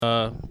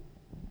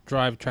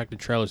drive tractor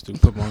trailers through.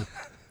 Put one.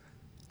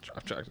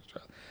 Drive tractor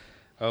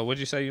trailer. What'd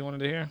you say you wanted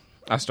to hear?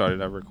 I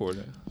started. I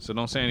recorded. So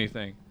don't say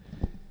anything.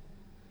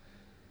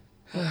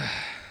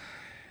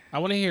 I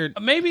want to hear.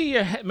 Maybe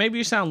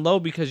you sound low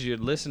because you're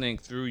listening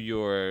through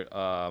your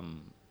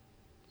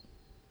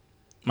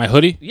My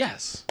hoodie?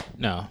 Yes.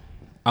 No.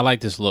 I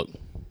like this look.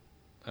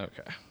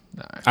 Okay.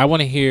 All right. I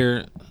want to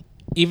hear,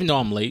 even though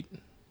I'm late,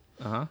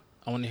 I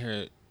want to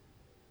hear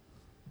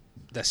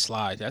that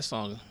slide. That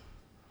song,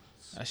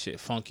 that shit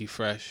funky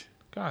fresh.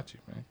 Got you,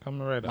 man.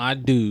 Coming right up. My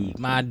dude.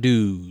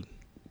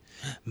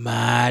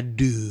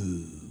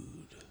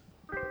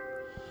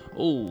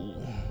 Oh,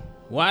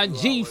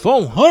 YG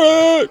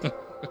 400.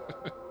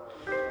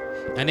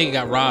 That nigga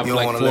got robbed for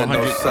like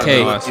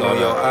 400K. On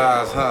your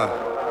eyes, huh?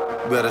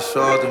 Better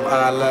show them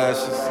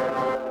eyelashes.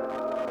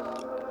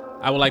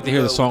 I would like to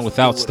hear the song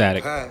without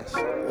static.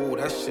 Ooh,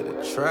 that shit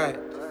a track.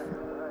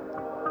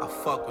 I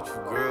fuck with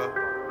you, girl.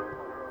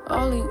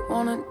 All he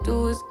wanna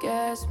do is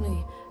gas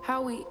me.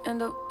 How we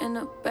end up in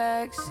the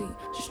backseat,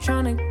 just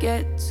tryna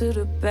get to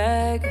the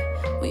bag.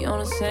 We on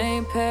the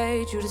same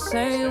page, you the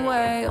same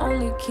way.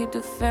 Only keep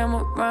the fam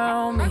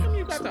around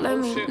me. So let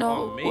me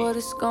know what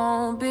it's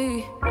gonna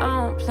be. I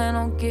don't plan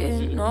on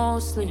getting no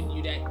sleep.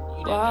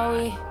 While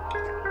we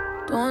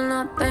doing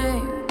our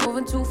thing,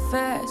 moving too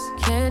fast.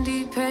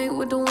 Candy paint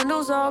with the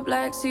windows all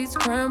black, seats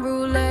creme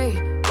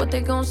brulee. What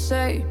they gon'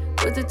 say?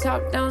 With the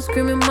top down,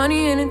 screaming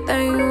money,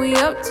 anything. We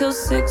up till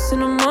 6 in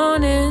the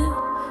morning.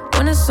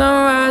 When the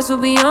sunrise, we'll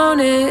be on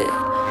it.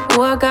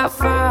 Oh, I got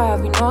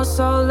 5, you know it's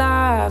all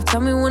live.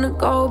 Tell me when to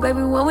go,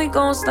 baby, when we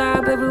gon'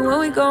 slide. Baby, when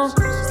we gon'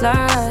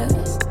 slide.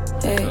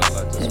 Hey,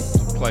 hey.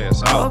 Play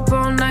us out. Up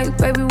all night,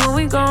 baby, when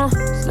we gon'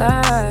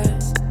 slide.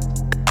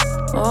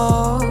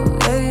 Oh,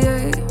 yeah,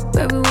 yeah.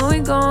 Baby, when we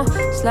gon'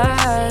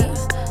 slide,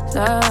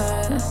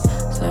 slide,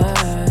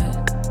 slide,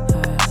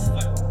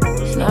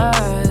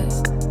 slide.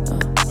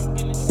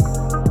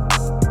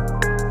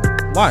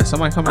 Why?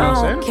 Somebody coming I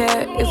downstairs? don't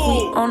care if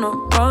we on a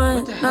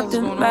run.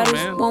 Nothing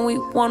matters when we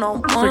Freaking me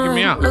one-on-one.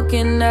 out.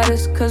 Looking at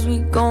us cause we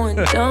going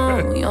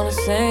dumb. We on the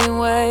same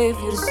wave,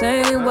 you the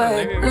same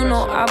way. You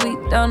know I'll be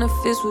down if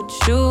it's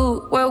with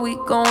you. Where we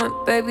going,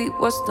 baby,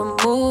 what's the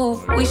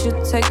move? We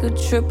should take a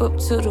trip up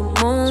to the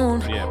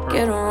moon.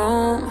 Get a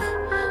room,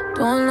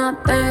 doing our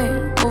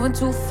thing, moving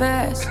too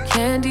fast.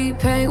 Candy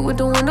paint with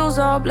the windows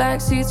all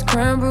black, seats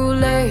creme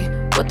brulee.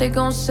 What they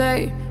gon'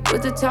 say?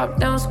 With the top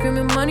down,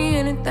 screaming money,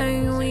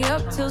 anything. We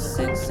up till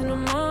 6 in the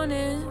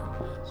morning.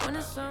 When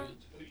the sun...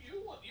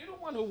 You're the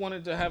one who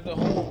wanted to have the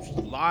whole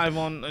live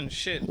on and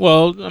shit.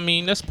 Well, I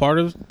mean, that's part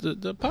of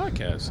the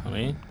podcast. I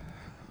mean.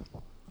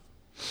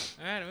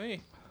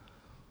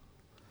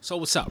 So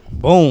what's up?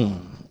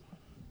 Boom.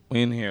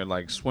 We in here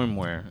like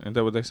swimwear. Isn't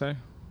that what they say?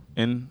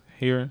 In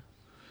here?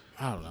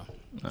 I don't know.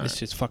 This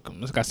shit's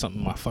fucking. It's got something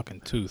in my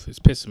fucking tooth. It's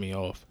pissing me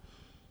off.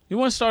 You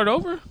want to start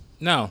over?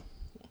 No.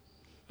 You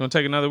want to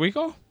take another week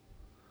off?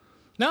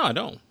 No, I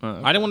don't.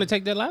 Okay. I didn't want to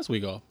take that last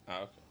week off. Oh,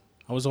 okay.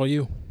 I was all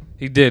you.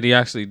 He did. He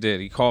actually did.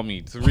 He called me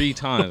 3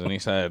 times and he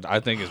said, I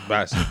think it's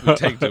best if we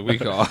take the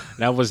week off.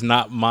 That was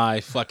not my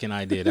fucking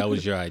idea. That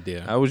was your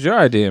idea. That was your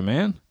idea,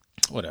 man.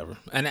 Whatever.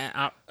 And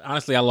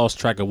honestly, I lost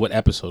track of what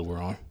episode we're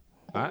on.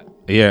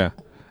 Yeah.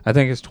 I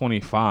think it's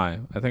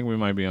 25. I think we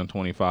might be on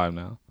 25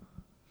 now.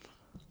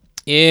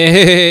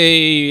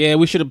 Yeah,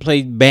 we should have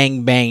played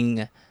Bang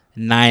Bang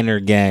Niner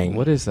Gang.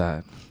 What is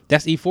that?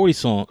 That's E40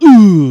 song.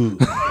 Ooh.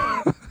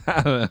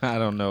 I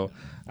don't know.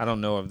 I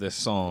don't know of this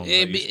song.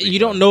 You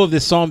don't know of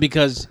this song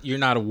because you're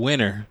not a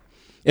winner.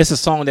 It's a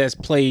song that's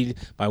played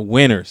by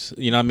winners.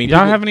 You know what I mean?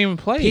 Y'all haven't even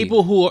played.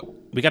 People who are,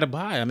 we got to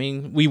buy. I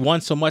mean, we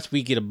won so much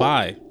we get to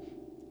buy.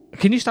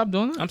 Can you stop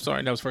doing that? I'm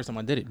sorry. That was the first time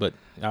I did it, but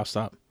I'll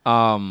stop.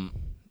 Um,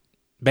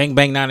 Bang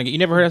Bang Niner Gang. You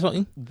never heard that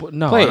song?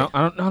 no, Play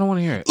I don't want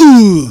to hear it.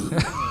 Ooh.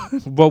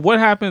 But what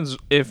happens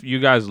if you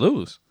guys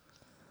lose?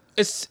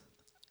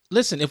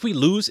 Listen, if we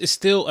lose, it's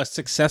still a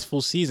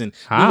successful season.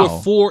 How? We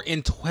were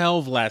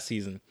 4-12 last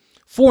season.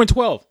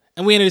 4-12.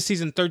 And we ended the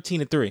season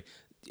 13-3.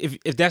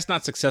 If that's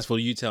not successful,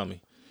 you tell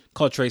me.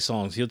 Call Trey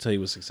Songz. He'll tell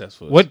you what's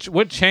successful.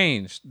 What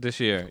changed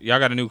this year? Y'all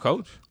got a new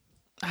coach?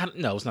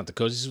 No, it's not the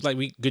coach. It's just like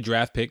we good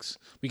draft picks.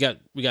 We got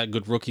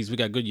good rookies. We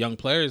got good young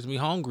players. We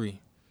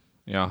hungry.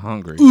 Y'all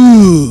hungry.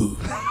 Ooh.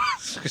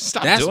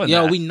 Stop doing that.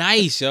 Yo, we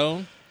nice,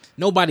 yo.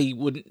 Nobody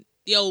would.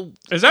 Yo.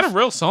 Is that a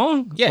real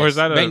song? Yes. Or is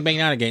that Bang Bang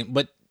Niner Gang?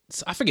 But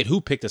I forget who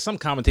picked us. Some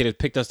commentators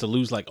picked us to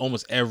lose like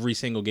almost every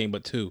single game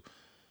but 2.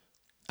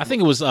 I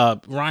think it was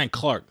Ryan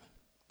Clark.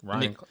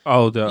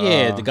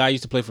 The guy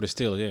used to play for the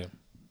Steelers. Yeah,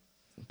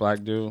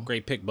 black dude.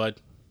 Great pick, bud.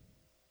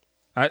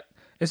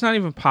 It's not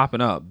even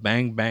popping up.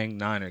 Bang Bang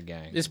Niner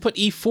Gang. Just put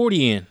E40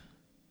 in.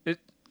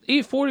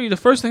 E40. The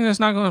first thing that's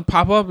not going to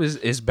pop up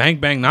is Bang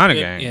Bang Niner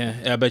Gang.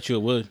 Yeah, I bet you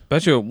it would.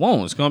 Bet you it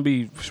won't. It's going to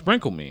be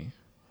Sprinkle Me.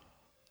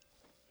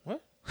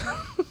 What?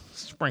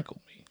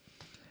 Sprinkle Me.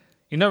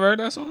 You never heard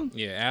that song?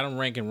 Yeah, Adam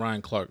Rank and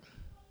Ryan Clark.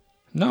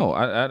 No,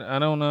 I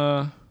don't.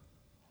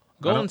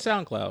 Go on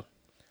SoundCloud.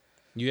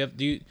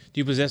 Do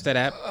you possess that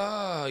app?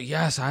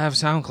 Yes, I have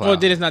SoundCloud. Well,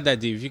 then it's not that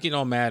deep. If you're getting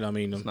all mad, I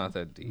mean, it's not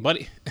that deep.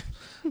 But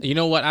you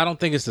know what? I don't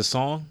think it's the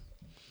song.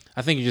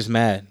 I think you're just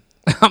mad.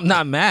 I'm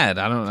not mad.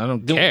 I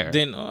don't care.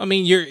 Then I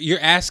mean, you're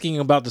asking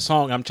about the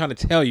song. I'm trying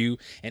to tell you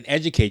and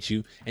educate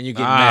you, and you're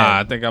getting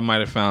mad. I think I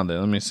might have found it.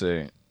 Let me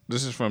see.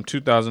 This is from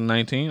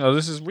 2019. Oh,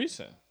 this is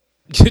recent.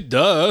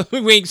 Duh.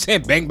 We ain't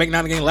saying Bang Bang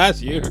Niner Gang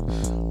last year.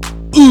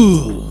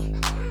 Ooh.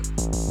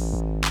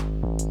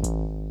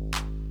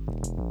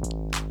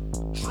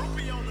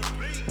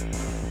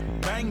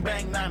 Bang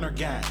Bang Niner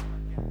Gang.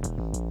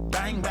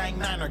 Bang Bang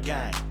Niner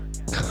Gang.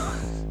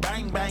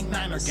 Bang Bang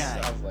Niner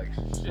Gang. Sounds like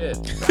shit.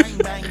 Bang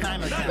Bang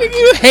Niner Gang.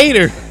 You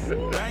hater.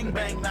 Bang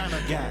Bang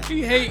Niner Gang.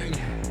 You hating.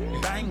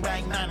 Bang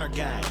Bang Niner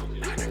Gang.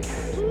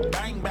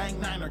 Bang Bang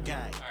Niner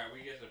Gang. All right,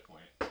 we get the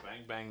point.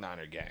 Bang Bang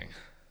Niner Gang.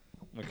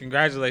 Well,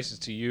 congratulations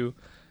to you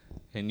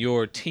and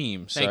your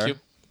team, sir. Thank you.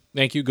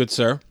 Thank you, good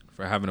sir.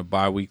 For having a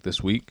bye week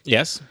this week.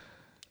 Yes.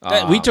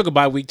 We took a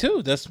bye week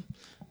too.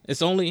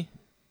 It's only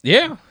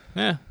Yeah.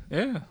 yeah.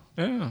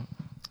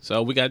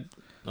 So we got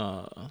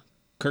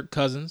Kirk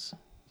Cousins.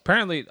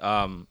 Apparently,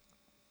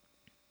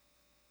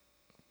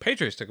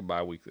 Patriots took a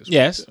bye week this week.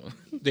 Yes.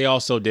 They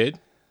also did.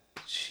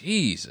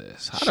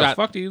 Jesus. How the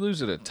fuck do you lose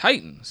to the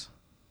Titans?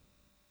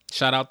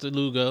 Shout out to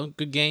Lugo.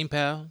 Good game,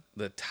 pal.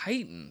 The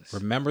Titans.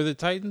 Remember the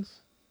Titans?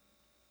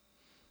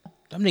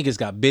 Them niggas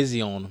got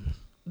busy on them.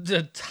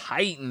 The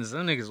Titans.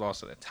 Them niggas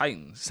lost to the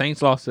Titans.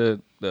 Saints lost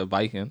to the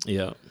Vikings.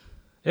 Yeah.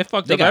 It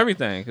fucked up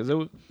everything.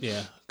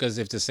 Because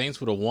if the Saints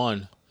would have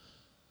won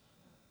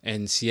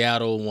and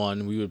Seattle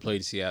won, we would have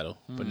played Seattle.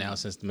 But now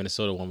since the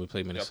Minnesota won, we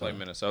played Minnesota. Play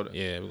Minnesota.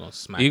 Yeah, we're going to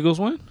smack. Eagles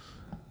win?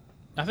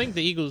 I think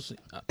the Eagles,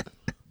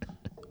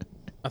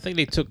 I think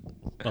they took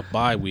a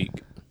bye week.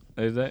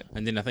 Is that?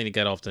 And then I think they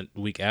got off the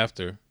week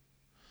after.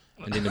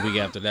 And then the week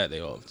after that, they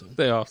off.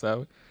 They off that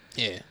week?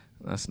 Yeah.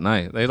 That's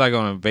nice. They like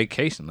on a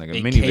vacation, like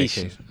a mini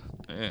vacation.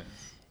 Yeah.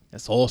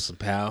 That's awesome,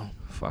 pal.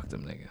 Fuck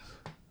them niggas.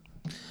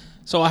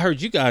 So I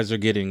heard you guys are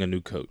getting a new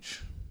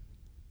coach.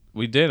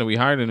 We did. We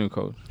hired a new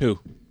coach. Who?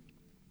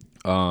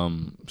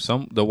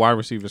 The wide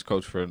receivers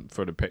coach from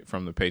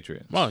the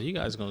Patriots. Well, you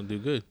guys are gonna do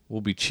good.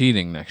 We'll be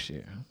cheating next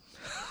year.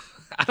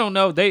 I don't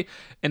know. They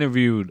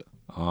interviewed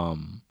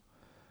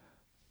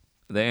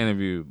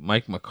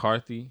Mike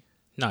McCarthy.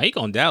 No, he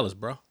going Dallas,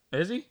 bro.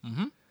 Is he?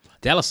 Mm-hmm.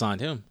 Dallas signed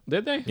him.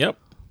 Did they? Yep.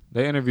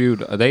 They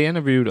interviewed.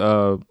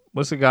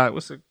 What's the guy?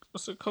 What's the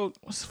coach?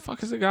 What the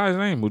fuck is the guy's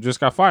name who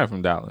just got fired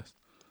from Dallas?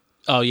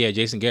 Oh yeah,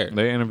 Jason Garrett.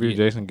 They interviewed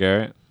Jason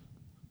Garrett.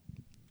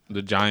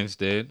 The Giants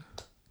did,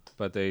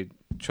 but they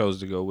chose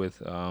to go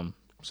with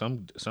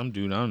some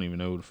dude. I don't even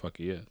know who the fuck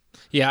he is.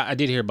 Yeah, I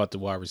did hear about the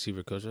wide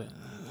receiver coach.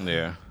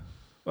 Yeah,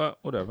 but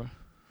whatever.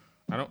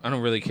 I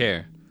don't really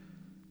care.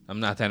 I'm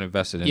not that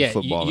invested in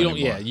football you don't.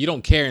 anymore. Yeah, you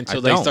don't care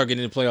until they start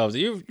getting in the playoffs.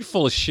 You're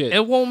full of shit.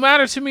 It won't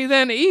matter to me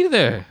then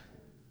either.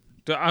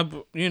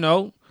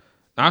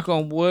 Knock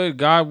on wood,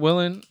 God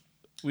willing,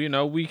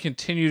 we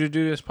continue to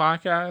do this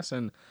podcast,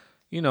 and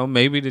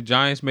maybe the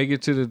Giants make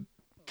it to the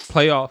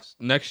playoffs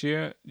next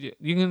year.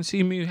 You're gonna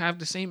see me have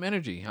the same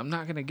energy. I'm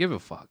not gonna give a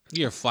fuck.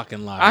 You're a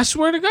fucking liar. I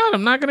swear to God,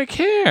 I'm not gonna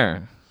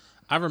care.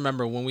 I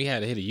remember when we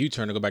had to hit a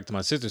U-turn to go back to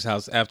my sister's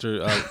house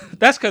after.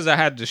 That's because I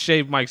had to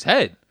shave Mike's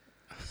head.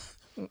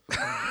 It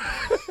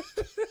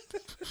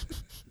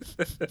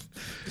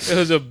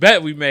was a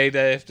bet we made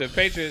that if the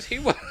Patriots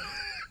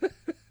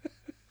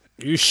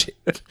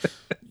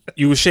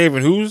You was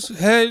shaving whose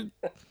head?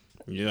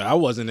 Yeah, I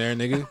wasn't there,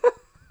 nigga.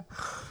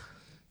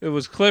 It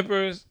was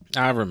Clippers.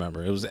 I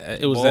remember. It was at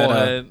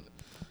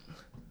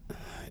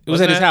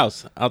his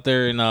house out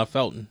there in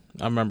Felton.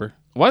 I remember.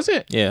 Was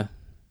it? Yeah.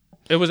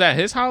 It was at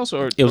his house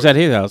or it was at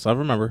his house. I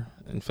remember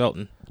in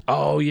Felton.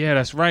 Oh yeah,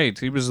 that's right.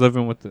 He was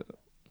living with the.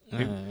 I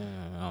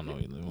don't know who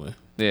he lived with.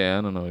 Yeah,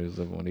 I don't know who he was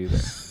living with either.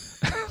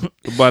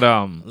 But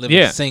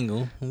living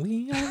single.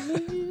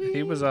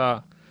 He was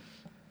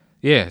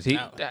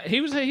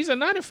he's a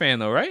Niner fan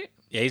though, right?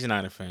 Yeah, he's a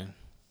Niner fan.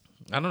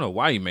 I don't know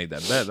why he made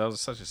that bet. That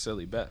was such a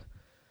silly bet.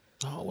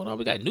 Oh, well,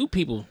 we got new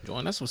people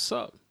join. That's what's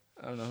up.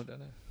 I don't know who that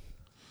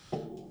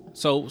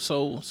is.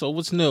 So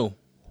what's new?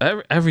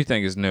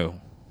 Everything is new.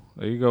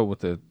 There you go with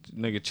the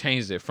nigga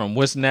changed it from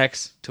what's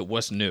next to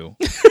what's new.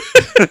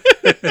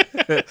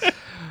 Can't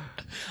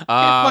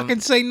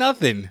fucking say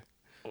nothing.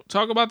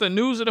 Talk about the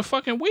news of the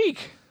fucking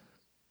week.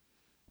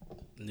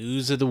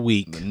 News of the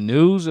week. The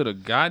news of the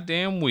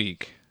goddamn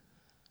week.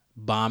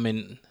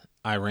 Bombing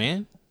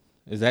Iran?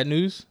 Is that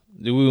news?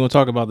 Do we want to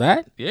talk about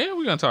that? Yeah,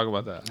 we're going to talk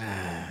about that.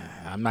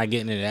 I'm not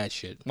getting into that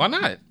shit. Why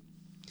not?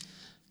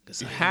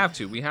 You have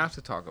to. We have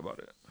to talk about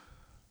it.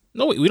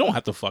 No, we don't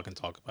have to fucking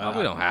talk about it.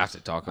 We don't have to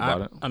talk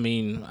about it. I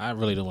mean, I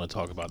really don't want to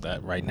talk about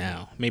that right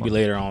now. Maybe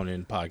later on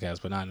in the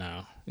podcast, but not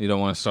now. You don't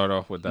want to start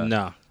off with that?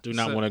 No. Do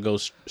not want to go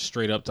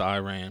straight up to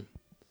Iran.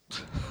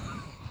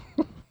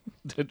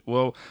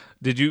 All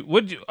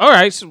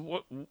right,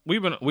 so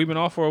we've been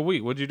off for a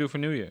week. What'd you do for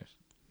New Year's?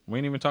 We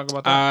didn't even talk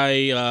about that.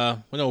 I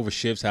went over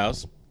Shiv's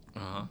house.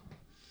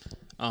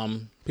 Uh-huh.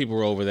 People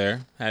were over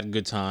there, had a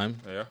good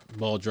time. Yeah.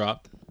 Ball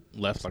dropped,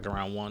 left like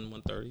around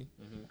 1:30.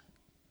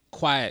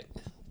 quiet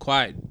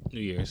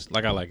New Year's.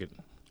 Like I like it.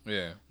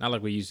 Yeah. Not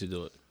like we used to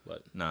do it,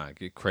 but nah,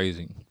 get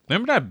crazy.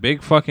 Remember that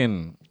big fight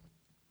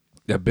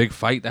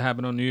that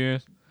happened on New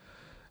Year's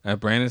at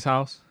Brandon's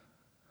house?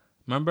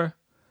 Remember?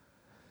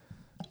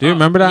 Do you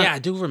remember that? Yeah, I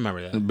do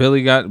remember that.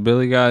 Billy got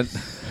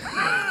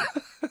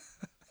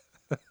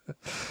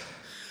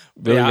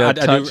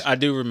I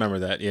do remember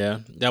that. Yeah,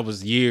 that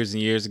was years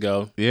and years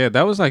ago. Yeah,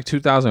 that was like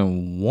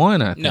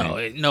 2001. I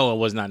think. No, it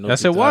was not. No,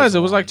 yes, it was. It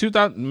was like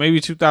 2000, maybe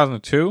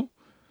 2002.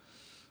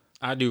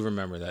 I do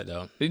remember that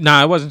though.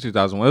 Nah, it wasn't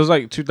 2001. It was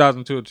like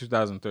 2002 or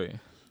 2003.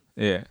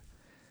 Yeah.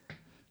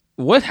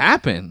 What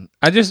happened?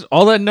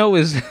 All I know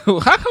is how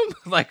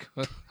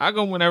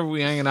come whenever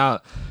we hanging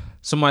out,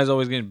 somebody's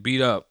always getting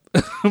beat up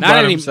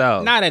by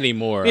themselves. Not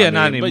anymore. Yeah,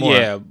 not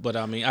anymore. But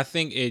I mean, I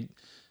think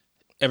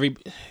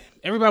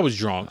everybody was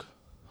drunk.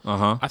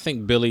 I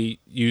think Billy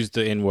used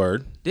the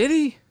N-word. Did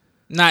he?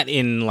 Not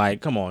in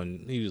like, come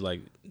on. He was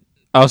like,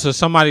 oh, so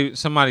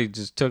somebody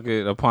just took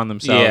it upon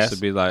themselves to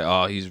be like,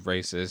 oh, he's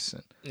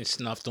racist. And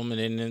snuffed him,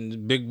 and then the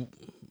big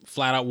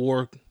flat out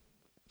war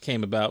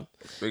came about.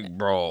 Big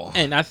brawl.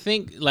 And I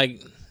think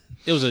like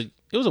it was a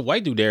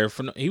white dude there.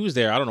 He was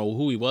there. I don't know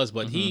who he was,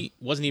 but he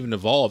wasn't even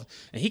involved,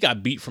 and he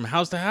got beat from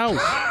house to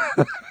house,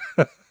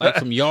 like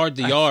from yard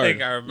to yard. I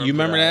think I remember you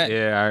remember that?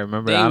 Yeah, I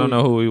remember. I don't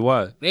know who he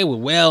was. They were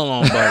well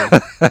on, buddy.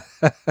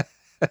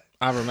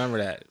 I remember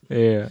that.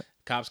 Yeah.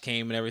 Cops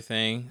came and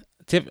everything.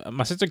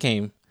 My sister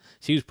came.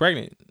 She was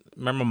pregnant.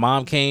 Remember,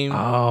 mom came.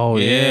 Oh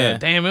yeah.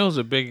 Damn, it was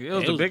a big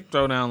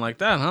throwdown like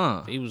that,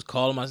 huh? He was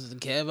calling my sister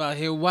Kev out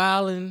here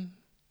wilding.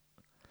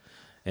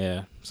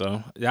 Yeah,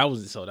 so that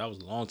was a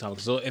long time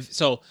ago.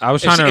 I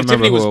was trying to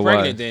remember who was it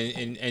pregnant,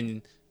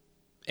 was.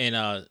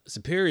 and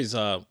Superior's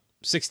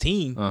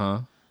 16.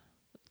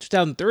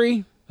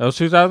 2003. That was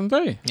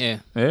 2003.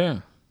 Yeah.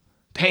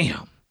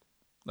 Damn,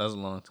 that was a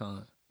long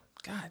time.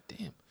 God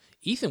damn,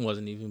 Ethan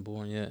wasn't even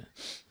born yet.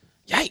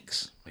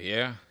 Yikes.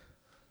 Yeah,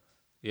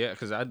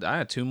 because I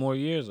had 2 more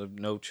years of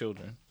no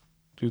children.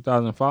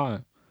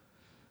 2005.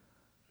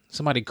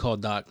 Somebody call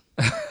Doc.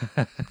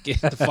 Get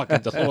the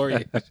fucking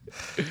DeLorean.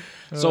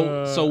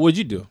 So what'd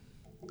you do?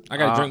 I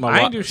gotta drink my water.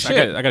 I didn't do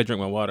shit. I gotta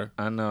drink my water.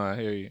 I know, I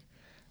hear you.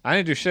 I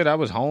didn't do shit. I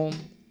was home.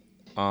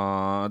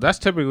 That's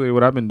typically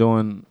what I've been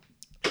doing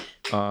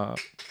for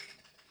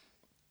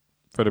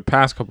the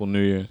past couple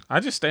New Years. I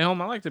just stay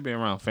home. I like to be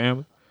around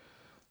family,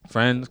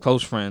 friends,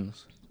 close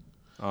friends.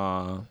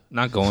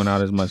 Not going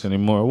out as much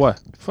anymore.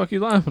 What the fuck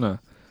you laughing at?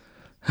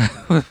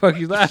 What the fuck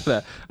you laughing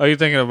at? Are you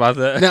thinking about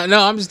that?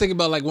 No, I'm just thinking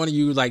about like one of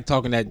you like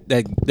talking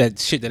that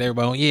shit that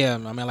everybody. Yeah, I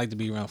mean I like to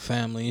be around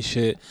family and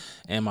shit,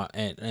 and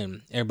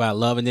everybody I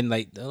love. And then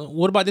like,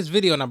 what about this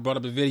video? And I brought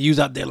up a video. You was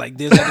out there like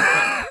this.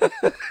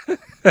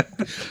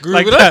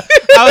 Like that.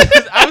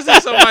 I was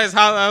in somebody's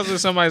house. I was in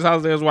somebody's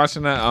house. They was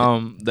watching that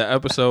the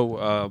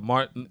episode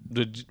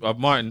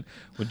Martin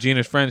with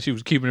Gina's friend. She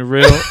was keeping it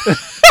real.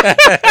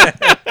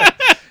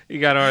 He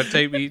got her on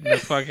tape eating the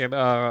fucking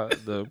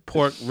the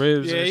pork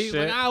ribs and he's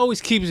shit. Like, I always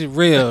keeps it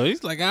real.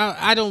 He's like,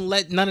 I don't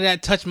let none of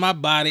that touch my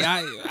body.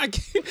 I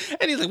can't.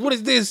 And he's like, what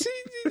is this?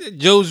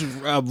 Joe's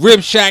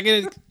rib shack,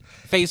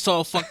 face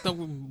all fucked up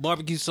with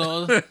barbecue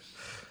sauce.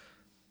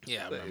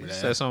 Yeah, I remember that.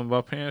 Said something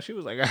about parents. She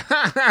was like, yeah,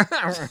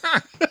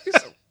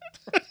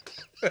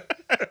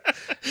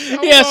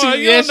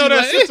 you don't know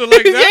that sister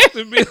like that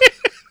to be.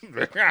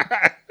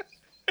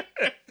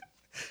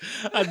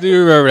 I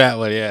do remember that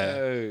one. Yeah.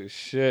 Oh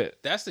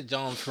shit. That's the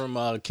John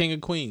from King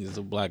of Queens.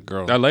 The black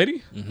girl. That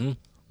lady. Mm-hmm.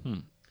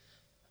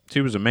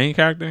 She was the main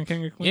character in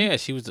King of Queens. Yeah,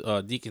 she was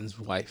Deacon's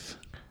wife.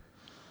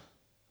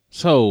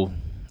 So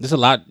there's a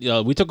lot.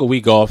 We took a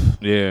week off.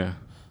 Yeah.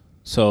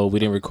 So we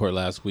didn't record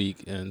last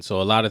week, and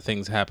so a lot of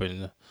things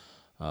happened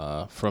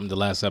from the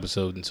last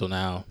episode until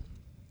now.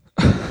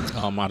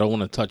 I don't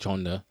want to touch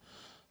on the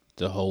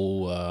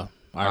whole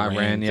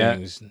Iran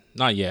things.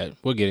 Not yet.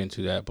 We'll get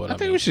into that, but I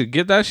think we should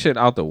get that shit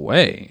out the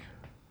way.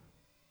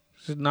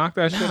 Just knock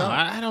that shit out.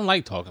 I don't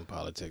like talking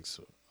politics.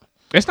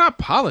 It's not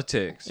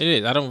politics. It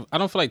is. I don't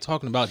feel like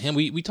talking about him.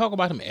 We talk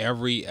about him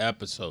every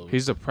episode.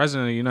 He's the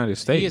president of the United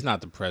States. He is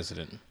not the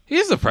president. He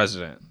is the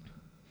president.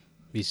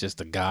 He's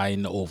just a guy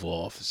in the Oval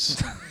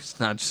Office. He's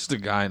not just a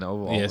guy in the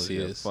Oval Office. Yes, he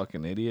is.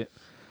 Fucking idiot.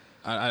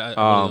 I really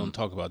don't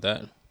talk about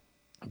that.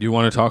 Do you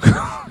want to talk?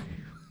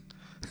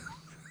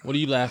 What are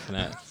you laughing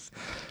at?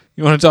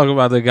 You want to talk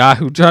about the guy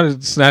who tried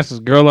to snatch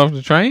his girl off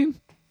the train?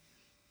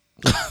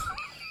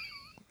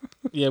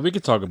 Yeah, we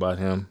could talk about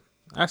him.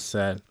 That's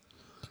sad.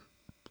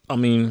 I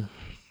mean,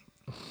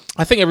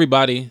 I think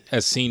everybody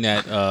has seen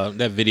that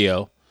that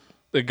video.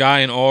 The guy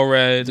in all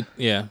red.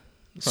 Yeah.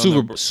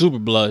 Super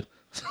blood.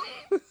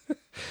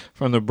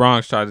 From the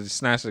Bronx tried to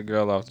snatch the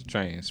girl off the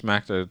train.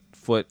 Smacked her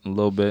foot a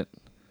little bit.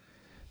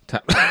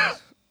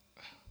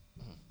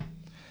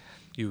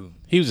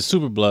 He was a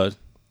super blood.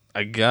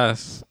 I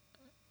guess.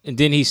 And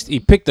then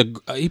he picked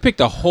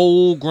a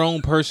whole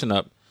grown person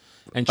up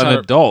and an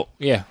adult.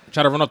 Tried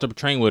to run off the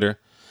train with her.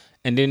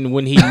 And then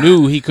when he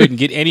knew he couldn't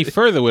get any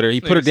further with her,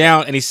 he put her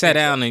down and he sat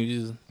down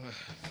and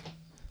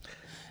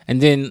And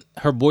then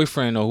her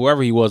boyfriend or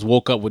whoever he was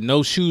woke up with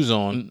no shoes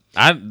on.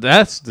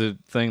 That's the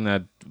thing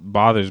that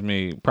bothers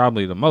me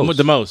probably the most.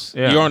 The most.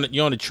 Yeah.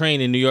 You're on the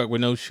train in New York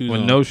with no shoes on.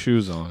 With no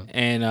shoes on.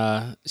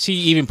 And she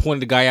even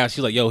pointed the guy out.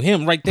 She's like, yo,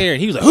 him right there.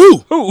 And he was like,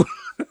 who?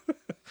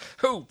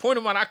 Who? Point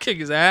him out. I'll kick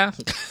his ass.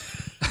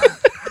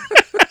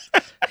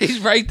 He's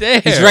right there.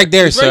 He's right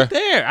there, sir. Right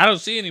there. I don't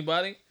see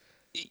anybody.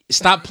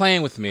 Stop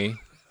playing with me.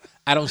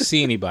 I don't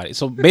see anybody.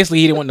 So basically,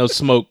 he didn't want no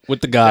smoke with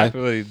the guy.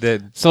 Definitely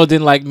did. So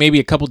then, like maybe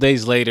a couple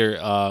days later,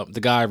 the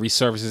guy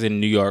resurfaces in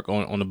New York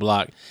on the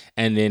block,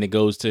 and then it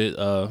goes to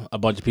a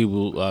bunch of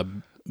people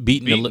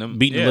beating the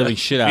living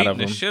shit out of him.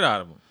 Beating the shit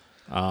out of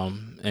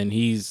him. And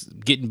he's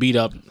getting beat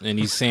up, and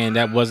he's saying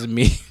that wasn't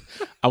me.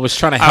 I was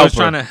trying to help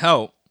her.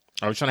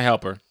 I was trying to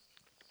help her.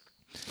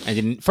 And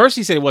then first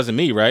he said it wasn't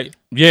me, right?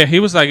 Yeah, he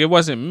was like, it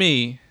wasn't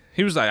me.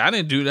 He was like, I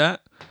didn't do that.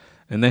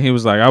 And then he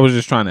was like, I was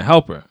just trying to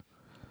help her.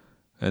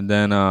 And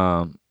then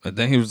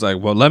he was like,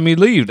 well, let me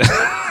leave.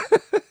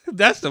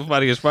 That's the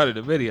funniest part of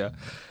the video.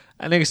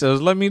 And nigga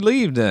says, let me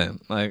leave then.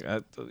 Like,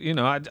 I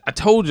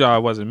told y'all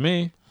it wasn't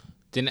me.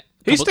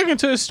 He's sticking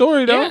to his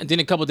story though. Yeah.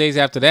 Then a couple days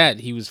after that,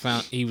 he was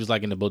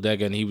like in the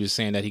bodega, and he was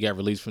saying that he got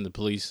released from the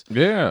police.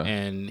 Yeah.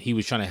 And he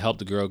was trying to help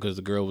the girl because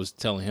the girl was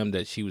telling him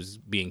that she was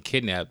being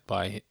kidnapped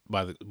by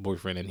the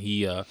boyfriend, and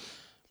he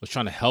was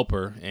trying to help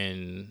her.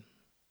 And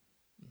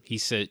he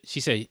said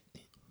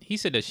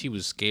that she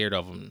was scared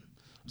of him.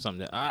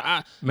 Something that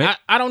I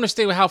don't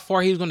understand how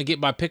far he was going to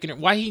get by picking her.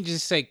 Why he didn't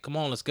just say, "Come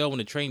on, let's go" when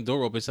the train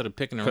door opened instead of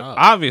picking her up?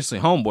 Obviously,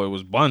 homeboy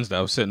was buns that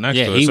was sitting next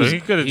to her,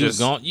 he could have just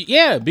gone.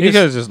 Yeah, because he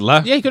could have just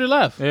left. Yeah, he could have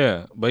left.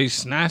 Yeah, but he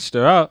snatched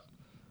her up.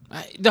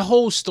 The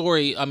whole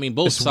story. I mean,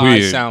 both It's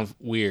sides weird. sound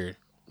weird.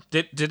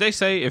 Did they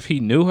say if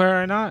he knew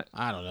her or not?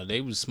 I don't know.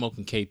 They was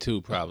smoking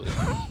K2 probably.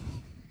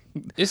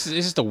 It's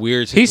just a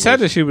weird situation. He said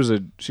that she was a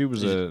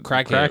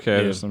crackhead, crackhead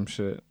yeah. or some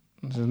shit.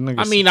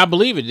 I mean, I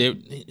believe it.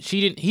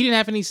 He didn't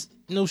have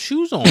no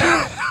shoes on.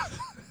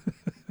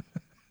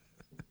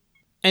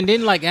 And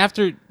then, like,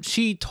 after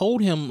she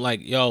told him,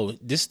 like, yo,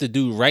 this is the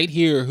dude right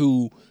here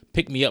who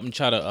picked me up and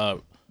tried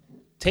to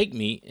take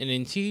me. And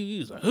then she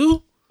was like,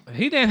 who?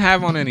 He didn't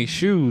have on any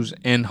shoes,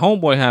 and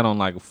homeboy had on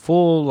like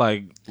full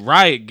like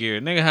riot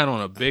gear. Nigga had on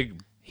a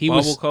big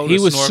bubble coat. He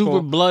was snorkel.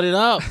 super blooded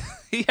up.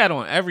 He had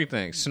on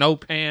everything. Snow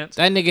pants.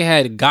 That nigga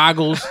had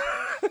goggles.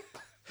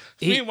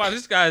 Meanwhile,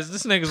 this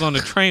nigga's on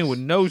the train with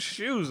no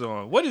shoes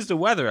on. What is the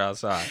weather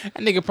outside? That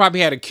nigga probably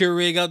had a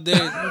Keurig out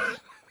there.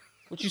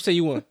 What you say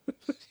you want?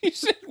 You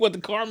said you want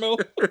the caramel?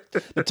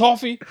 The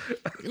toffee?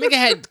 Nigga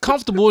had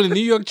comfortable in the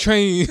New York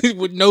train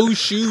with no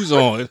shoes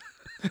on.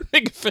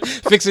 Nigga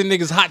fixing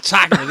niggas hot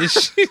chocolate and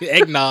shit,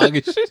 eggnog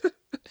and shit.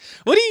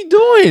 What are you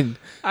doing?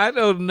 I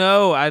don't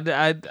know. I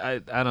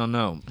don't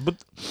know.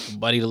 But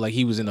buddy looked like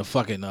he was in a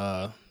fucking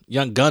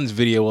Young Guns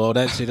video, all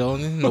that shit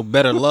on. No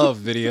Better Love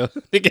video.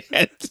 Nigga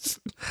had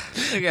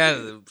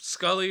the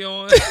Scully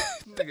on.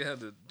 Nigga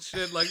had the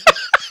shit like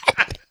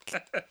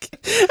that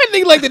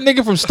nigga like the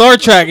nigga from Star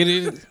Trek.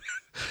 And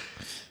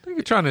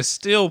nigga trying to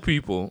steal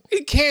people.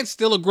 He can't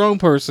steal a grown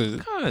person.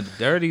 What kind of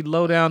dirty,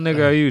 low down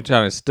nigga are you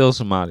trying to steal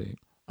somebody?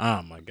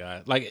 Oh my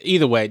god! Like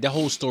either way, the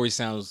whole story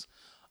sounds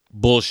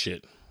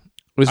bullshit.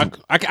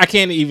 I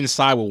can't even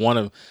side with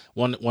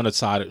one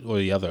side or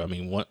the other. I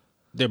mean,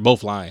 they're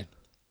both lying.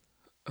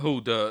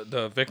 Who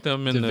the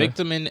victim and the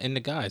victim and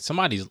the guy?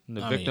 Somebody's the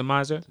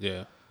victimizer.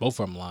 Yeah, both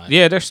of them lying.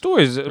 Yeah, their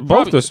stories.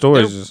 Both the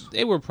stories.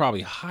 They were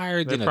probably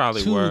higher than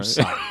probably a tube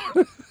sock.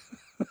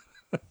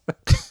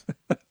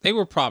 They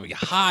were probably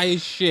high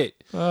as shit.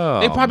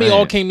 Oh, they probably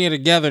all came here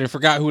together and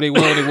forgot who they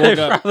were when they woke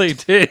up. Probably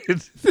did.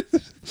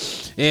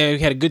 Yeah, we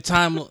had a good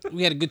time.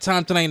 We had a good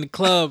time tonight in the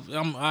club.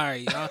 I'm all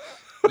right.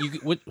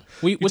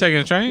 We taking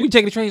a train? We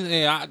taking a train.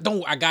 Yeah,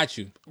 I got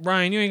you,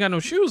 Ryan. You ain't got no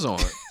shoes on.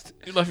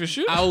 You left your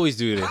shoes. I always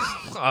do this.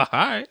 All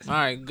right.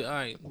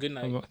 Good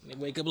night. They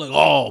wake up like,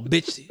 oh,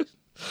 bitch,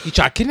 he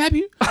tried to kidnap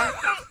you.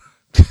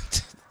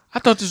 I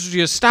thought this was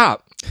your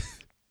stop.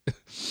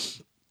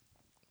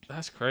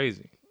 That's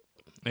crazy.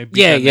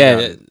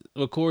 Yeah.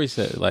 What Corey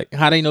said, like,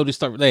 how they know to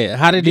start?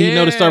 How did he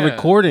know to start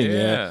recording?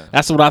 Yeah,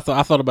 that's what I thought.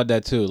 I thought about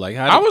that too. Like,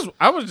 I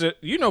was just,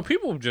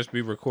 people just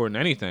be recording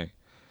anything.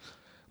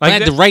 Like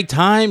at the right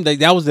time,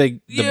 that was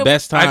the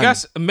best time. I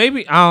guess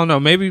maybe I don't know.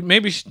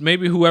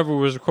 Maybe whoever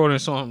was recording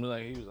saw him,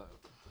 like he was like,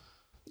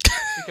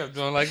 he kept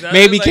doing like that.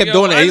 Maybe he kept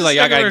doing it. He's like,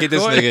 I gotta get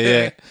this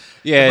nigga.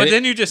 Yeah. But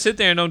then you just sit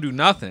there and don't do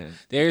nothing.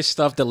 There's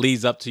stuff that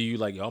leads up to you,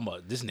 like, yo,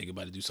 this nigga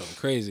about to do something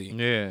crazy.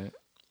 Yeah.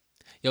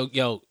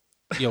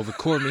 Yo,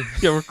 record me.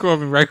 Yo,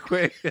 record me right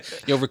quick.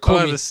 Yo,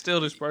 record me. To steal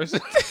this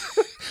person.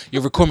 Yo,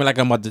 record me like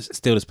I'm about to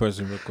steal this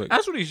person real quick.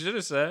 That's what he should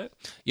have said.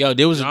 Yo,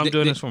 there was I'm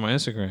doing this for my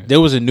Instagram.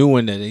 There was a new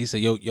one that he said,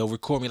 yo,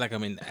 record me like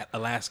I'm in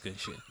Alaska and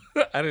shit.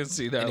 I didn't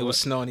see that. And it was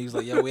snowing. He was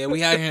like, yo,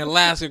 we out here in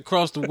Alaska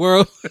across the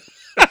world.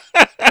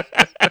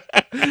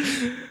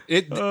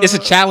 It's a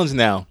challenge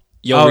now.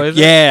 Yo,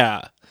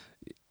 yeah.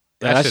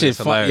 That shit is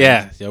fun.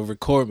 hilarious. Yeah, yo,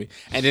 record me.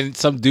 And then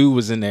some dude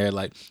was in there,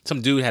 like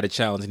some dude had a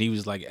challenge, and he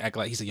was like, act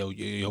like he said, yo,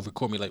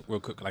 record me like real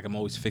quick, like I'm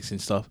always fixing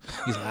stuff.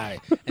 He's like, all right,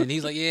 and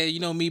he's like, yeah, you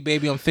know me,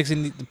 baby, I'm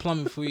fixing the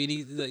plumbing for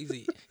you.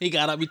 And he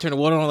got up, he turned the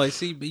water on, like,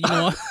 see, but you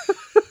know what?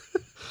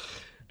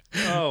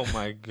 Oh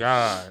my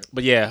god.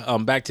 But yeah,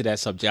 back to that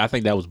subject. I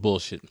think that was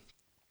bullshit.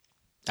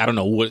 I don't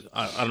know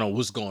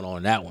what's going on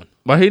in that one.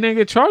 But he didn't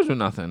get charged with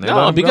nothing. They let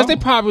No, him because go. they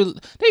probably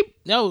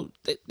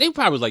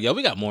was like, yo,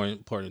 we got more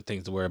important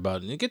things to worry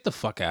about. Get the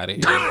fuck out of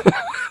here.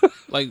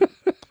 Like,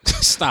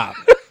 stop.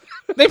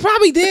 They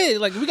probably did.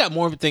 Like, we got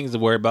more things to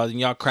worry about than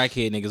y'all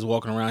crackhead niggas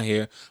walking around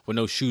here with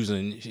no shoes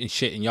and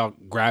shit, and y'all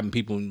grabbing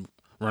people and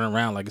running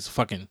around like it's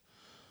fucking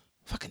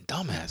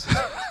dumbasses.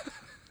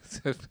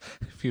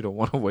 If you don't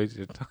want to waste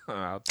your time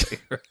out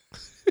there.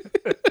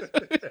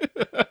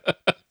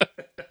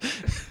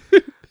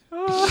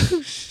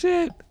 Oh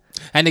shit.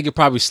 That nigga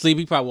probably sleep.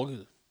 He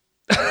probably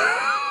walk.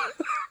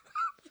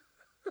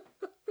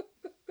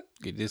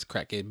 Get this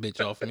crackhead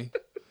bitch off me.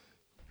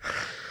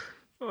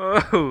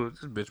 Oh,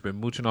 this bitch been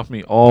mooching off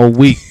me all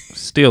week.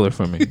 Steal it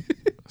from me.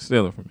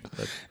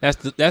 That's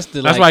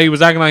That's why he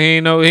was acting like he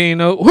ain't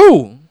know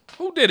who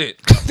did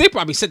it. They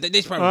probably said that.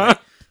 They probably like,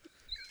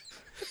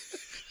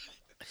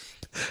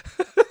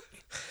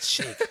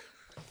 shit.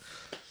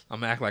 I'm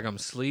gonna act like I'm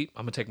asleep.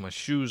 I'm gonna take my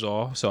shoes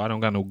off so I don't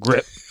got no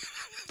grip.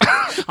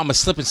 I'm gonna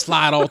slip and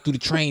slide all through the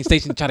train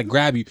station and try to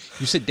grab you.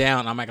 You sit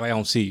down. I'm acting like I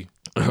don't see you.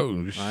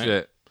 Oh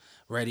shit.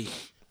 Ready.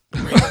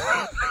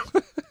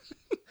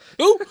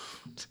 Ooh.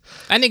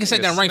 That nigga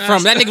sat down right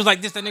from. That nigga was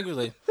like this. That nigga was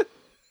like,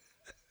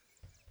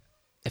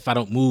 if I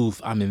don't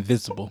move, I'm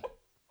invisible.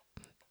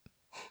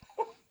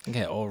 I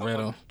got all red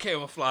on.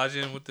 Camouflage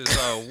in with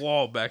this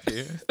wall back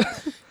here.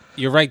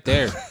 You're right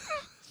there.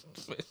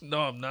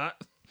 No, I'm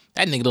not.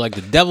 That nigga look like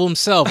the devil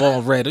himself,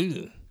 all red.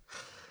 Ooh.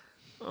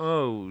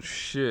 Oh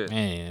shit.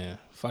 Man,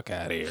 fuck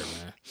out of here,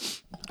 man.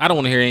 I don't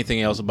want to hear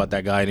anything else about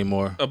that guy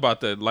anymore.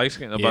 About the light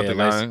skin, about the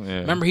guy. Yeah.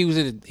 Remember he was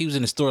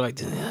in the store like,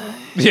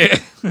 yeah.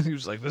 He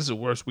was like, "This is the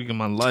worst week of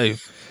my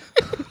life."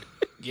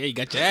 yeah, you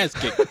got your ass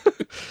kicked.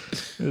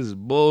 This is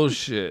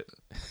bullshit.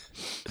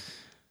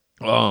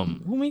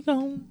 When we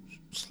gon'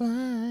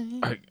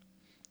 slide.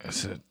 I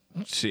said,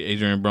 see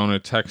Adrian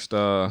Broner text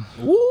DM'd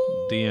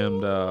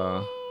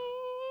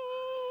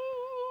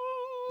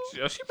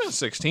she been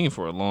 16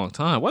 for a long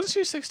time. Wasn't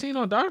she 16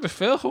 on Dr.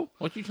 Phil?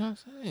 What you trying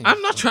to say? I'm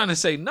not trying to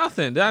say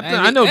nothing.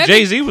 I know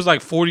Jay-Z was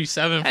like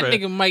 47 that for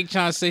nigga Mike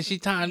trying to say she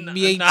time to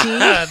be 18. No,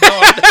 I'm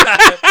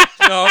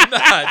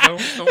not.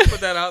 Don't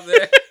put that out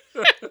there.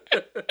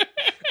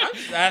 I'm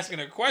just asking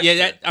a question.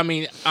 Yeah,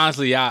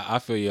 honestly, I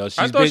feel you. I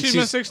thought she's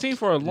been 16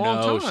 for a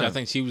long time. I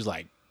think she was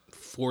like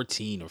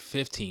 14 or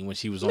 15 when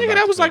she was on. Nigga,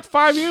 that was like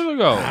 5 years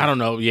ago. I don't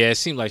know. Yeah, it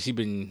seemed like she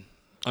been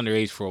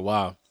underage for a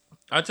while.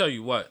 I tell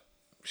you what,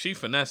 she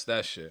finessed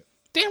that shit.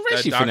 Damn right,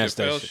 she finessed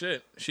that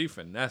shit. She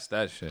finessed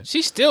that shit.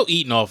 She's still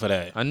eating off of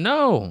that. I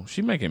know.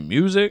 She making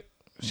music.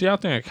 She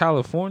out there in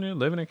California,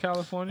 living in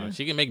California.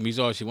 She can make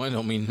music all she wants.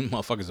 Don't mean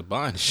motherfuckers are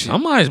buying shit.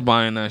 Somebody's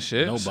buying that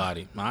shit.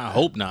 Nobody. I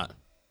hope not.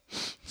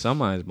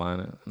 Somebody's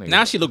buying it. Nigga.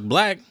 Now she look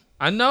black.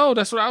 I know.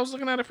 That's what I was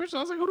looking at the picture.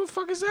 I was like, who the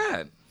fuck is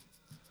that?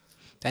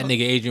 That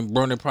nigga Adrian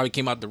Broner probably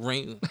came out the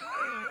ring.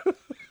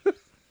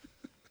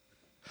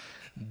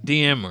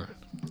 DM her.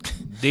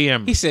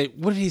 He said,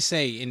 what did he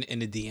say in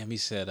the DM? He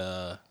said,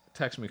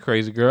 text me,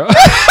 crazy girl.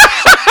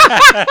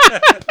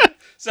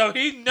 So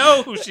he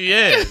knows who she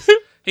is.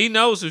 He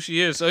knows who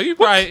she is. So he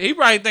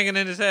probably thinking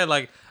in his head,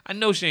 like, I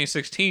know she ain't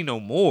 16 no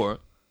more.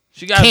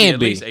 She got to be at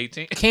least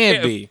 18.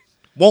 Can't be.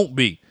 Won't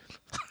be.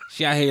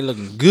 She out here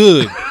looking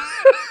good.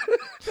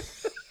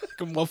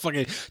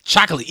 Motherfucking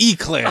chocolate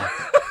eclair.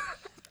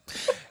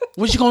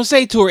 What you gonna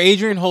say to her,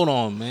 Adrian? Hold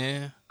on,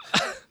 man.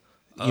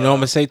 You know what I'm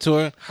gonna say to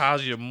her?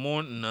 How's your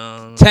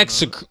morning?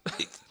 Text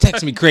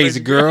me, crazy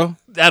girl.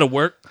 That'll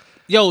work.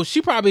 Yo,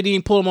 she probably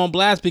didn't pull him on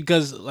blast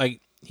because like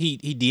he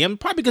DM'd,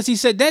 probably because he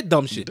said that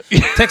dumb shit.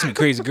 Text me,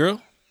 crazy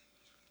girl.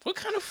 What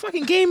kind of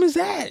fucking game is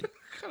that?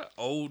 What kind of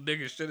old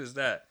nigga shit is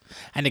that?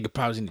 That nigga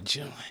probably was in the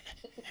gym.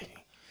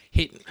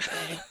 Hitting.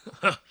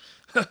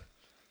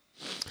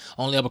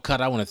 Only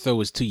uppercut I want to throw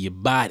is to your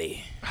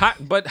body.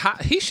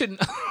 He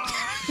shouldn't.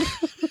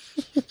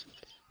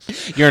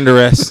 You're under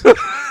arrest.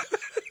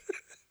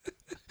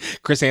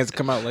 Chris Hansen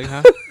come out like,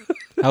 huh?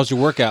 How's your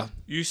workout?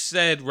 You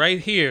said right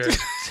here,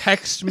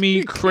 text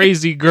me,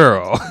 crazy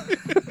girl.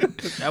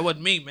 That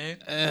wasn't me,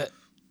 man.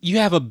 You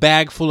have a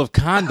bag full of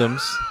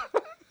condoms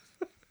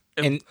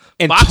and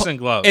boxing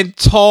gloves and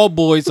tall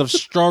boys of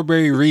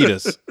strawberry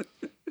Ritas.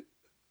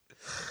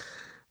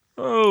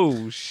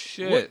 Oh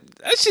shit! What?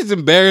 That shit's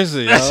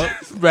embarrassing, yo.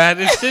 Brad,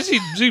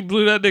 she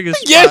blew that nigga.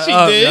 Yes, she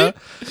did. Yo.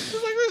 It's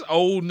like this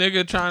old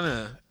nigga trying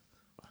to.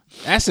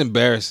 That's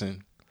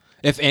embarrassing.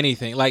 If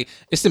anything, like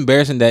it's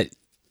embarrassing that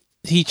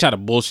he tried to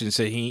bullshit and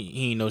said he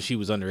didn't know she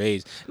was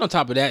underage. And on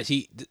top of that,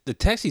 the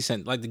text he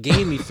sent, like the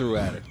game he threw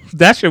at her.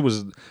 That shit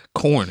was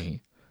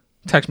corny.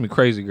 Text me,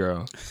 crazy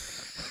girl.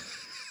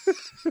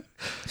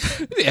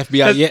 The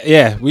FBI,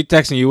 yeah, we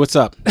texting you. What's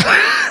up?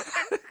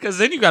 Because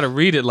then you got to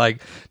read it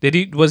like,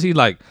 was he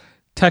like,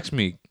 text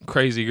me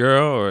crazy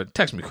girl or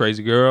text me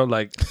crazy girl?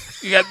 Like,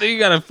 you got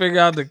to figure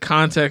out the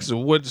context of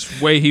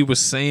which way he was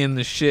saying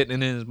the shit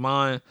in his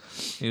mind.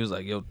 He was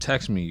like, yo,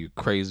 text me, you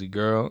crazy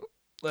girl.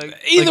 Like,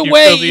 Either you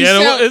way, filthy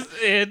animal.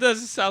 It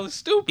doesn't sound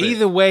stupid.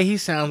 Either way, he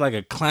sounds like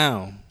a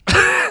clown.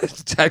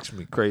 Text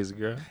me crazy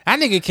girl. That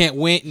nigga can't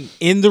win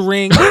in the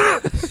ring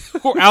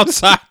or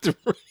outside the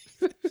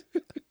ring.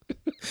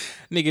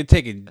 Nigga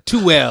taking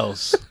 2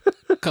 L's.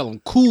 Call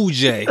him Cool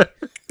J.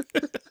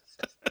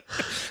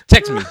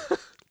 Text me,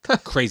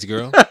 crazy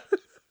girl.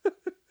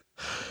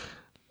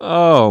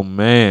 Oh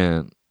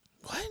man,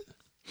 What?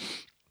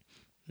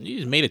 You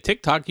just made a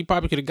TikTok. You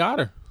probably could have got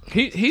her.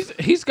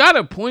 he's got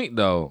a point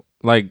though.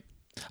 Like,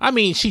 I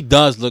mean, she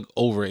does look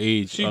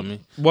overage. I mean,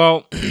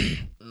 well,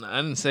 I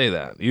didn't say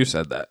that. You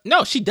said that.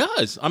 no, she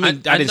does. I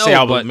mean, I I didn't know, say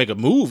I would but- make a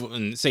move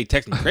and say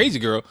text me, crazy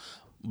girl.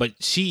 But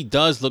she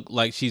does look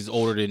like she's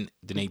older than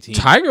 18.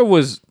 Tyga,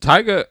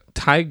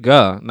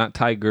 not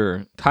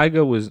Tiger.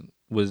 Tyga was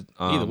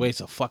Either way,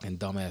 it's a fucking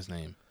dumbass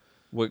name.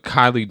 with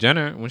Kylie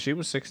Jenner when she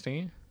was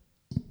 16.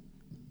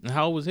 And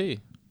how old was he?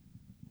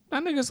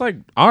 That nigga's like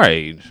our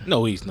age.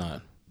 No, he's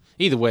not.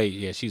 Either way,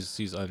 yeah, she's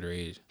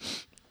underage.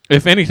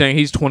 If anything,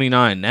 he's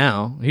 29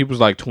 now. He was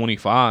like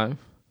 25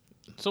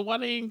 So why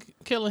they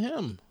ain't killing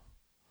him?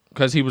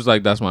 because he was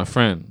like, "That's my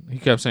friend." He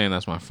kept saying,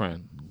 "That's my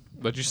friend."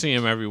 But you see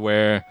him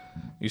everywhere.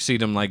 You see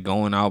them like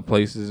going out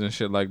places and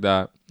shit like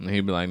that. And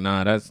he'd be like,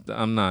 "Nah,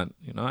 I'm not.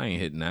 You know, I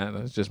ain't hitting that.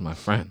 That's just my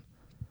friend."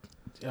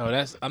 Yo,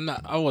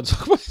 I want to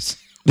talk about this.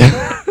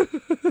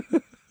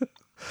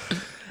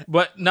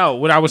 But no,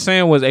 what I was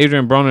saying was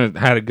Adrian Broner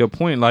had a good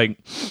point. Like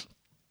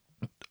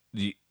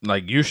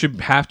you should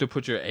have to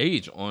put your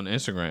age on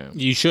Instagram.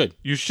 You should.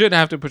 You should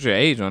have to put your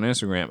age on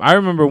Instagram. I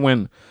remember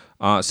when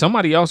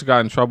somebody else got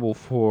in trouble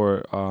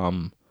for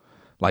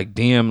like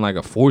DM like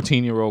a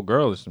 14-year-old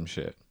girl or some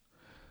shit.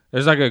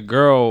 There's like a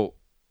girl.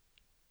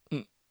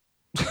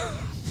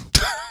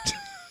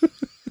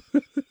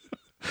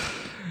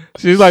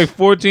 She's like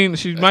 14.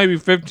 She might be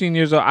 15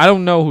 years old. I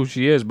don't know who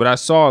she is, but I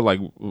saw like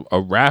a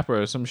rapper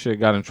or some shit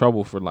got in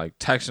trouble for like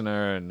texting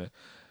her, and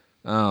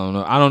I don't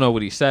know. I don't know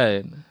what he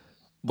said,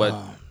 but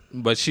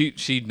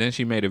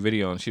she made a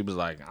video and she was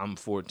like, "I'm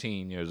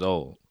 14 years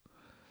old."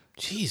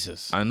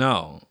 Jesus. I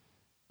know.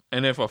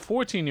 And if a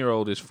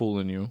 14-year-old is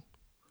fooling you,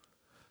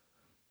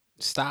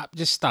 Stop.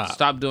 Just stop.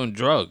 stop doing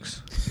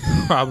drugs.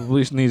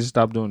 Probably needs to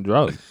stop doing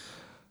drugs.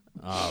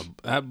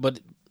 But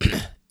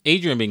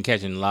Adrian been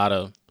catching a lot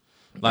of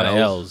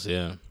L's.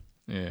 Yeah.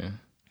 Yeah,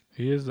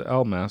 he is the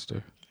L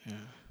master. That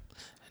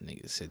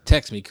nigga said,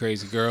 "Text me,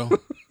 crazy girl."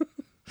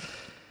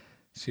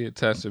 She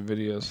attached the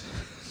videos.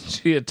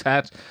 She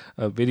attached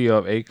a video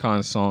of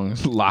Akon's song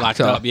 "Locked,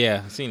 Locked Up." up.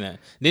 Yeah, I seen that.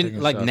 Then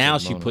Taking like shots now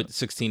at she Mona. put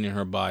 16 in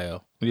her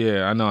bio.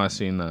 Yeah, I know. I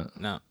seen that.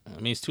 Now, I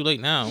mean, it's too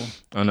late now.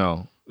 I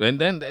know. And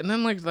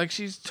then like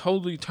she's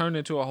totally turned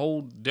into a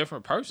whole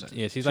different person.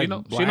 Yeah, she's she like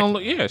don't, she black. don't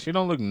look. Yeah, she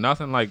don't look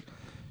nothing like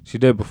she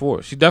did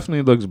before. She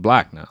definitely looks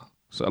black now.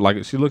 So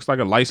like she looks like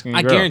a light skinned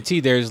I girl.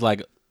 guarantee there's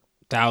like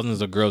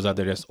thousands of girls out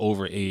there that's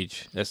over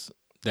age.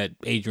 That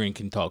Adrian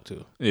can talk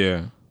to.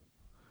 Yeah.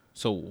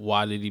 So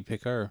why did he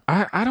pick her?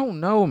 I don't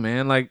know,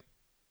 man. Like,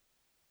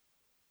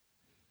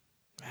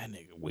 That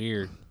nigga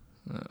weird.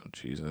 oh,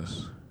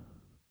 Jesus.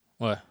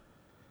 What?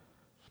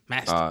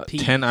 Master P.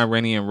 10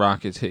 Iranian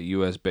rockets hit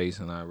U.S. base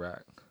in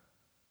Iraq.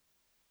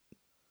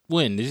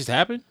 When? Did this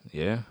happen?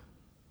 Yeah.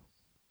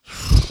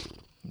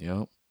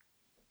 Yep.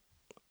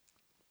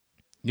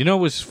 You know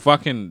what's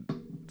fucking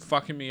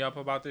me up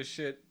about this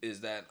shit is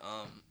that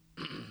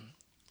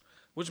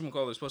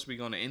whatchamacallit is supposed to be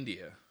going to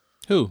India.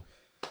 Who?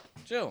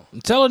 Jill.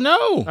 Tell her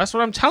no. That's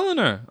what I'm telling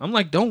her. I'm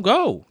like, don't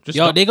go. Just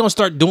Yo, don't. they gonna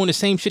start doing the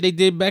same shit they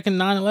did back in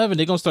 9/11.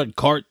 They gonna start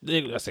I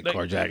said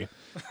carjacking.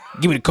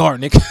 Give me the car,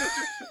 nigga.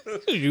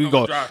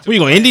 We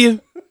go India?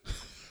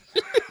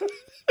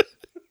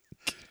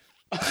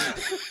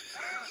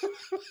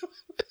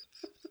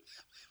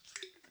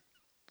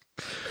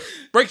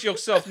 Brace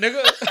yourself,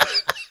 nigga.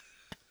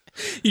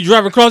 You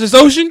drive across this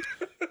ocean?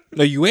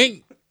 No, you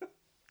ain't.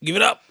 Give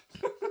it up.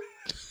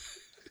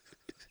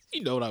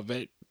 You know what I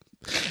bet.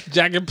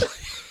 Jacking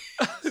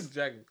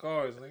Jacking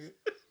cars, nigga.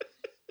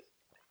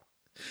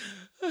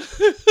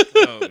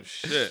 Oh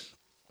shit.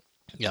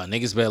 Y'all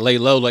niggas better lay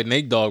low like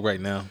Nate Dogg right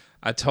now.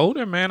 I told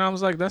her, man, I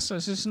was like, it's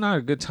just not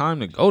a good time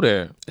to go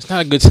there. It's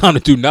not a good time to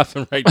do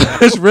nothing right now.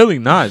 It's really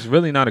not. It's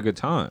really not a good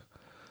time.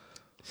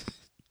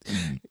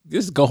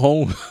 Just go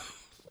home.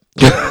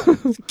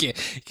 can't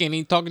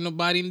even talk to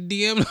nobody in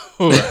the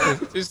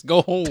DM. Just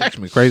go home. Text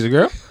me, crazy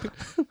girl.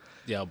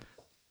 Yeah.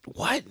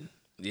 What?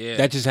 Yeah,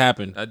 That just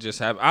happened. that just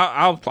happened.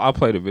 I'll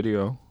play the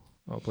video.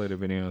 I'll play the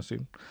video and see.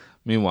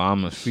 Meanwhile,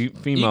 I'm a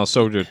female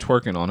soldier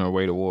twerking on her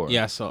way to war.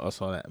 Yeah, I saw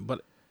that.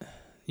 But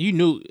you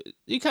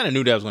kind of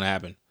knew that was gonna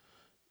happen.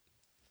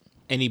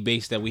 Any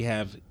base that we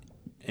have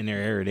in their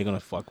area, they're gonna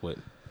fuck with.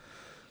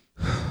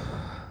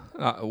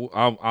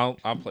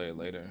 I'll play it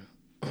later.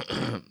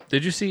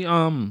 Did you see?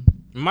 Am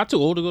I too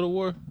old to go to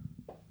war?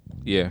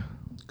 Yeah.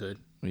 Good.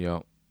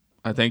 Yo.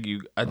 I think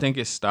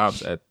it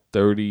stops at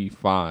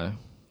 35.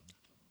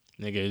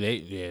 Nigga,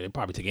 they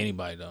probably take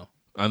anybody though.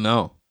 I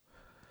know.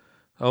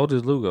 How old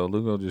is Lugo?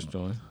 Lugo just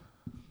joined.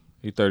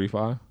 He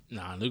 35.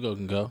 Nah, Lugo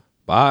can go.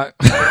 Bye.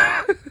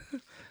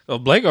 Well,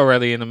 Blake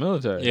already in the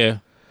military. Yeah.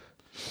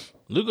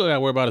 Lugo got to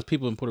worry about his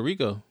people in Puerto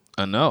Rico.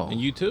 I know. And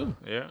you too.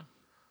 Yeah.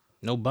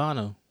 No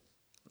Bono.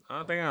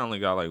 I think I only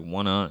got like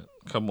one aunt,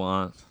 couple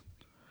aunts.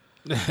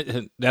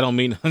 That don't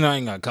mean I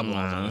ain't got a couple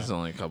on. It's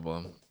only a couple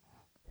of them.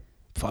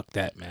 Fuck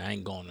that, man. I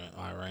ain't going to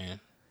Iran.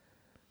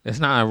 It's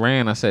not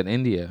Iran. I said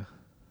India.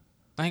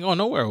 I ain't going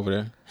nowhere over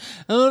there.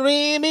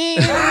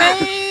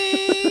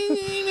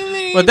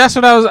 But that's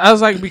what I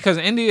was like, because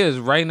India is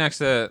right next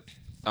to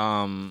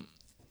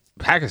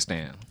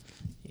Pakistan.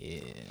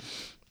 Yeah.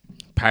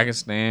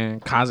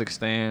 Pakistan,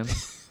 Kazakhstan.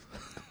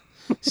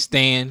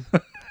 Stan.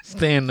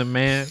 Stan the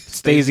man.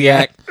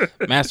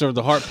 Stasiak. Master of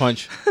the Heart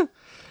Punch. All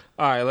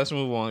right, let's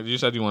move on. You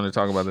said you wanted to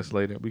talk about this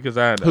later because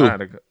I had Who?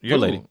 what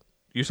lady?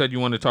 You said you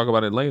wanted to talk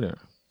about it later.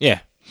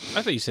 Yeah.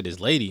 I thought you said his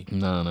lady.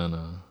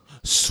 No.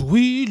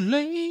 Sweet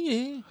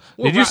lady.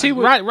 Did you see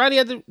what? Roddy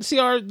at the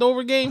CR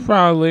Dover game?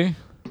 Probably.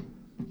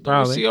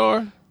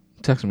 CR.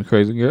 Text me,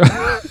 crazy girl.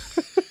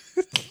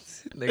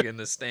 Nigga in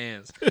the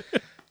stands.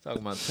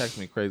 Talking about text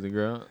me, crazy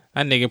girl.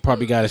 That nigga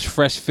probably got his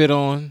fresh fit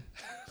on.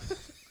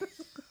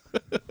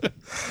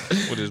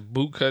 With his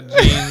bootcut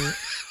jeans.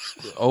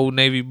 Old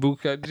Navy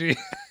bootcut jeans.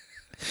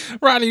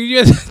 Roddy,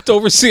 you just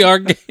Dover CR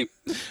game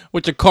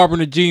with your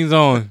carpenter jeans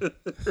on.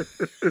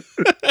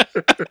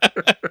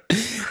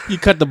 You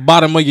cut the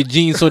bottom of your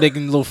jeans so they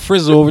can little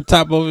frizzle over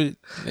top of it.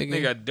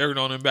 Nigga got dirt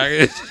on him back.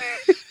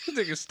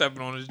 Nigga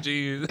stepping on his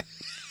jeans.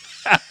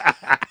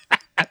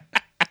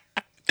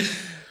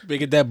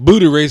 Get that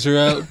boot eraser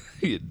out.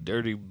 You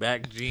dirty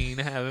back jean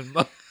having.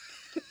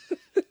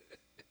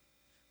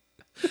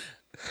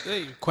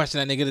 Hey, question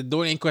that nigga at the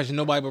door. Ain't question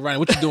nobody but Roddy.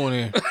 What you doing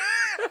here?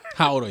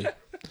 How old are you?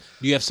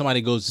 Do you have somebody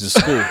that goes to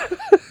school?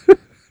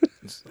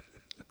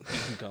 You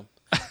can come.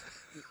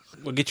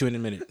 We'll get you in a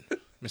minute,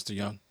 Mr.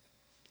 Young.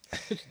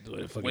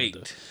 Wait.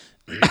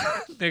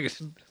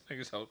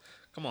 Niggas, hold.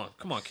 Come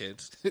on,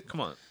 kids. Come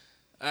on.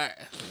 All right.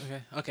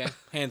 Okay.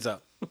 Hands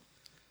up. What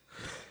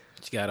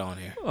you got on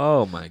here?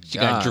 Oh my god. You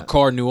got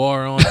Drakkar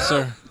Noir on,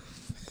 sir.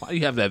 Why do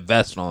you have that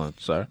vest on,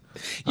 sir?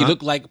 You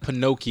look like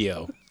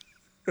Pinocchio.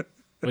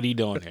 What are you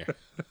doing here?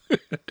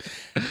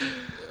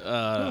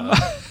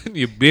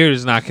 Your beard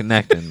is not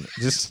connecting.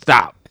 Just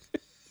stop.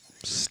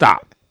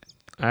 Stop.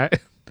 All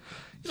right.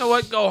 You know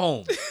what? Go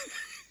home.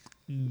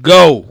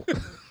 Go.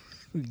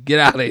 Get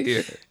out of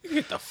here.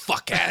 Get the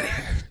fuck out of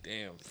here.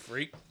 Damn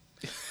freak.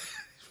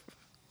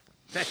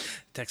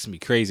 Text me,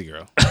 crazy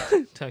girl.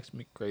 Text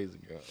me, crazy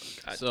girl.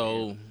 God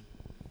So,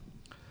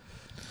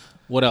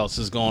 what else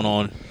is going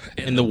on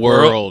in the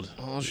world?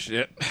 Oh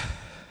shit.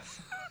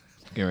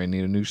 Getting ready to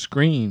need a new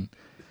screen.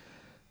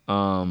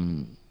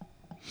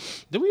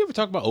 Did we ever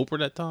talk about Oprah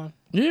that time?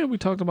 Yeah, we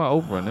talked about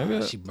Oprah,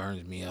 nigga. She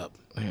burns me up.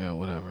 Yeah,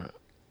 whatever.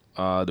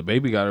 The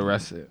baby got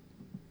arrested.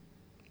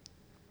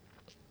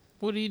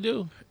 What did he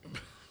do?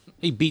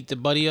 He beat the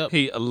buddy up.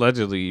 He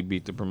allegedly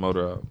beat the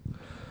promoter up.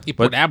 He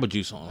put apple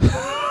juice on him.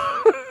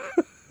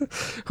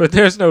 But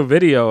there's no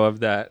video of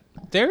that.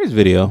 There is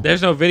video.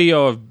 There's no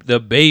video of the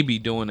baby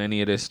doing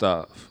any of this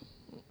stuff.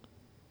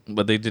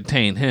 But they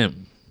detained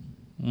him.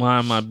 Why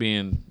am I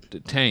being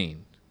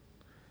detained?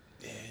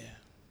 Yeah.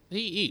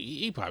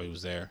 He probably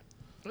was there.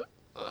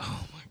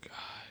 Oh my god.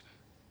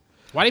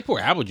 Why they pour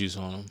apple juice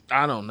on him?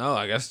 I don't know.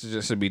 I guess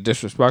just to be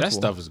disrespectful. That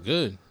stuff is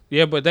good.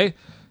 Yeah, but they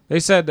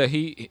said that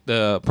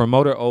the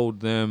promoter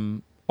owed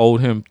him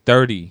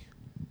 $30.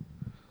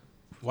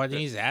 Why didn't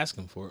he just ask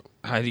him for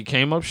it? He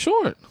came up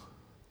short.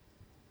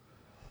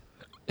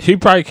 He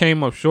probably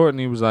came up short and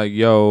he was like,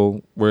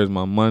 yo, where's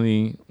my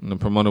money? And the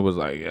promoter was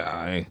like,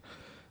 yeah, you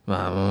know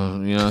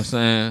what I'm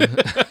saying?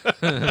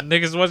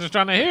 Niggas wasn't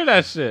trying to hear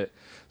that shit.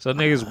 So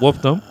niggas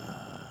whooped him,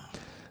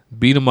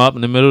 beat him up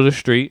in the middle of the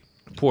street,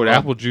 poured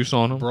apple juice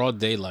on him. Broad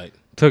daylight.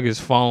 Took his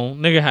phone.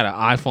 Nigga had an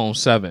iPhone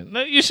 7.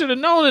 You should have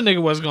known the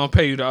nigga wasn't going to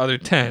pay you the other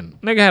 10.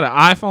 Nigga had an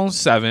iPhone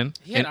 7.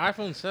 He had an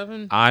iPhone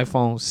 7?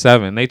 iPhone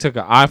 7. They took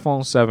an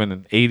iPhone 7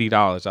 and $80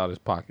 out of his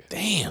pocket.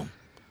 Damn.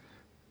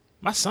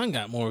 My son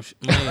got more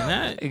money than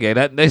that. Okay,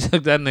 they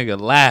took that nigga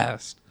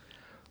last.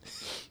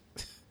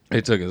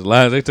 They took his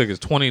last. They took his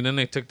 20, then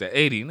they took the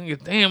 80.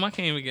 Nigga, damn, I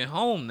can't even get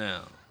home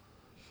now.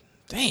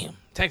 Damn.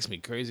 Text me,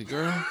 crazy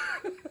girl.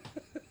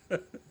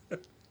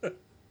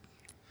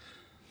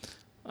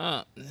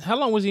 How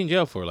long was he in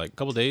jail for? Like a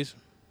couple days?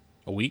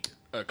 A week?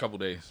 A couple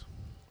days.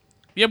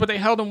 Yeah, but they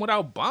held him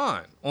without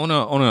bond on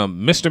a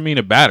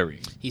misdemeanor battery.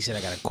 He said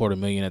I got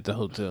 $250,000 at the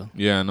hotel.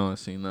 Yeah, I know. I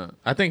seen that.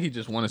 I think he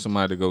just wanted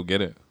somebody to go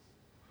get it.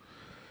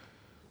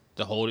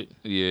 To hold it?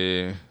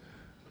 Yeah,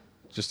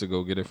 just to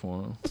go get it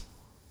for him.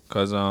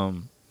 Cause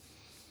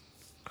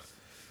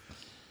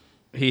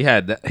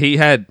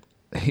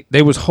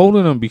they was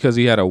holding him because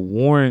he had a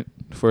warrant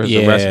for his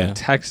arrest in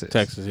Texas.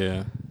 Texas,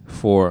 yeah.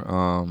 For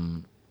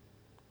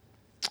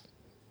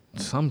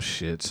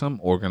some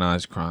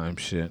organized crime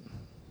shit.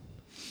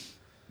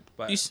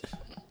 But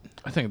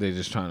I think they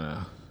just trying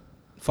to.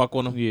 Fuck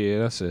with him. Yeah,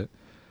 that's it.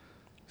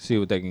 See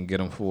what they can get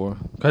him for.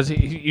 Because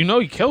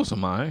he killed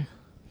somebody.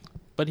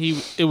 But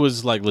it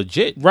was like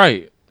legit.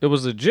 Right. It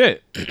was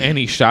legit. And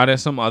he shot at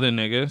some other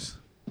niggas.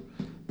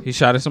 He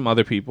shot at some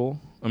other people.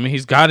 I mean,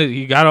 he's got it.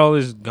 He got all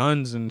his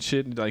guns and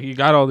shit. Like, he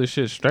got all this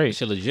shit straight.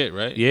 Shit legit,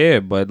 right? Yeah,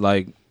 but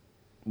like,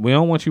 we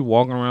don't want you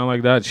walking around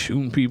like that,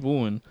 shooting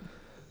people and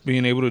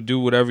being able to do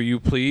whatever you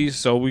please.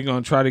 So we're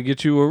gonna try to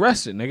get you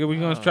arrested, nigga. We're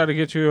gonna try to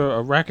get you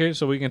a record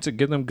so we can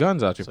get them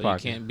guns out your So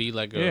pocket. you can't be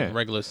like a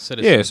regular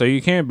citizen. Yeah, so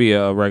you can't be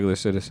a regular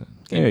citizen.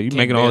 Yeah, you can't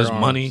making all bear this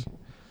arms. money.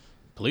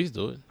 Police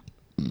do it.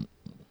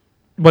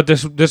 But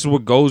this is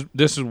what goes.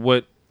 This is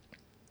what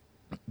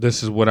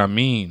I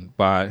mean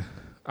by.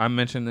 I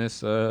mentioned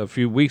this a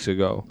few weeks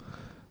ago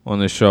on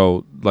the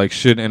show. Like,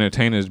 should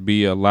entertainers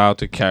be allowed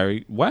to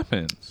carry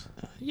weapons?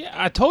 Yeah,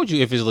 I told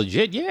you if it's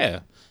legit,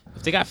 yeah.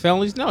 If they got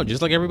felonies, no,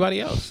 just like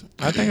everybody else.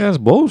 I think that's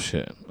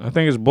bullshit. I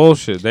think it's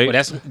bullshit.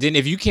 But then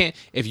if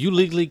you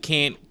legally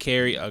can't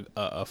carry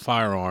a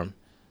firearm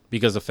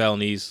because of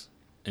felonies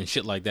and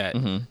shit like that,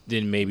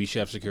 then maybe you should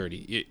have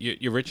security.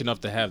 You're rich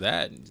enough to have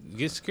that.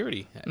 Get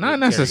security. Not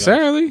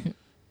necessarily.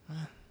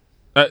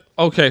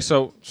 Okay,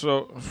 so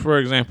for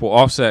example,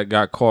 Offset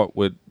got caught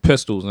with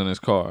pistols in his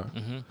car.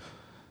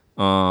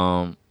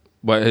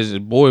 But his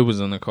boy was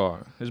in the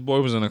car.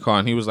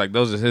 And he was like,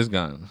 "Those are his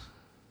guns."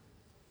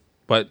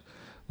 But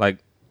like,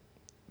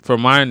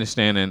 from my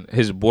understanding,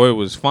 his boy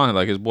was fine.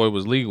 Like, his boy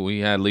was legal. He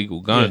had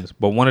legal guns. Yeah.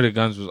 But one of the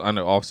guns was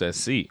under Offset's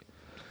seat.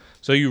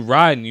 So you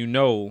ride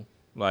and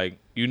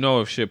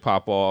if shit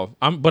pop off.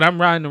 I'm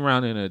riding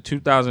around in a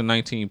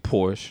 2019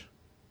 Porsche.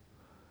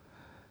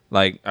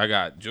 Like, I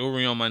got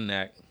jewelry on my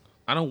neck.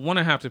 I don't want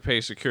to have to pay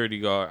a security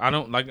guard. I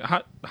don't like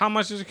how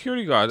much is a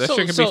security guard? That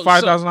shit could be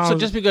 $5,000. So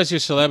just because you're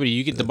a celebrity,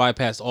 you get to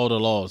bypass all the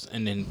laws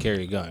and then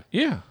carry a gun.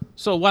 Yeah.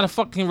 So why the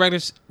fuck can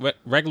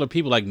regular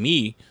people like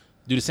me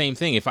do the same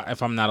thing if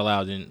I'm not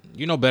allowed? Then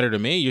you're no better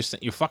than me.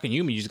 You're fucking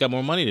human. You just got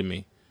more money than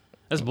me.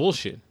 That's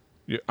bullshit.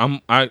 Yeah,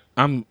 I'm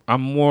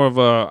more of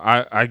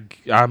a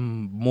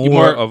I'm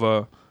more of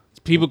a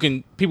people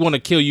want to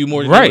kill you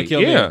more than they want to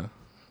kill me.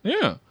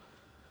 Yeah.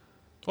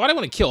 Why they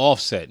want to kill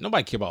Offset?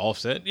 Nobody care about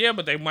Offset. Yeah,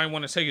 but they might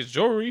want to take his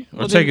jewelry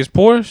or take his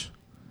Porsche.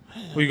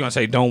 What you gonna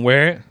say? Don't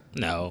wear it?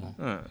 No.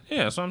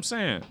 Yeah, that's what I'm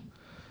saying.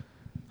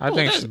 I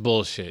think that's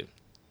bullshit.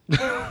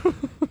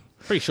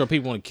 Pretty sure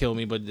people want to kill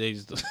me, but they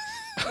just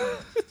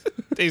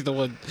don't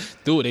want to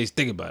do it. They just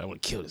think about it. I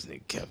want to kill this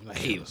nigga Kevin. I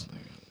hate him.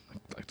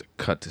 I'd like to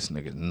cut this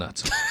nigga's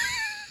nuts.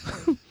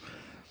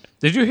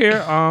 Did you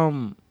hear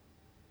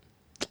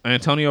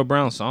Antonio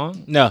Brown's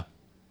song? No.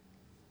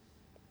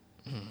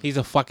 He's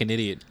a fucking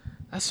idiot.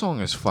 That song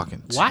is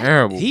fucking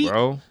terrible,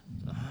 bro.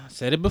 I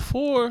said it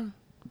before.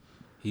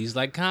 He's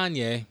like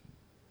Kanye.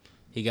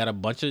 He got a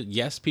bunch of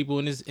yes people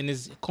in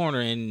his corner,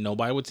 and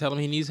nobody would tell him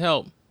he needs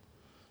help.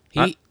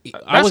 I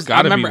was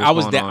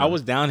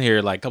down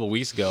here like a couple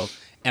weeks ago,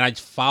 and I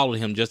followed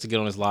him just to get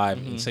on his live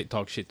and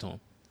talk shit to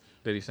him.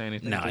 Did he say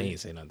anything? No, he didn't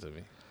say nothing to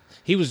me.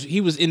 He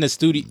was in the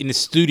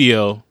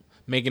studio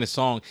making a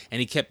song,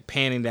 and he kept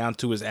panning down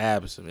to his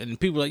abs, and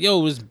people were like,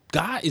 "Yo, this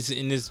guy is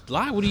in this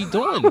live. What are you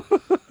doing?"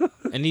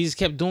 And he just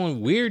kept doing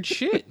weird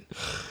shit.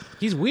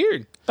 He's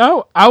weird.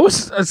 Oh, I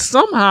was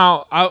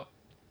somehow.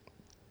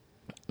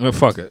 Well,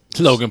 fuck it.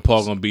 Logan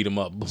Paul gonna beat him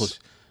up.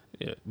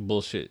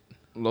 Bullshit.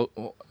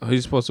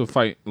 He's supposed to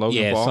fight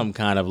Logan Paul? Yeah, some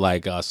kind of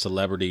like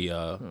celebrity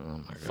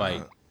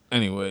fight.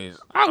 Anyways,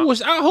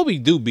 I hope he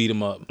do beat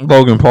him up.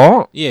 Logan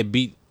Paul? Yeah,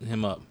 beat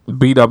him up.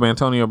 Beat up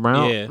Antonio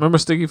Brown? Yeah. Remember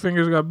Sticky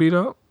Fingers got beat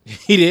up?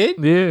 He did?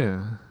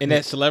 Yeah. In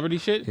that celebrity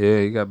shit?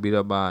 Yeah, he got beat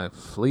up by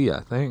Flea,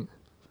 I think.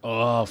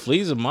 Oh,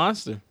 Flea's a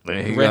monster.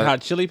 Man, Red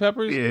Hot Chili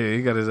Peppers? Yeah,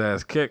 he got his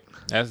ass kicked.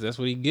 That's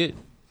what he get.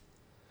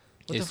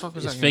 What the fuck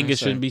was his fingers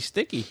shouldn't be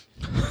sticky.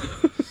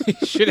 He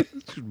should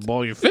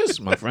ball your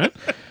fists, my friend.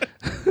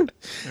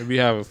 Maybe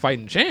you have a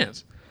fighting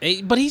chance.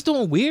 Hey, but he's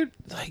doing weird.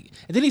 Like,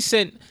 and then he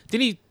said,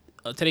 today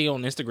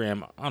on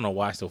Instagram, I don't know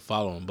why I still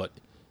follow him, but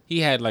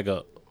he had like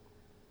a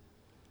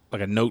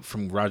note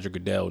from Roger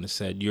Goodell, and it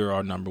said, "You're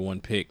our number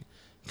one pick.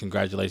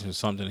 Congratulations," or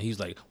something. And he's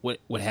like, "What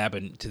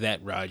happened to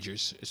that,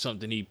 Rogers?" Or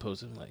something he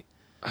posted. I'm like,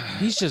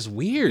 he's just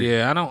weird.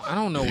 Yeah, I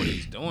don't know what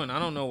he's doing. I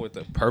don't know what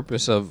the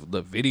purpose of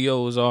the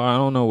videos are. I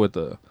don't know what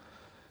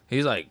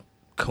he's like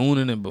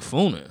cooning and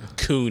buffooning.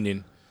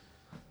 Cooning.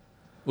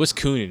 What's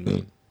cooning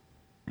mean?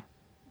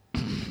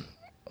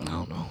 I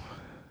don't know.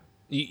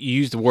 You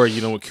use the word,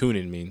 you know what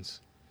cooning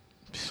means.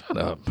 Shut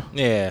up.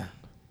 Yeah.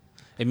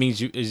 It means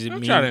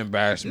Don't try to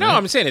embarrass me. No,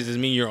 I'm saying, does it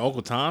mean you're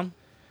Uncle Tom?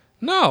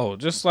 No,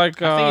 just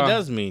like... I think it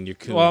does mean you're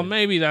cooning. Well,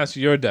 maybe that's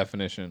your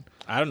definition.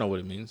 I don't know what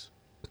it means.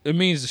 It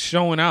means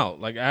showing out,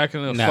 like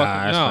acting a fucking...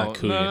 That's not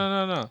cooning.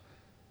 No.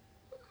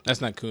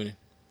 That's not cooning.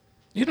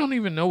 You don't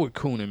even know what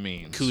cooning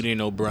means. Cooning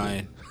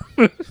O'Brien.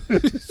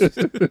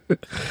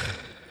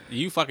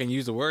 You fucking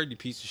use the word, you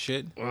piece of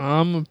shit.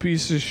 I'm a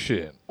piece of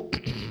shit.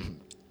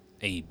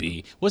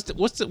 AB. What's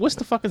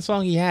the fucking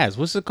song he has?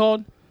 What's it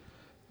called?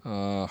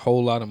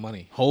 Whole Lot of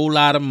Money. Whole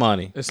Lot of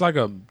Money. It's like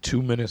a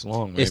 2 minutes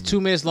long. Maybe. It's 2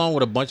 minutes long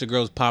with a bunch of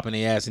girls popping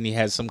their ass, and he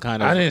has some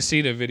kind of. I didn't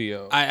see the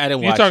video. I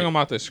didn't watch. You're talking it.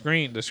 about the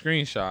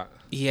screenshot.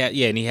 Yeah,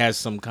 and he has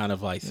some kind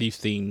of like thief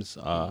themes.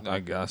 I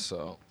guess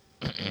so.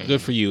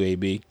 Good for you,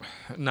 AB.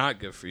 Not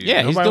good for you.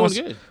 Yeah, Nobody he's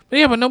doing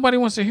good. But nobody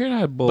wants to hear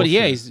that bullshit. But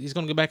yeah, he's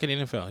gonna get back in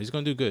the NFL. He's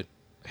gonna do good.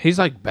 He's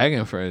like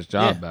begging for his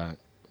job back.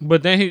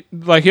 But then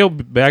he'll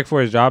beg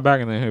for his job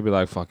back, and then he'll be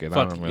like, "Fuck it,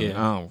 I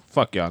don't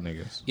fuck y'all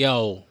niggas.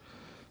 Yo,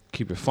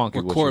 keep it funky.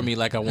 Record me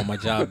like I want my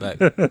job back."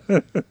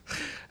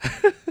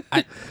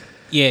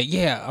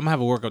 Yeah, I'm gonna have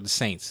a workout with the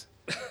Saints,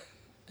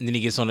 and then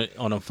he gets on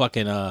a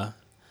fucking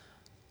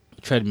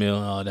treadmill.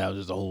 Oh, that was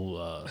just a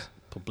whole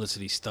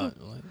publicity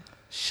stunt. Like,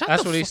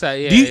 That's what he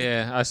said.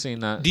 Yeah, I seen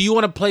that. Do you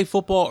want to play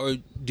football or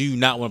do you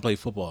not want to play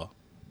football?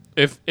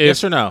 If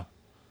yes or no?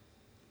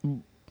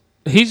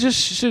 He just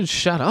should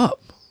shut up.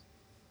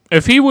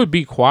 If he would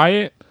be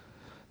quiet,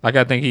 like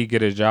I think he'd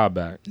get his job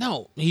back.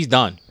 No, he's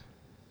done.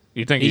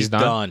 You think he's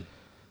done?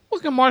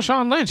 Look at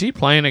Marshawn Lynch. He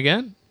playing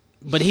again.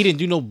 But he didn't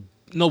do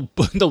no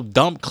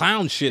dumb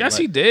clown shit. Yes,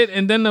 he did.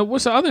 And then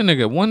what's the other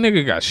nigga? One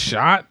nigga got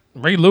shot.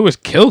 Ray Lewis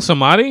killed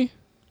somebody.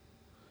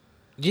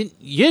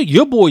 Yeah,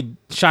 your boy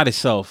shot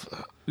himself.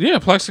 Yeah,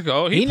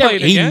 Plexico. He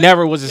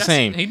never was the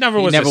same. He never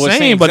was the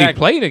same, but he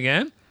played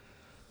again.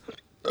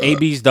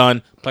 AB's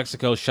done.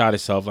 Plexico shot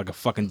himself like a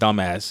fucking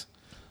dumbass.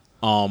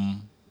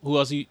 Who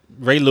else?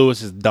 Ray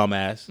Lewis is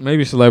dumbass.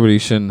 Maybe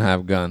celebrities shouldn't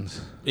have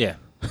guns. Yeah.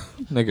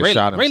 Nigga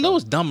shot himself. Ray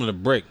Lewis dumb in a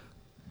brick.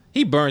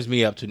 He burns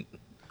me up to.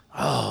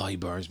 Oh, he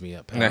burns me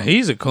up. Now,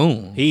 he's a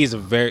coon. He's a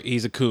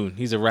coon.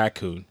 He's a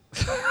raccoon.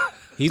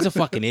 He's a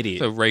fucking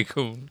idiot. A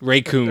raccoon.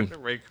 Raccoon.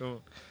 Raccoon.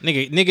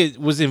 Nigga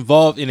was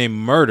involved in a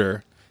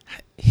murder.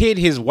 Hid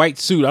his white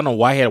suit. I don't know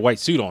why he had a white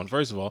suit on,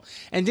 first of all.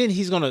 And then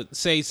he's gonna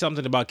say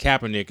something about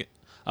Kaepernick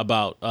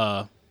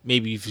about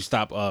maybe if you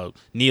stop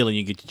kneeling,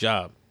 you get your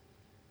job.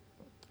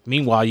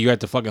 Meanwhile, you're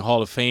at the fucking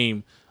Hall of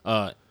Fame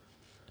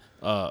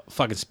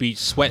fucking speech,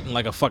 sweating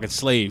like a fucking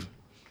slave.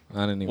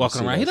 I didn't even walking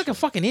see around. that He's like shit. a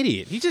fucking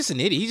idiot. He's just an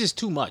idiot. He's just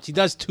too much. He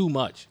does too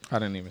much. I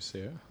didn't even see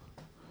it.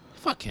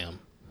 Fuck him.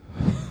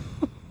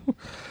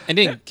 And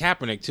then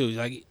Kaepernick too.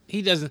 Like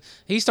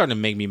he's starting to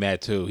make me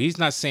mad too. He's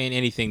not saying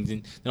anything.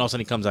 Then all of a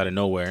sudden he comes out of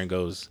nowhere and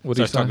goes.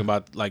 Starts talking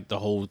about like the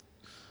whole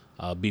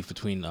beef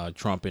between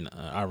Trump and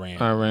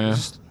Iran.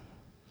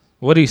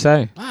 What'd he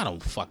say? I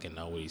don't fucking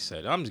know what he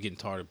said. I'm just getting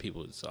tired of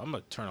people, so I'm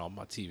gonna turn off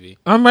my TV.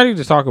 I'm ready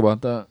to talk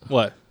about that.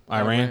 What?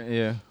 Iran?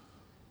 Yeah.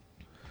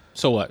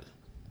 So what?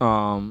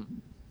 Do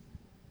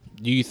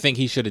you think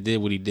he should have did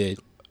what he did?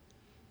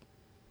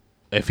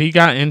 If he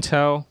got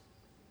intel,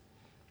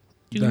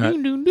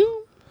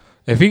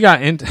 if he got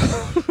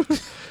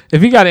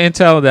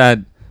intel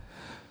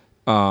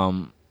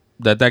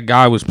that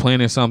guy was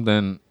planning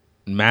something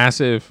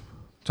massive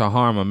to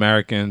harm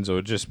Americans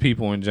or just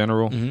people in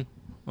general,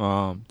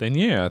 then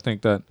yeah, I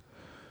think that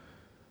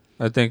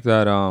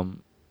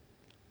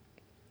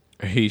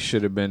he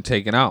should have been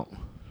taken out.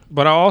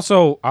 But I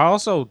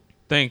also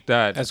think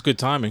that that's good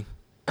timing.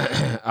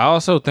 I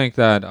also think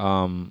that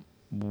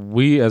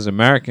we as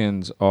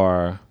Americans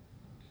are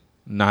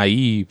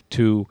naive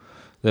to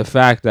the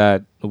fact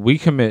that we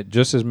commit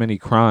just as many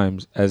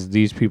crimes as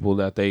these people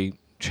that they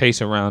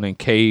chase around in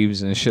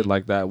caves and shit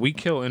like that. We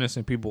kill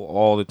innocent people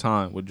all the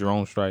time with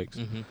drone strikes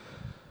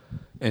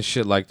and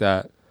shit like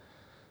that.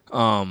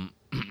 I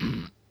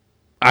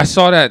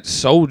saw that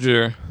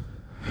soldier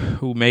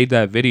who made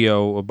that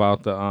video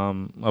about the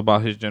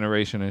about his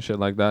generation and shit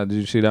like that. Did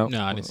you see that?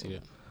 No, I didn't see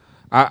that.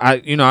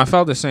 I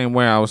felt the same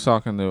way. I was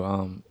talking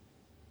to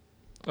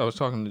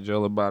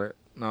Jill about it.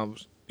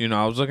 And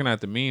I was looking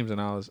at the memes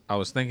and I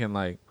was thinking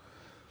like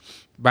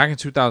back in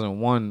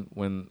 2001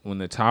 when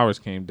the towers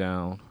came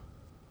down,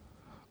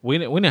 we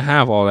didn't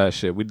have all that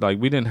shit. We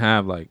didn't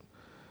have like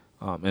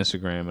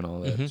Instagram and all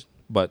that.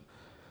 But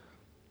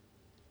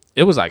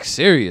it was like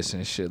serious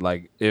and shit.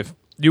 Like if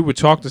you would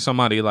talk to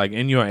somebody like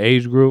in your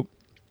age group,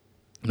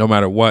 no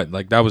matter what,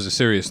 like that was a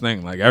serious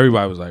thing. Like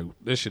everybody was like,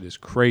 this shit is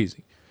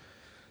crazy.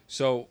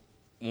 So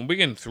when we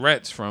get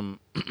threats from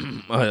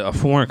a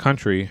foreign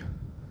country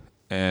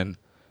and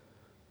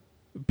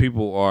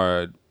people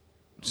are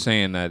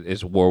saying that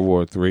it's World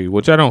War III,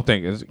 which I don't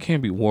think it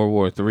can't be World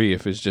War III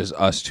if it's just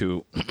us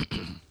two.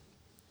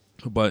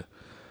 But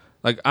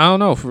like I don't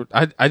know.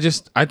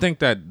 I think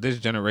that this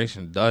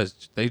generation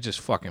they just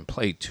fucking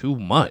play too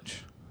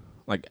much.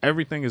 Like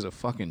everything is a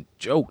fucking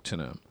joke to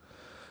them.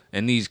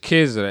 And these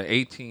kids that are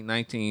 18,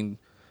 19,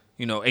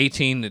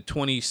 18 to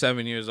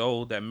 27 years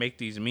old that make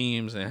these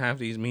memes and have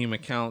these meme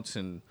accounts.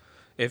 And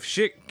if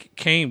shit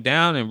came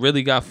down and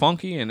really got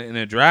funky and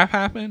a draft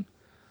happened,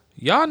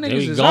 y'all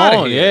niggas is out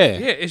of here.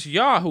 Yeah, it's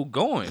y'all who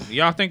going.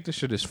 Y'all think this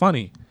shit is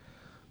funny.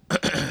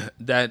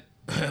 That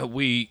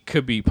we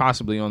could be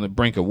possibly on the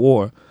brink of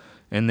war.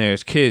 And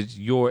there's kids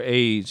your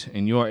age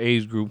and your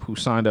age group who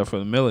signed up for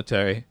the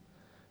military.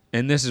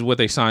 And this is what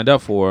they signed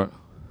up for.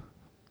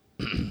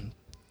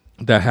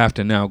 That have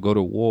to now go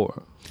to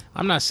war.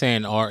 I'm not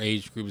saying our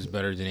age group is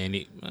better than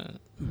any.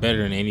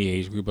 better than any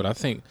age group, but I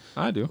think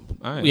I do.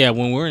 yeah,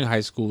 when we were in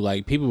high school,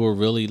 like people were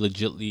really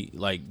legitly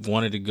like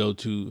wanted to go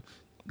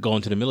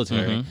into the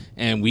military,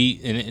 and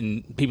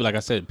and people, like I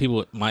said,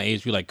 people my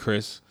age, like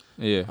Chris.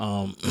 Yeah.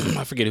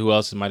 I forget who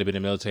else might have been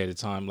in the military at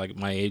the time, like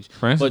my age.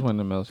 Francis went in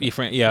the military.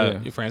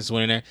 Francis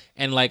went in there,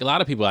 and like a lot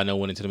of people I know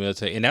went into the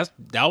military, and that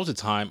was a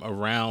time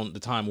around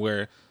the time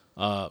where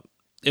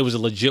it was a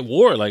legit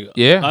war, like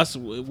us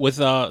with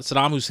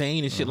Saddam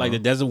Hussein and shit, like the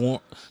Desert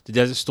War, the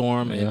Desert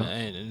Storm,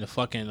 and the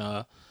fucking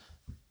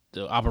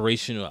the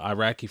Operation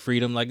Iraqi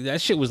Freedom, like that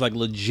shit was like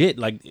legit.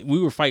 Like we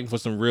were fighting for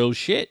some real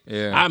shit.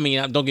 Yeah. I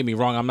mean, don't get me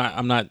wrong,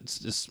 I'm not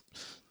just.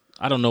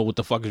 I don't know what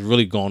the fuck is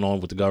really going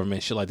on with the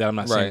government, shit like that. I'm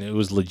not saying it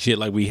was legit,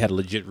 like we had a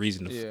legit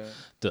reason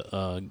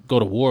to go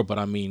to war. But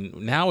I mean,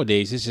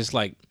 nowadays it's just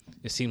like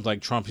it seems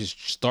like Trump is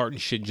starting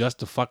shit just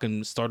to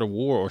fucking start a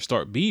war or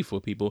start beef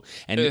with people.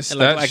 And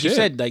like you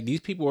said, like these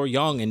people are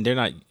young and they're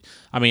not.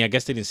 I mean, I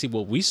guess they didn't see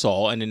what we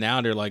saw, and then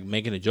now they're like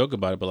making a joke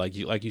about it. But like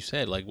you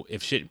said, like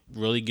if shit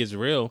really gets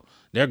real,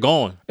 they're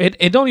going.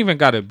 It don't even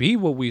got to be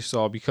what we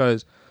saw,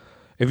 because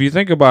if you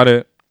think about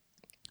it,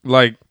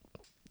 like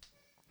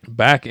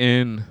back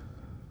in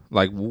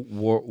like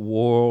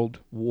World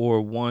War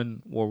I,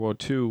 World War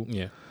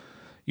II,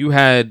 you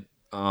had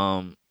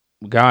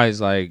guys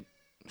like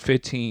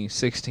 15,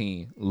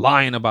 16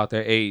 lying about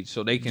their age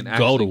so they can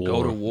actually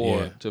go to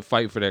war to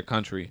fight for their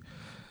country.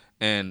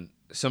 And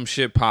some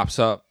shit pops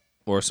up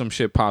or some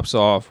shit pops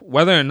off.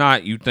 Whether or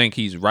not you think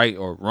he's right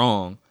or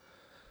wrong,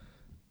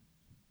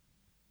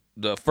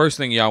 the first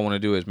thing y'all want to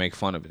do is make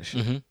fun of this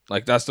shit.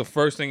 Like, that's the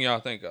first thing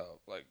y'all think of.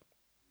 Like,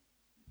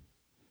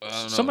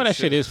 some of that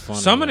shit is funny.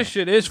 Some of the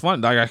shit is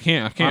fun. Like, I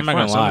can't front.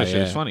 Some of the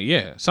shit is funny.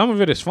 Yeah, some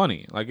of it is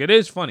funny. Like, it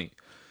is funny,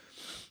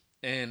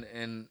 and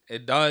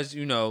it does,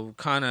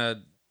 kind of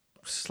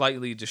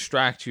slightly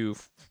distract you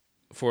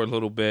for a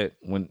little bit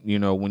when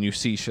you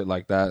see shit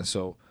like that.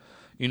 So,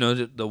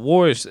 the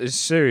war is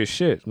serious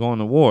shit. Going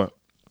to war,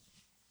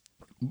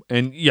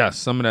 and yes,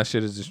 some of that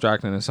shit is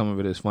distracting, and some of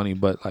it is funny.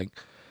 But like,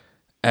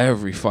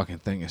 every fucking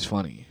thing is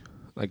funny.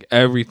 Like,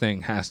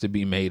 everything has to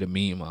be made a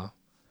meme of.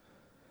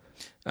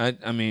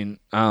 I mean,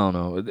 I don't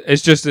know.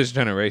 It's just this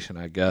generation,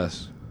 I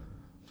guess.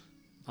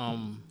 I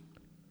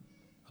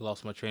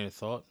lost my train of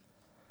thought.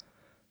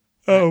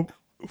 Oh,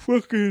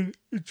 fucking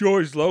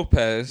George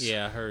Lopez.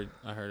 Yeah, I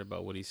heard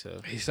about what he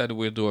said. He said that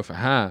we'll do it for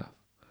half.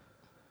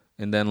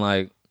 And then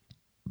like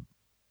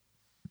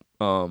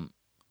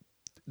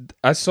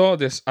I saw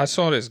this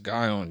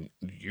guy on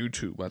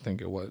YouTube, I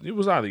think it was. It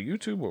was either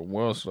YouTube or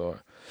World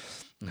Star.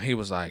 And he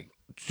was like,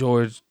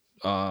 George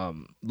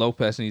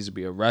Lopez needs to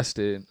be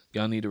arrested.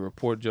 Y'all need to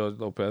report George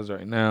Lopez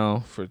right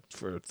now for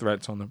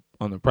threats on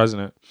the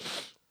president.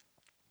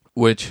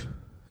 Which,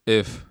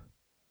 if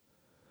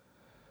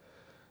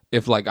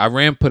like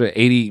Iran put an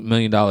 $80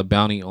 million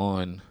bounty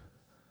on,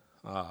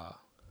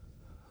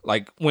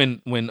 like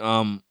when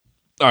all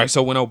right,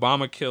 so when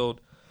Obama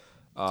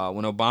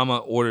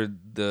ordered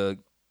the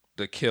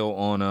kill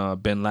on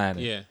Bin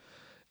Laden,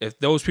 if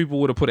those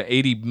people would have put an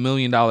 $80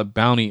 million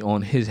bounty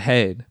on his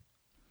head,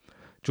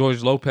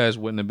 George Lopez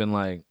wouldn't have been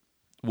like,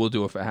 we'll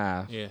do it for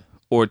half. Yeah.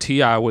 Or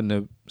T.I. wouldn't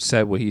have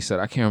said what he said.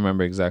 I can't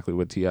remember exactly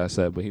what T.I.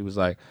 said, but he was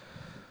like,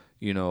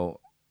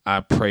 I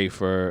pray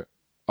for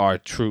our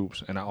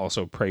troops and I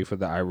also pray for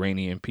the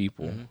Iranian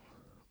people. Mm-hmm.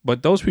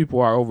 But those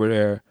people are over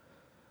there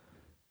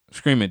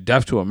screaming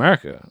death to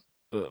America.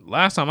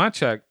 Last time I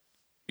checked,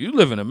 you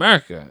live in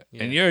America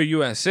and you're a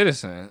U.S.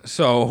 citizen.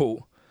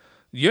 So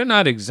you're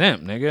not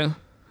exempt, nigga.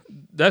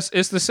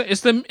 It's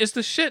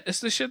the shit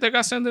that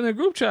got sent in the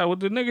group chat with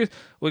the niggas,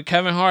 with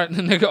Kevin Hart and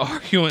the nigga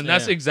arguing.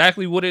 That's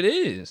exactly what it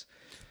is.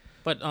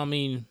 But I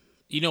mean,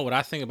 you know what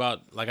I think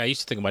about? Like, I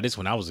used to think about this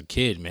when I was a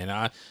kid, man.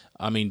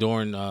 I mean,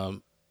 during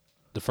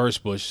the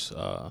first Bush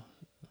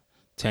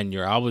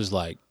tenure, I was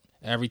like,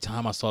 every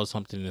time I saw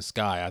something in the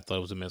sky, I thought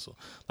it was a missile.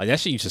 Like, that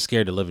shit used to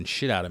scare the living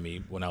shit out of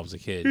me when I was a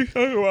kid. You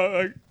talking about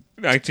like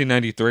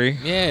 1993?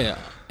 Yeah,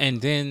 and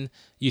then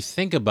you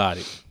think about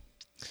it.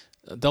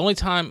 The only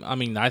time, I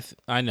mean,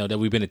 I know that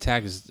we've been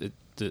attacked is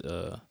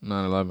the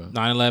 9/11.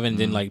 9/11,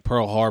 then like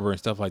Pearl Harbor and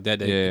stuff like that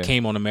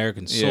came on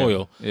American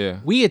soil. Yeah.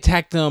 We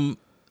attacked them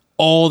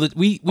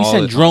we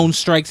sent drone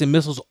strikes and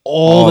missiles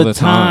all the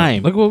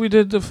time. Look what we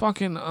did to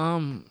fucking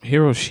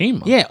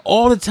Hiroshima. Yeah,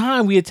 all the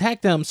time we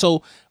attacked them.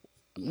 So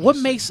what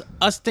makes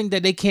us think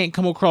that they can't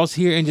come across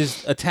here and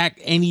just attack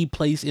any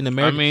place in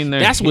America? I mean,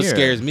 that's what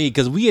scares me,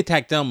 because we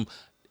attack them.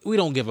 We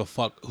don't give a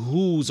fuck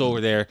who's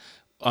over there.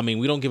 I mean,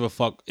 we don't give a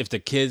fuck if the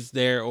kid's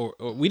there or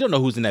we don't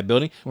know who's in that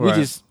building. Right.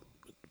 We just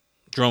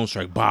drone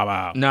strike, bow,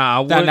 bow.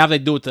 Now they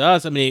do it to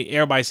us. I mean,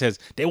 everybody says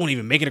they won't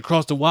even make it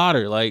across the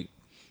water. Like,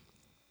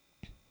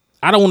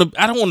 I don't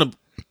even want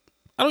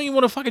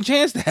to fucking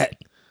chance that.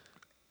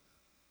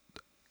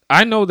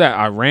 I know that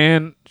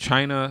Iran,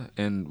 China,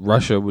 and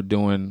Russia were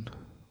doing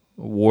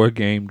war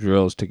game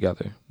drills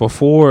together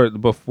before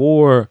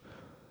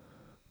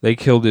they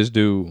killed this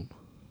dude,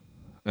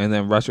 and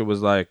then Russia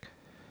was like,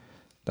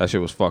 that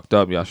shit was fucked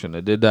up. Y'all shouldn't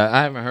have did that.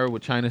 I haven't heard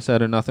what China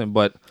said or nothing,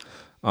 but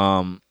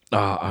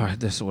All right,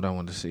 this is what I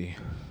wanted to see.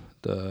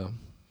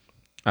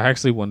 I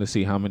actually wanted to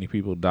see how many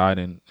people died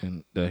in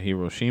the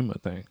Hiroshima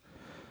thing.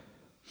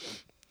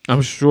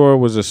 I'm sure it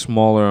was a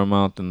smaller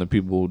amount than the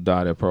people who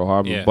died at Pearl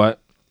Harbor, but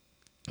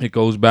it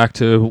goes back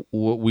to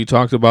what we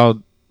talked about.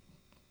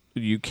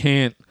 You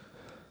can't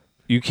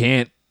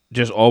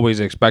just always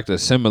expect a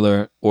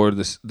similar or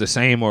the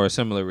same or a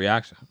similar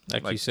reaction.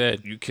 Like you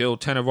said, you kill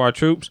 10 of our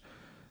troops,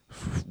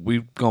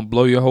 we gonna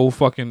blow your whole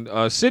fucking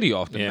city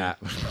off the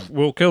map.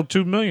 We'll kill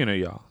 2 million of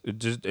y'all.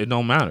 It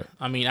don't matter.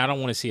 I mean, I don't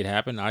want to see it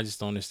happen. I just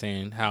don't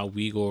understand how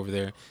we go over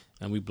there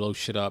and we blow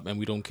shit up and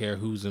we don't care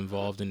who's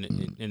involved in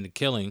the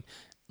killing.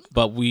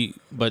 But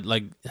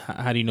like,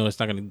 how do you know it's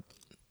not gonna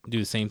do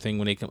the same thing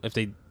when they come if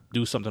they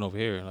do something over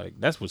here? Like,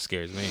 that's what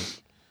scares me.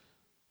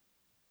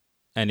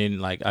 And then,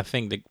 like, I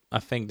think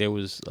there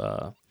was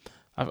I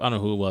don't know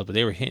who it was, but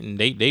they were hinting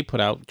they put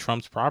out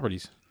Trump's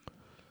properties.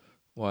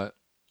 What?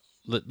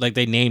 Like,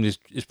 they named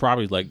his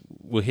properties, like,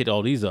 we'll hit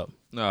all these up.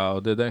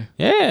 Oh, did they?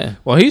 Yeah.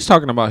 Well, he's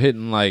talking about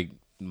hitting, like,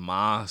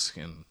 mosque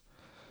and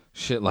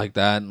shit like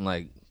that and,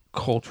 like,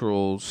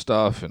 cultural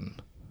stuff. And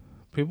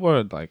people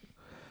are like,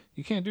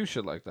 you can't do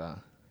shit like that.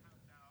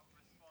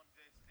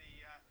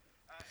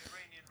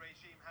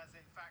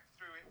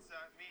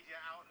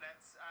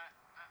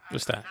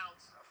 What's that?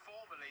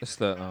 It's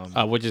the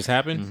what just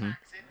happened? Mm-hmm.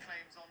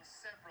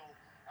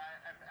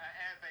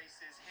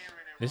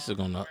 This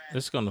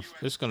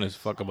is gonna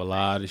fuck up a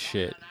lot of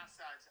shit.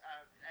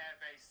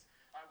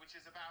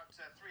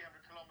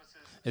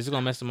 Is it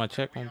gonna mess with my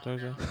check on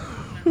Thursday?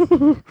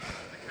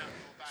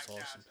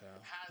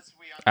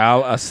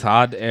 Al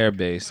Assad Air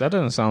Base. That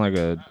doesn't sound like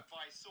a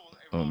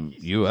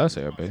U.S.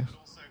 air base.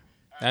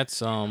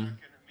 That's in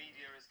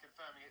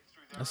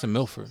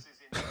Milford.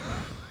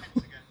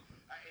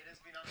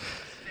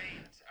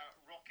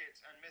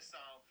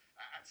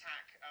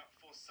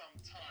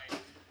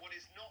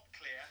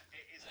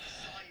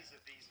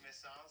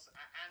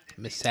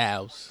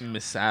 Missiles.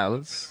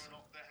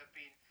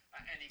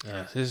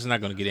 This is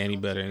not going to get any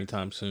better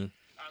anytime soon.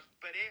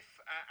 But if,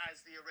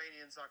 as the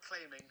Iranians are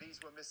claiming, these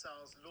were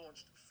missiles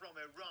launched from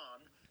Iran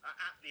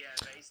at the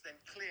airbase, then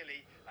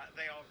clearly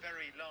they are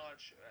very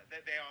large. They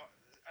are.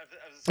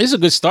 This is a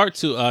good start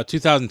to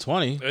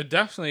 2020. It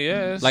definitely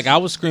is. Like, I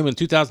was screaming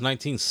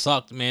 2019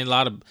 sucked, man. A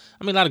lot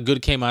of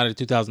good came out of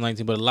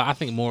 2019, but I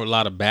think a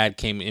lot of bad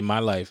came in my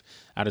life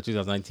out of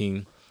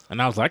 2019.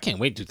 And I was like, I can't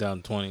wait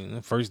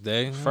 2020. First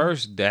day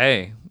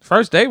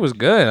was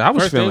good. I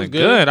was feeling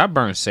good. I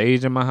burned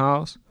sage in my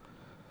house.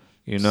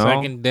 You know.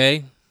 Second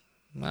day,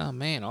 oh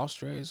man,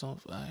 Australia's on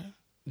fire.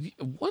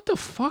 What the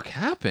fuck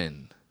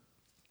happened?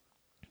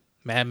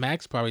 Mad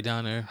Max probably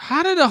down there.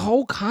 How did the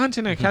whole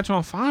continent catch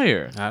on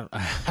fire? I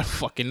don't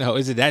fucking know.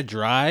 Is it that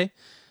dry?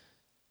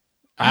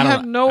 I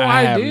have no idea.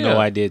 I have no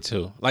idea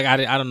too. Like, I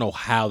don't know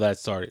how that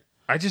started.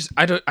 I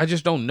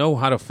just don't know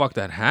how the fuck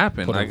that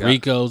happened. Puerto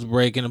Rico's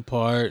breaking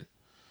apart.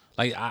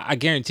 Like, I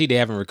guarantee they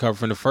haven't recovered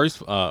from the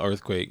first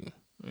earthquake.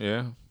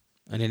 Yeah.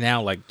 And then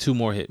now, like, 2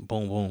 more hit.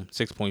 Boom, boom.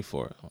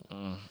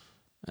 6.4.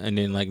 And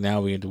then, like,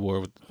 now we're into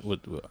war with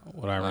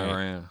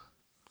Iran.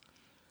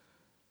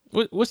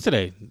 What's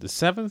today? The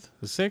 7th?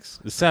 The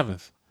 6th? The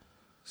 7th.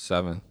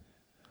 7th.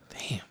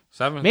 Damn.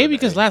 7th. Maybe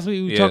because last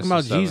week we were talking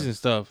about 7th. Jesus and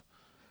stuff.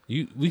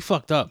 We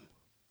fucked up.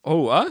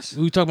 Oh, us?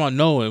 We were talking about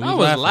Noah. That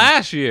was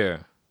last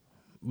year.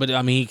 But,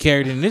 I mean, he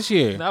carried it in this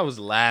year. That was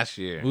last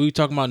year. We were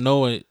talking about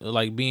Noah,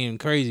 like, being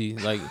crazy.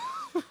 Like,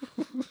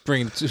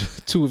 bringing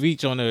two of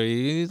each on there.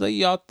 He's like,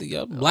 y'all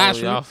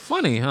blasphemy. Y'all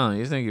funny, huh?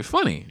 You think you're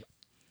funny?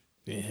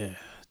 Yeah.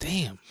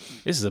 Damn.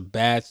 This is a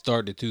bad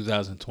start to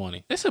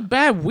 2020. It's a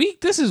bad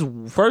week. This is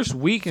first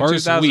week in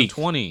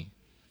 2020.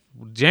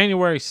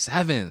 January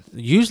 7th.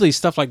 Usually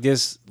stuff like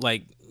this,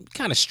 like,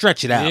 kind of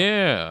stretch it out.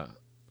 Yeah.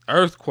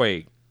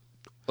 Earthquake.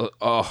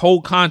 A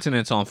whole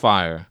continent's on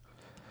fire.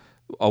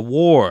 A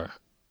war.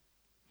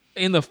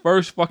 In the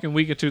first fucking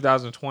week of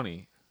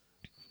 2020.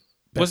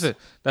 What's it?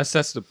 That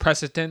sets the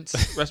precedence.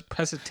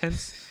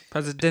 Precedence.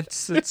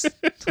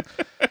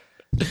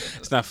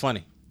 It's not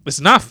funny. It's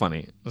not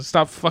funny. Let's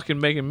stop fucking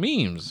making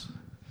memes.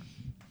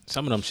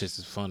 Some of them shits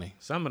is funny.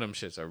 Some of them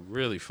shits are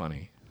really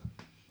funny.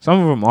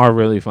 Some of them are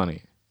really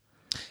funny.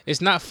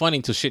 It's not funny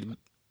until shit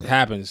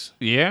happens.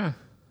 Yeah.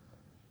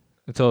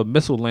 Until a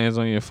missile lands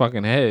on your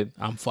fucking head.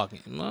 I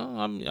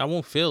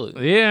won't feel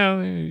it.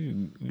 Yeah,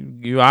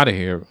 you out of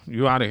here.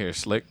 You out of here,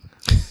 Slick.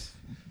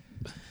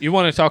 You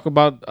want to talk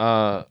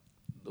about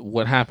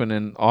what happened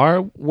in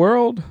our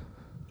world?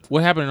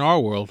 What happened in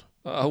our world?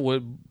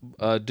 With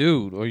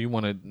dude, or you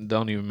want to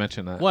don't even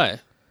mention that?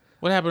 What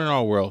happened in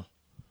our world?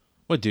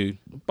 What dude?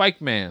 Bike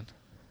man.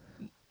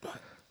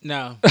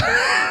 No.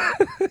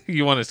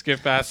 You want to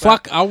skip past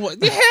Fuck, hell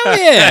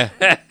yeah.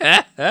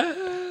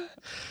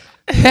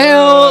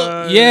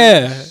 Hell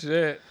yeah.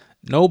 Shit.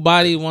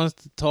 Nobody wants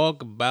to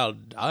talk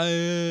about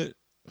diet.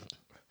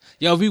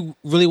 Yo, if we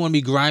really want to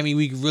be grimy,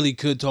 we really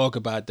could talk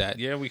about that.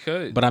 Yeah, we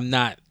could. But I'm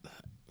not,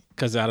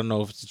 because I don't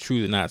know if it's the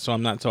truth or not. So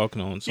I'm not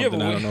talking on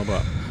something I don't know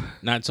about.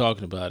 Not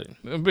talking about it.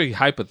 It'd be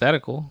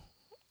hypothetical.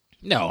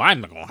 No,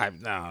 I'm not gonna hype.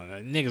 No,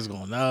 niggas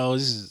gonna know.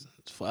 This is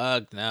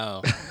fuck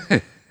no.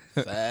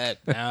 Fuck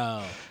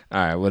no. All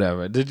right,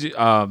 whatever. Did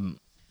you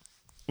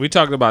we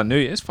talked about New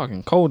Year. It's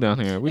fucking cold down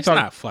here. It's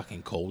not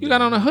fucking cold. You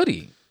got on a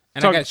hoodie.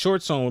 And I got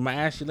shorts on with my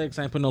ashy legs.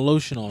 I ain't putting no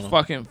lotion on them.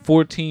 Fucking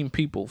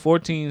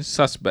 14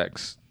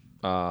 suspects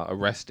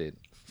arrested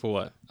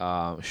For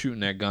what? shooting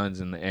their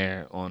guns in the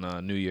air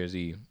on New Year's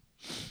Eve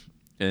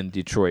in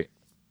Detroit.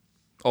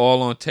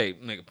 All on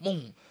tape, nigga.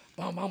 Boom,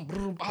 bam, bam,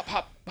 boom, pop,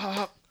 pop,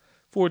 pop.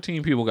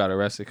 14 people got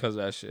arrested because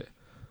of that shit.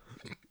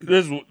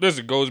 This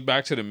goes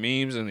back to the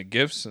memes and the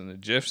GIFs and the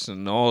GIFs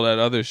and all that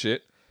other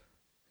shit.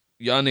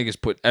 Y'all niggas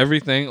put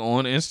everything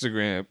on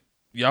Instagram.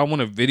 Y'all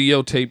want to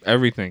videotape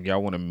everything.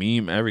 Y'all want to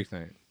meme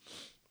everything.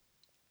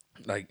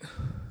 Like,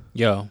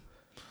 Yo,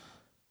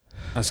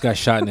 I just got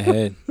shot in the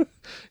head.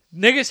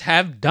 niggas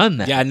have done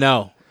that. Yeah, I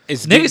know.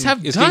 It's Niggas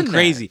have it's done getting that.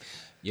 crazy.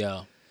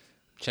 Yo,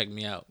 check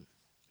me out.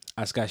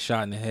 I just got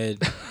shot in the head.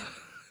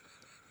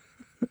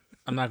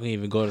 I'm not gonna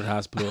even go to the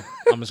hospital.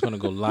 I'm just gonna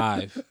go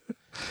live.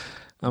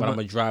 But I'm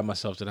gonna drive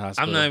myself to the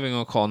hospital. I'm not even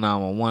gonna call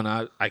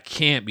 911. I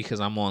can't because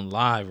I'm on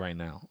live right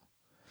now.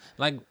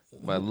 like.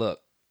 But look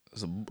at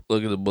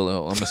the bullet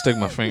hole. I'm gonna stick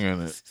my finger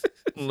in it.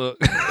 Look.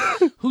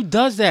 Who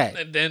does that?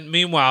 And then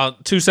meanwhile,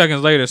 2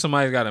 seconds later,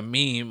 somebody's got a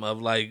meme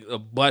of like a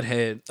butt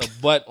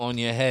on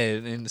your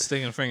head and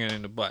sticking a finger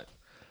in the butt.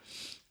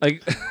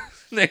 Like,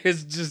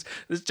 niggas just,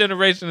 this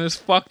generation is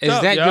fucked Is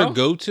up. that yo. your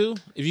go-to?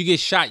 If you get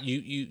shot,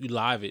 you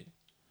live it.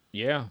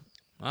 Yeah.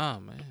 Oh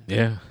man.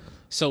 Yeah.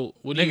 So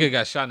what do Nigga you?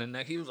 got shot in the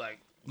neck. He was like,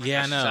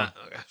 Yeah, I know.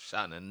 I got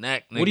shot in the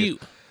neck. Nigga.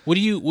 What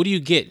do you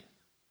get?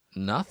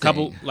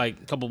 Nothing.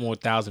 Couple more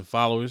thousand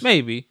followers.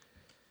 Maybe.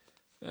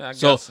 Yeah, I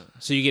So guess.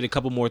 so you get a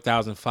couple more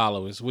thousand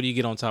followers. What do you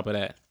get on top of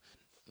that?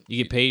 You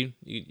get paid.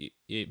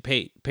 You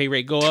pay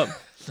rate go up.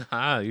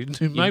 You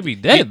might be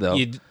dead though.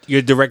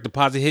 Your direct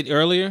deposit hit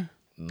earlier.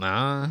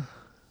 Nah.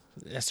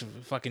 That's what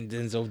fucking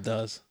Denzel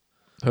does.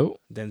 Who?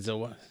 Denzel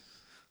what?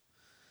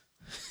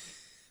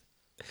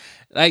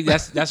 Like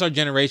that's our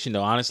generation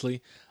though.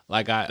 Honestly,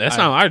 like That's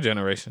not our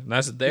generation.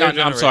 That's their No,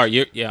 generation. I'm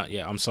sorry.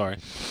 Yeah. I'm sorry.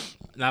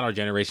 Not our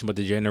generation, but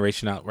the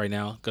generation out right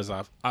now. Because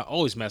I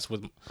always mess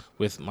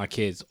with my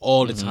kids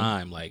all the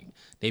time. Like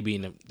they be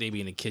in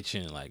the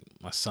kitchen. Like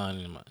my son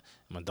and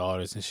my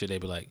daughters and shit. They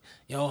be like,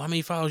 "Yo, how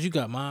many followers you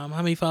got, Mom?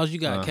 How many followers you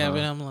got,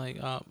 Kevin?" I'm like,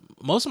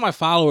 most of my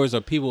followers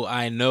are people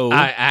I know.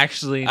 I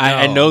actually know.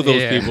 I know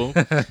those people.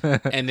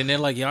 And then they're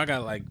like, "Y'all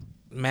got like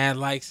mad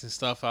likes and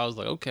stuff." I was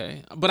like,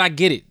 okay, but I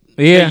get it.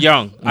 Yeah. They're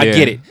young. I Yeah.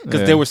 get it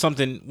because Yeah. there was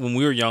something when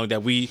we were young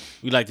that we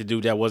like to do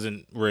that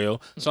wasn't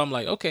real. So I'm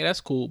like, okay, that's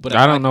cool. But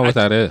I don't know what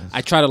that is.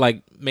 I try to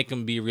like make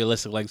them be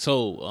realistic. Like,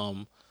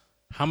 so,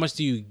 how much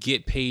do you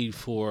get paid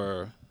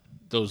for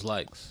those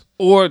likes?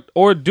 Or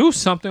do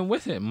something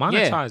with it.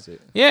 Monetize it.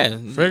 Yeah,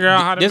 Figure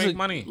out how to There's make a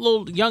money.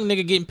 Little young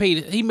nigga getting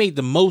paid. He made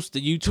the most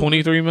that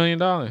YouTube. $23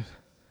 million.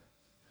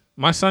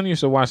 My son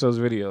used to watch those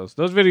videos.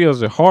 Those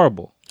videos are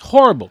horrible.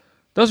 Horrible.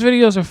 Those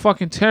videos are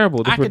fucking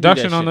terrible. The I could do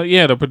production that on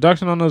shit. the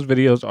production on those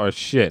videos are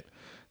shit.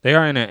 They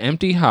are in an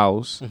empty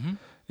house,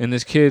 and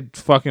this kid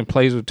fucking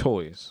plays with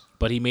toys.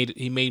 But he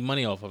made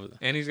money off of it.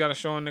 And he's got a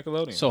show on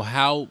Nickelodeon. So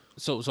how?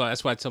 So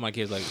that's why I tell my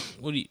kids like,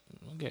 what do you?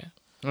 Okay,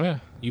 yeah,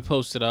 you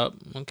post it up.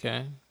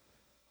 Okay,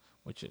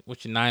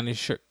 with your Niners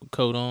shirt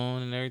coat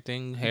on and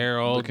everything, hair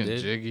all looking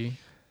did. jiggy.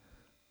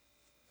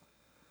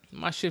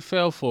 My shit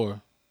fell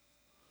for.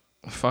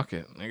 Fuck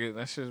it, nigga.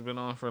 That shit's been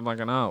on for like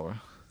an hour.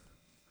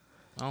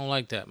 I don't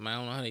like that, man. I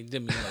don't know how they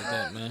did me like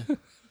that, man.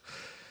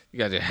 You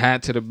got your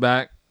hat to the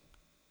back,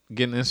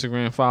 getting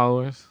Instagram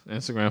followers.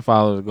 Instagram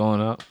followers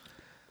going up.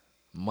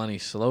 Money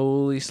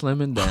slowly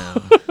slimming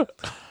down.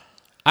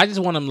 I just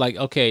want them like,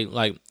 okay,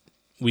 like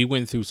we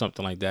went through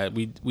something like that.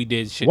 We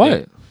did shit. What?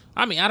 that-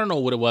 I mean, I don't know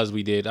what it was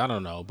we did. I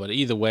don't know, but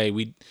either way,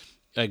 we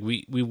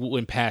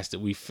went past it.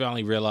 We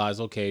finally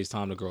realized, okay, it's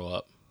time to grow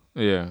up.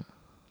 Yeah.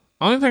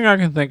 Only thing I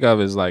can think of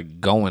is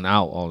like going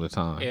out all the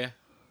time. Yeah.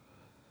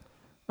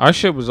 Our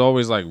shit was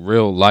always like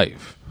real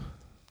life.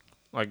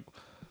 Like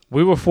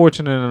we were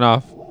fortunate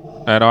enough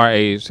at our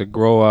age to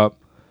grow up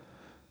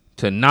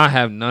to not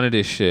have none of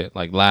this shit,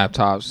 like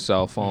laptops,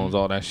 cell phones,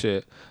 all that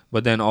shit.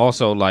 But then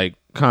also like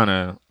kind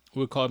of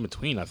We were caught in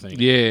between, I think.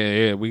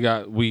 yeah, we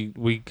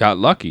got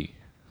lucky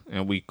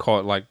and we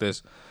caught like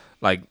this.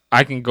 Like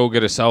I can go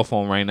get a cell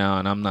phone right now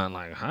and I'm not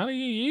like, how do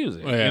you use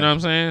it? Yeah. You know what I'm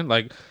saying?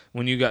 Like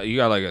when you got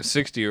like a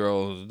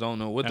 60-year-old who don't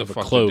know what the Have a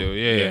fuck clue. to do.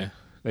 Yeah. Yeah.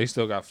 They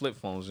still got flip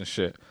phones and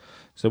shit.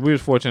 So we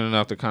was fortunate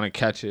enough to kind of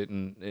catch it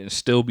and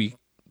still be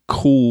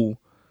cool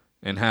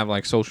and have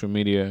like social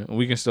media. And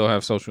we can still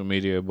have social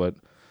media, but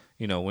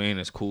you know, we ain't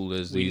as cool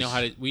as We these. know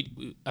how to.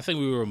 I think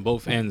we were on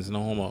both ends.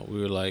 No homo.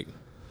 We were like,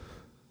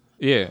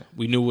 yeah.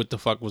 we knew what the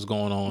fuck was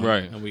going on,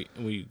 Right. And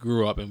we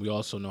grew up, and we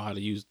also know how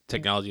to use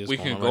technology. We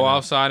can go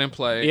outside and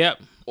play.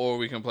 Yep. Or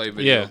we can play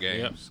video Yeah,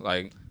 games.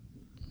 Like,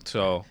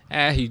 so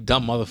You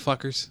dumb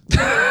motherfuckers.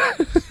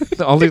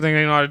 the only thing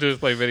they know how to do is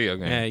play video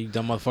games. Yeah, you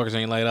dumb motherfuckers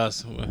ain't like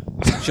us.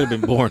 Should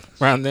have been born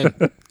around then,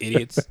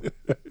 idiots.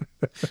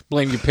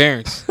 Blame your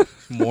parents.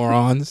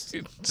 Morons.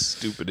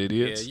 Stupid Yeah,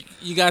 idiots.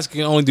 you guys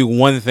can only do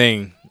one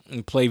thing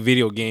and play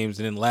video games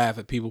and then laugh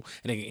at people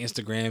and they can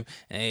Instagram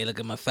and hey, look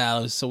at my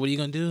followers. So what are you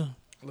gonna do?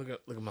 Look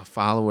at my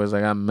followers. I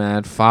got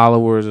mad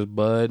followers,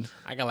 bud.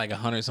 I got like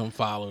 100 some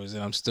followers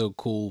and I'm still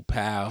cool,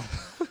 pal.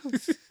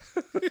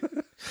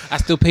 I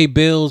still pay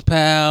bills,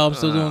 pal. I'm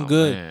still doing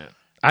good. Man.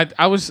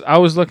 I was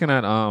looking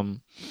at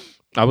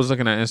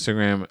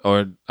Instagram,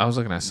 or I was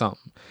looking at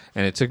something,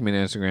 and it took me to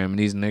Instagram, and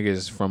these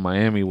niggas from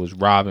Miami was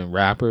robbing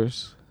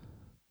rappers,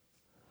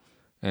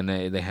 and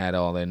they had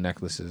all their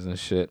necklaces and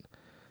shit,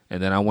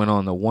 and then I went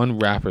on the one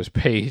rapper's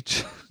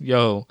page.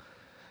 Yo,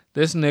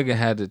 this nigga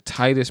had the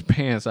tightest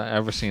pants I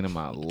ever seen in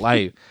my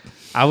life.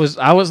 I was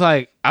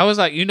like,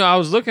 you know, I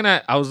was looking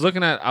at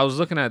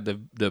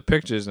the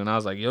pictures, and I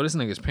was like, yo, this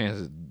nigga's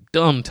pants is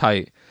dumb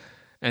tight.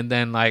 And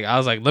then like I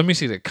was like, let me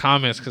see the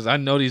comments because I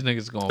know these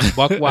niggas going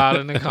buck wild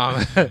in the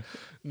comments.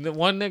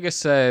 One nigga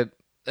said,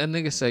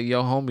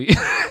 yo homie,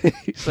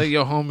 he said,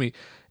 yo homie,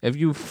 if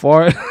you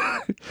fart,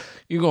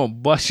 you gonna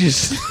bust your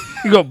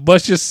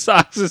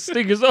socks and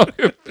sneakers on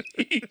your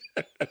feet.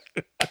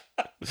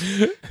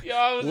 Yo,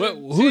 I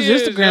was whose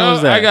Instagram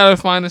was that? I gotta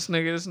find this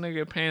nigga. This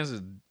nigga pants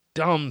is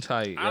dumb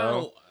tight. I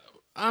don't Yo.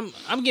 know.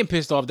 I'm getting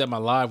pissed off that my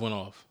live went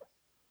off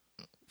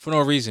for no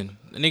reason.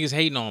 The niggas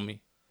hating on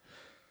me.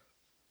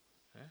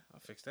 Yeah, I'll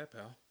fix that,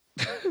 pal.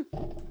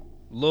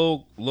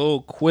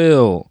 Lil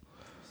Quill.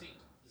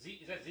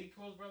 Is that Zeke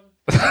Quill's brother?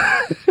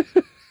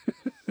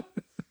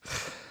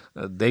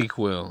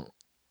 Dayquil.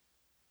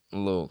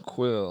 Lil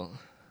Quill.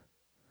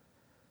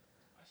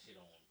 My shit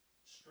on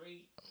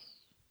straight.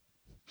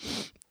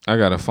 I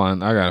gotta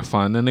find. That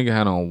nigga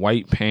had on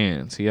white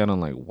pants. He had on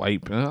like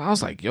white. I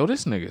was like, yo,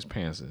 this nigga's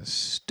pants is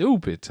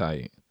stupid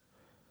tight.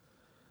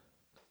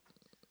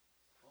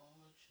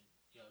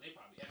 Yo,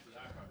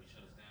 FBI probably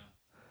shut us down.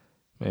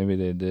 Maybe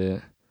they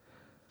did.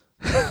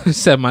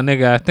 Said my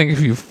nigga, I think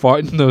if you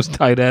fart in those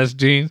tight ass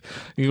jeans,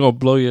 you gonna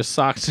blow your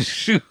socks and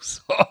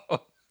shoes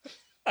off.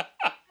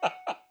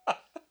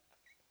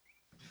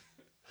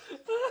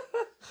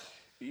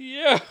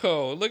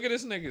 Yo, look at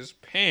this nigga's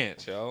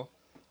pants, yo.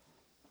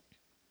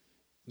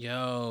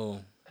 Yo.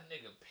 That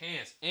nigga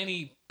pants.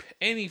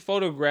 Any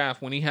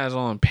photograph when he has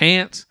on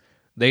pants,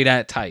 they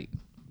that tight.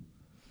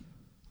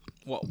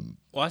 Well,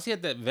 why does he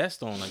have that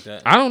vest on like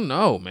that? I don't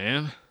know,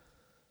 man.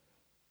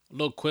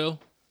 Lil Quill?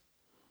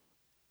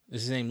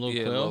 Is his name Lil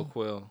Quill? Lil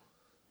Quill.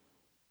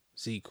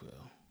 Zeke Quill.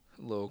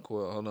 Lil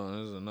Quill. Hold on,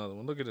 there's another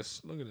one. Look at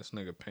this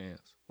nigga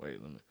pants. Wait,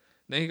 let me.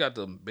 Then he got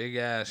them big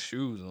ass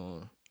shoes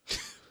on.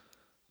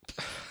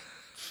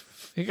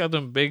 He got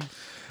them big.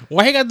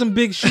 Why he got them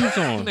big shoes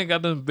on? They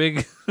got them big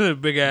ass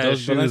Those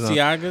shoes on.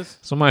 Balenciagas?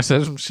 Somebody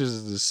said some shit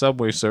is the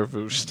Subway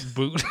Surfer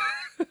boot.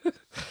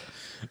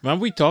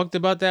 Remember we talked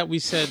about that? We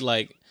said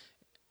like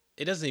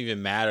it doesn't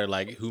even matter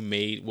like who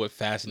made what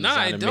fashion Nah,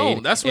 designer it don't.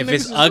 made. That's what if niggas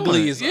it's is ugly,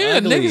 doing. it's yeah,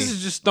 ugly. niggas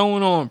is just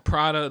throwing on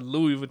Prada,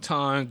 Louis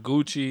Vuitton,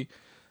 Gucci.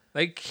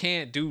 They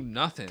can't do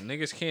nothing.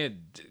 Niggas can't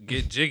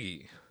get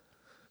jiggy.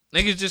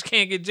 Niggas just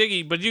can't get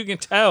jiggy. But you can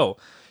tell.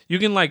 You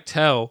can like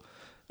tell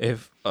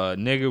if a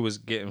nigga was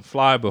getting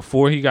fly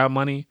before he got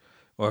money,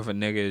 or if a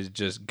nigga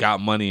just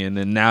got money and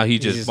then now he's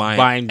just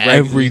buying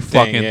every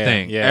fucking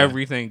thing. Yeah.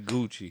 Everything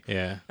Gucci.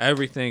 Yeah.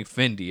 Everything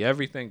Fendi.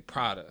 Everything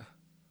Prada.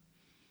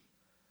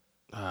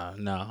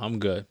 No, I'm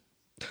good.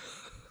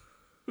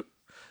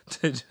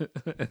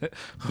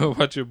 What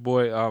about your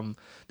boy?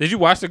 Did you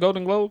watch the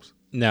Golden Globes?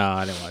 No,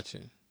 I didn't watch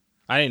it.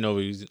 I didn't know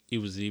he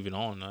was even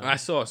on. I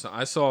saw some.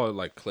 I saw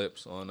like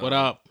clips on. What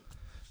up?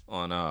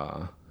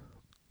 On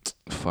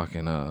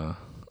fucking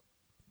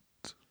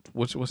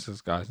what's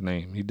this guy's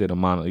name? He did the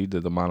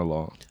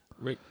monologue.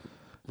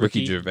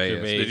 Ricky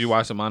Gervais. Did you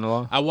watch the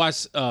monologue? I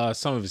watched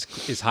some of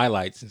his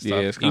highlights and stuff. Yeah,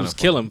 it's he was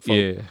kinda killing folk.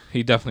 Yeah,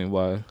 he definitely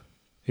was.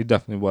 He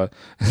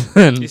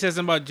He said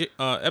something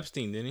about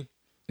Epstein, didn't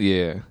he?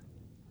 Yeah.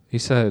 He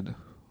said,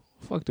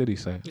 fuck did he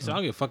say? He said, I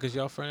don't give a fuck, is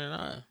y'all friend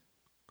and I.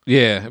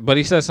 Yeah, but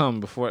he said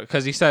something before,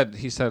 because he said the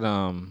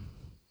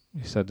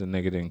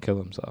nigga didn't kill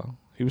himself.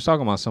 He was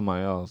talking about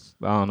somebody else.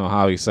 I don't know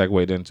how he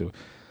segued into it.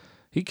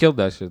 He killed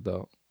that shit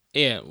though.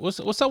 Yeah, what's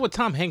up with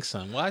Tom Hanks'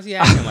 son? Why is he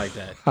acting like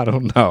that? I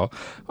don't know.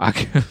 I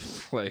can't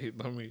play.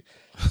 Let me.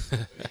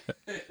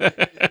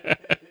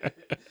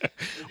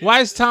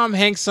 Why is Tom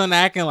Hanks' son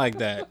acting like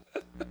that?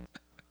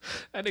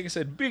 That nigga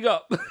said, "Big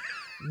up."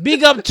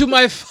 Big up to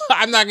my.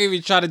 I'm not gonna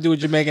even try to do a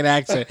Jamaican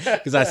accent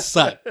because I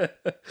suck.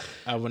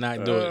 I will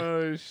not do it.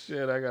 Oh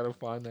shit! I gotta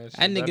find that shit.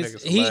 And That niggas,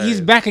 nigga's he's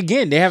hilarious. back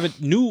again. They have a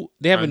new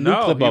clip He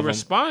of him.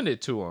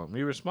 responded to him.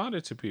 He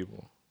responded to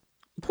people.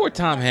 Poor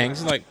Tom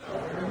Hanks. Like,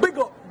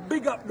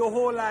 Big up the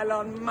whole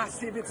island,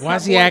 massive. It's why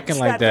is he acting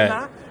like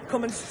that?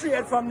 Coming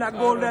straight from the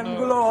Golden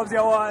Globes, you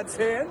want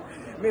saying?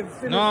 Me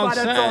feel No, I'm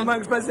Father saying- Tom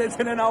Hanks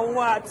presenting in a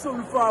what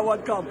soon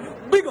forward come.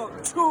 Big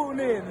up, tune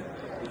in.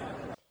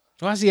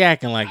 why is he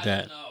acting like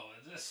that?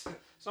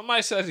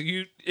 Somebody says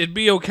it'd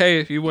be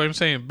okay if you weren't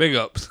saying big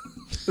ups.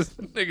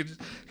 Nigga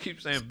just keep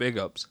saying big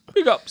ups.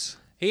 Big ups.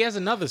 He has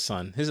another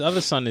son. His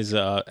other son is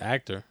an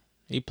actor.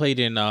 He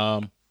played in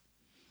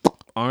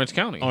Orange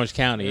County. Orange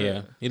County,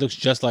 yeah. He looks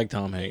just like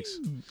Tom Hanks.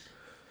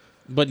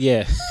 But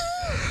yeah.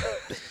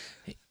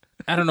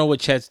 I don't know what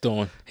Chet's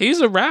doing.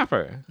 He's a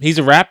rapper. He's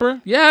a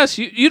rapper? Yes,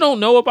 you don't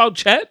know about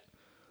Chet?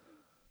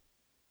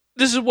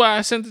 This is why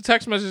I sent the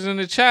text message in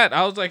the chat.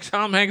 I was like,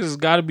 Tom Hanks has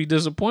got to be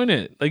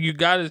disappointed. Like, you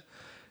gotta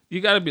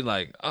be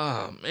like,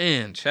 oh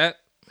man, Chet.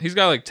 He's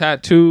got like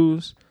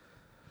tattoos.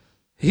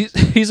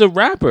 He's a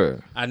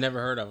rapper. I never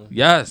heard of him.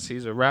 Yes,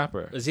 he's a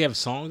rapper. Does he have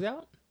songs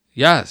out?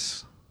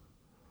 Yes.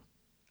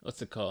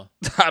 What's it called?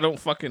 I don't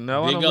fucking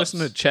know. Big I don't listen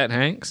to Chet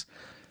Hanks.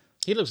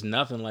 He looks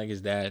nothing like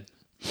his dad.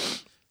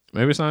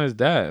 Maybe it's not his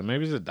dad.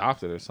 Maybe he's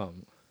adopted or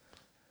something.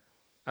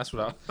 That's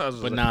what I was.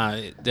 But like, nah,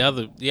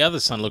 the other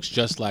son looks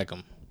just like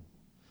him.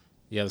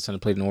 The other son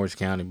played in Orange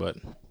County, but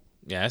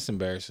yeah, that's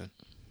embarrassing.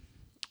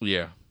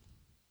 Yeah.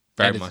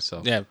 Very That is- much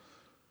so. Yeah.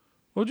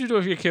 What would you do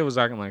if your kid was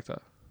acting like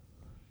that?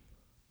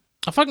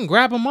 I fucking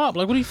grab him up.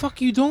 Like, what the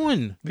fuck are you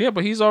doing? Yeah,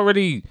 but he's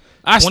already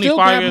I still 25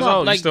 grab years him up.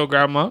 old. Like, You still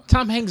grab him up?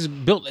 Tom Hanks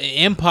built an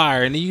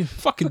empire, and then you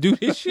fucking do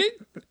this shit?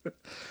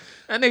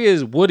 That nigga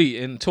is Woody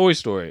in Toy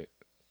Story.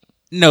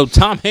 No,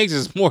 Tom Hanks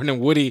is more than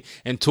Woody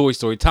and Toy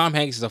Story. Tom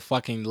Hanks is a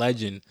fucking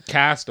legend.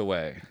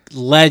 Castaway.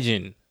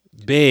 Legend.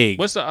 Big.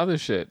 What's the other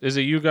shit? Is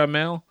it You Got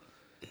Mail?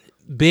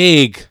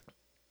 Big.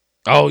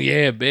 Oh,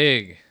 yeah,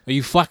 Big. Are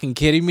you fucking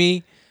kidding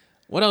me?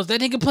 What else?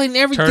 That nigga played in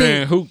everything.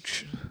 Turner and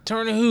Hooch.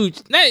 Turner Hooch.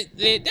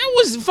 That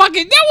was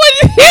fucking. That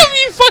wasn't him.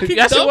 You fucking.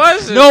 Yes, dumb. it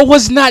was. No, it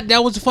was not.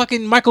 That was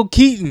fucking Michael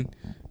Keaton.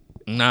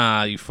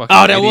 Nah, you fucking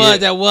Oh, that idiot.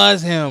 that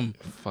was him.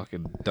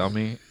 Fucking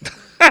dummy.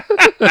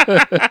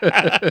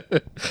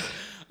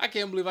 I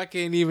can't believe I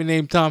can't even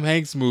name Tom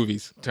Hanks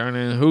movies. Turner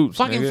and Hooch.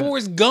 Fucking nigga.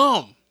 Forrest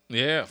Gump.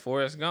 Yeah,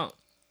 Forrest Gump.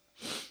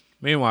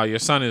 Meanwhile, your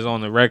son is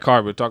on the red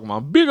carpet talking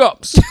about big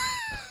ups.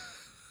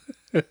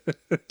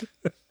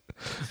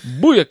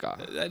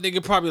 Booyaka. That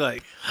nigga probably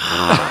like,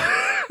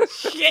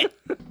 shit.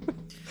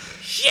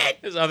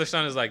 His other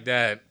son is like,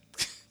 Dad,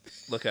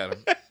 look at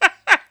him.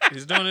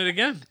 He's doing it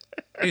again.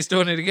 He's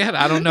doing it again.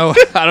 I don't know.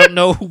 I don't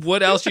know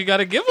what else you got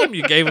to give him.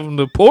 You gave him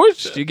the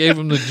Porsche. You gave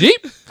him the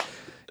Jeep.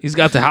 He's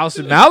got the house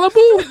in Malibu.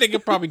 That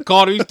nigga probably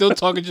called him. He's still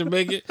talking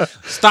Jamaican.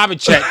 Stop it,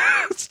 Chet.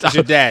 It's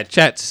your dad.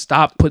 Chat,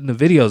 stop putting the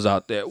videos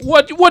out there.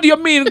 What do you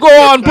mean? Go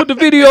on, put the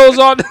videos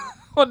on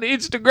the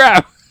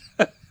Instagram.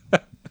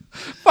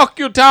 Fuck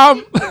you,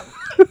 Tom.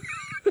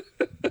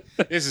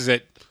 This is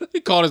it. He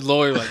called his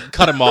lawyer, like,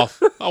 cut him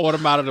off. I want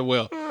him out of the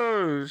will.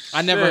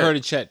 I never heard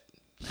of Chet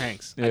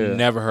Hanks. I Yeah.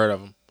 never heard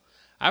of him.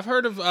 I've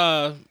heard of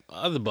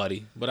other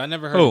buddy, but I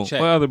never heard Oh, of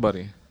Chet. what other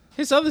buddy?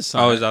 His other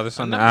son. Oh, his other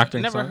son, I the never,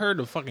 acting never son? heard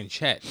of fucking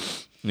Chet.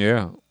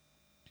 Yeah.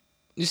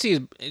 You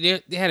see,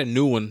 they had a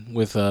new one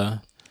with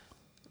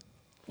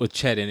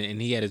Chet in it,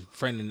 and he had his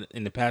friend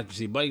in the passenger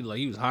seat. Buddy, like,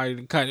 he was higher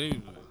than cut.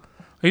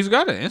 He's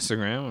got an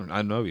Instagram.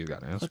 I know he's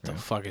got an What the Instagram.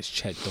 fuck is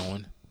Chet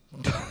doing?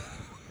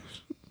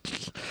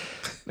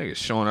 Niggas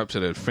showing up to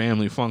the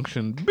family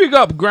function. Big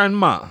up,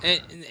 grandma.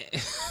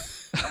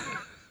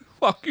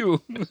 Fuck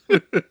you.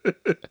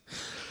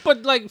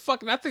 But like,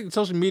 fucking, I think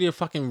social media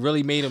fucking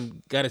really made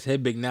him got his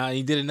head big now. And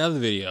he did another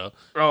video.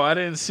 Bro, I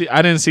didn't see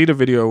the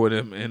video with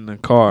him in the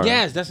car.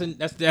 Yes, that's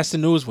the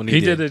newest one. He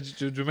did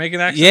did a Jamaican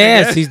accent.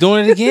 Yes, again? he's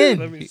doing it again.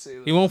 Let me see.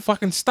 He won't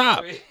fucking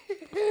stop.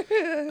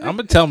 I'm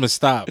gonna tell him to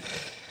stop.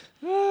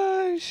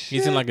 Oh, shit.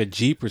 He's in like a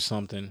Jeep or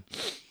something.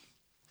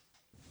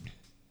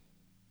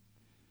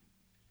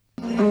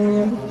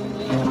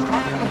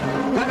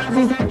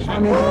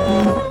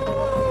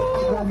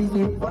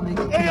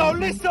 Hey yo,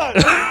 listen!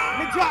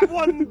 Me drop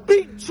one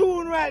big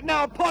tune right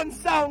now upon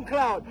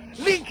SoundCloud.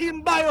 Link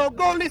in bio,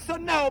 go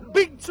listen now.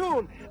 Big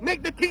tune.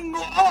 Make the thing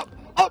go up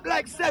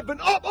like 7.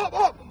 Up.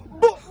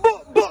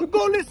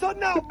 Go listen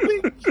now.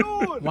 Big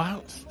tune.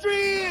 Wow.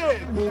 Straight.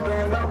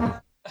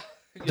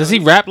 Does he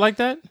rap like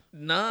that?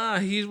 Nah,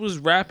 he was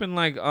rapping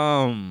like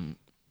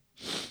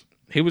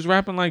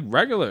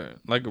regular,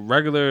 like a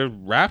regular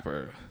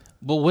rapper.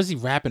 But what's he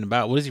rapping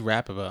about? What does he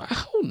rap about?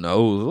 Who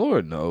knows?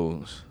 Lord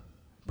knows.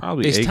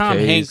 Probably It's Tom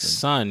AKs Hanks' and-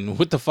 son.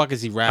 What the fuck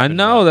is he I rapping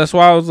know. about? That's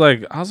why I was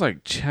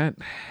like, Chet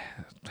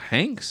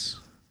Hanks.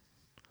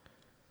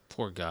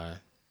 Poor guy.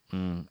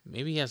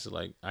 Maybe he has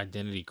like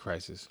identity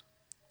crisis.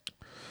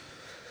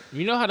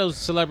 You know how those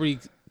celebrity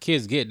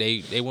kids get?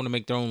 They want to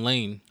make their own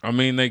lane. I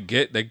mean, they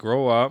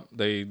grow up,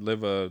 they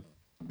live a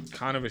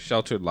kind of a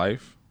sheltered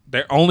life.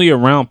 They're only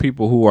around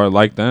people who are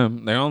like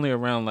them. They're only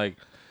around like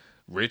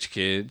rich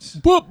kids.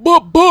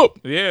 Boop.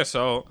 Yeah,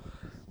 so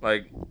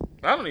like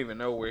I don't even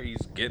know where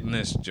he's getting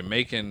this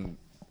Jamaican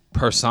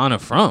persona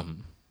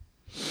from.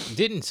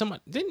 Didn't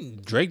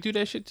Drake do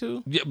that shit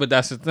too? Yeah, but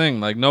that's the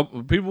thing. Like, no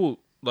people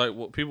like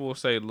what people will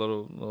say,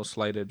 little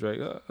slight at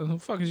Drake. What the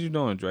fuck is you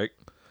doing, Drake?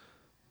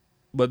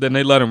 But then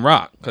they let him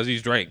rock because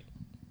he's Drake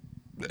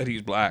and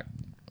he's black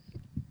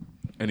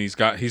and he's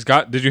got.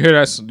 Did you hear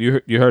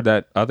that? You heard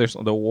that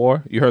the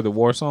war? You heard the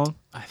war song?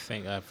 I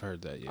think I've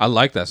heard that. Yeah. I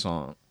like that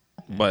song,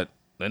 but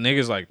the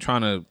nigga's like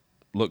trying to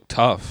look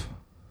tough,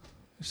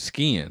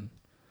 skiing.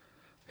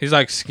 He's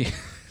like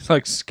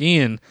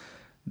skiing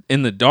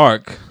in the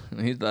dark.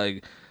 And he's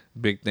like,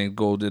 big thing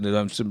gold in it.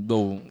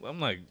 I'm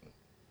like,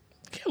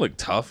 you can't look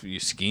tough. You're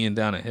skiing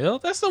down a hill.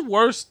 That's the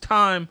worst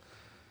time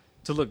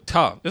to look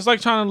tough. It's like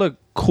trying to look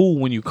cool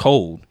when you're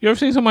cold. You ever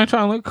seen somebody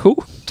trying to look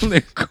cool when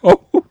they're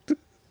cold?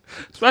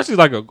 Especially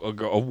like a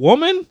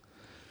woman.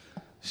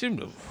 She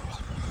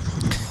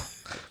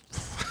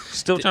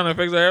still trying to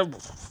fix her hair.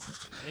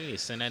 They need to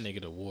send that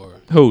nigga to war.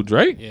 Who,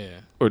 Drake? Yeah,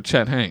 Or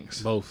Chet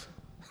Hanks? both.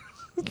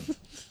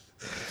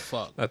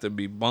 Fuck. Have to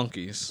be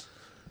bunkies.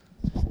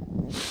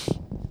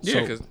 Yeah,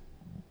 So- because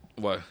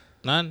what?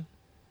 None.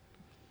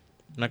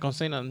 Not gonna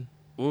say nothing.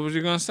 What was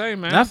you gonna say,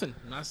 man? Nothing.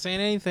 Not saying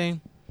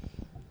anything.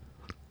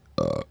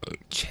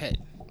 Chet.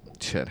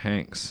 Chet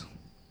Hanks.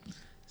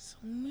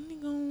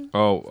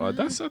 Oh, I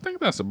think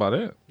that's about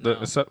it. No.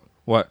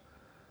 What?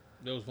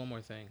 There was one more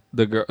thing.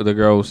 The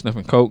girl was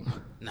sniffing coke.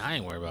 Nah, I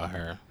ain't worried about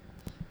her.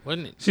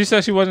 Wasn't it? She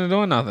said she wasn't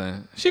doing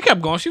nothing. She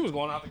kept going. She was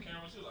going out the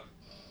camera. She was like,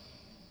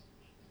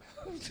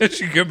 then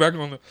she get back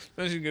on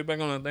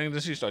the thing. Then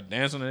she start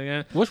dancing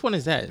again. Which one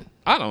is that?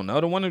 I don't know.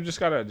 The one who just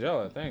got out of jail,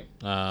 I think.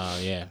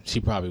 Yeah, she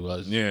probably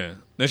was. Yeah.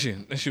 Then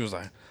she was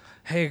like,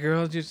 "Hey,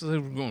 girl, we're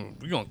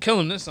gonna kill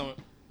him this summer."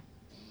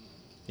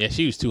 Yeah,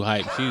 she was too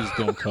hyped. She was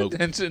doing coke.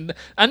 And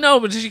I know,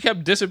 but she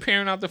kept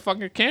disappearing out the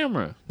fucking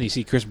camera. You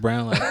see Chris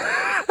Brown like,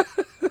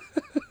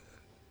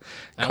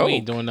 nah, we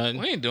ain't doing nothing.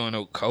 We ain't doing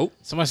no coke.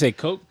 Somebody say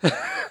coke. They can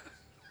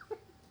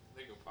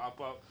pop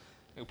up.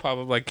 They pop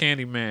up like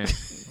Candyman.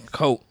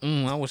 Coke.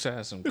 I wish I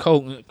had some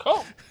coke.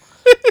 Coke.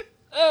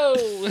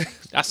 Oh.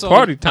 I saw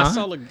Party time.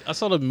 I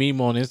saw the meme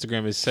on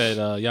Instagram. It said,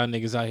 "Y'all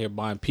niggas out here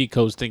buying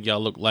peacoats think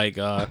y'all look like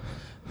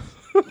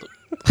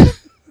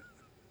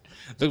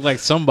look like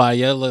somebody.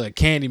 Y'all look like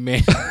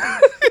Candyman."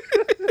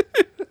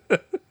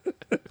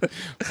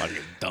 Fucking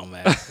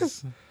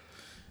dumbasses.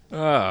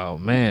 Oh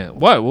man.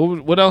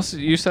 What else?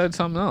 You said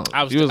something else.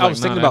 I was You like,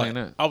 thinking "Nah, that ain't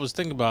about it." I was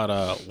thinking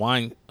about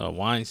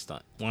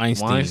Weinstein.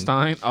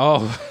 Weinstein.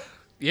 Oh.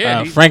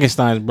 Yeah.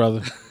 Frankenstein's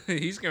brother.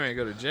 He's gonna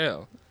go to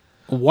jail.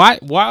 Why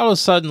all of a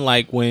sudden,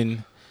 like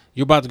when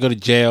you're about to go to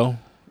jail,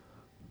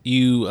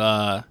 you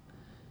have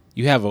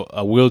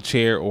a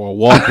wheelchair or a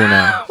walker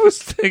now? I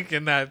was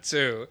thinking that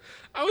too.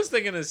 I was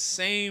thinking the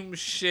same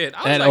shit. I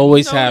was That like,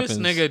 always you know, happens.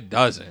 This nigga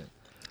doesn't.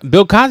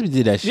 Bill Cosby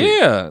did that shit.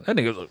 Yeah. That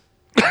nigga was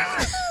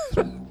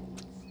like,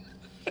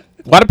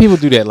 Why do people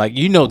do that? Like,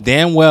 you know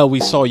damn well we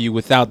saw you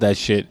without that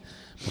shit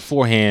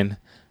beforehand,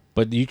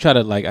 but you try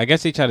to, like, I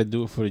guess they try to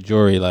do it for the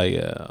jury. Like,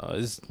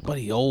 this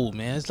buddy old,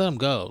 man. Let's let him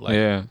go. Like,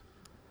 yeah.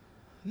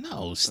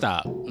 no,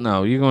 stop.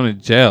 No, you're going to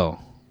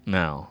jail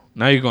now.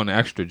 Now you're going to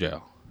extra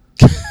jail.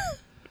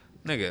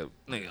 nigga,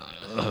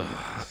 ugh,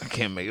 I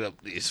can't make it up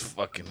this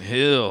fucking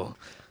hill.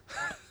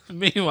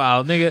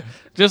 Meanwhile, nigga,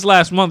 just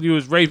last month you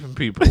was raping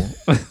people.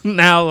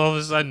 Now all of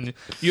a sudden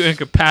you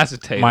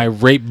incapacitated. My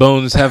rape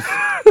bones have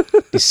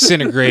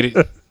disintegrated.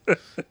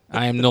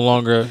 I am no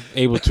longer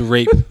able to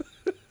rape.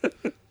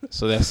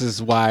 So this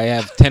is why I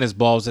have tennis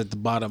balls at the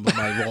bottom of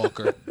my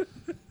walker.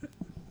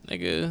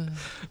 Nigga,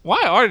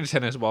 Why are the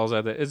tennis balls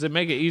at that? Does it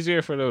make it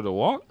easier for them to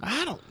walk?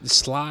 I don't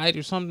slide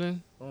or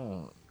something.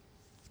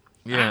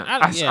 Yeah,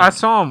 yeah. I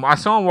saw him. I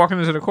saw him walking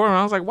into the court, and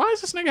I was like, "Why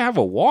does this nigga have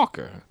a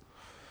walker?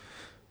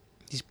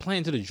 He's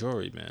playing to the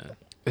jury, man.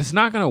 It's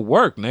not gonna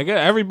work, nigga.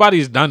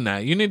 Everybody's done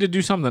that. You need to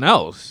do something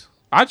else."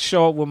 I'd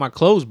show up with my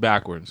clothes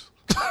backwards.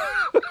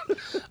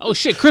 Oh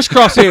shit,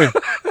 crisscross here.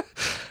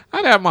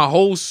 I'd have my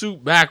whole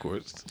suit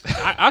backwards.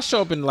 I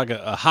show up in like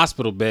a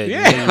hospital bed.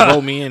 Yeah. And then you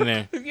roll me in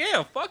there.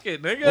 Yeah, fuck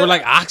it, nigga. Or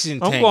like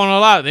oxygen I'm tank. going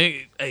all out.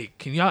 Hey,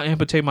 can y'all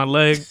amputate my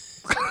leg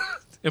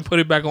and put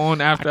it back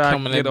on after I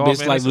Come in get that off?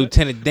 bitch like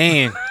Lieutenant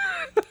Dan.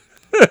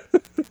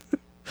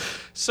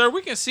 Sir,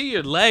 we can see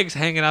your legs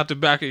hanging out the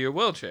back of your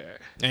wheelchair.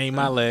 Ain't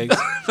my legs.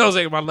 Those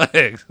ain't my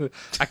legs.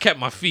 I kept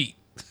my feet.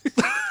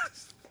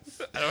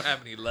 I don't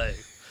have any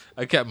legs.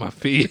 I kept my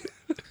feet.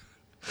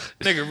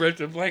 Nigga ripped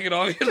the blanket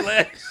off your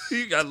legs.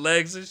 You got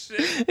legs and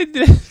shit.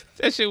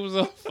 That shit was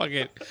a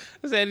fucking.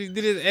 That's Eddie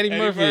did it. Eddie Eddie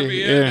Murphy.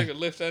 yeah. Nigga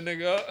lift that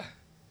nigga up.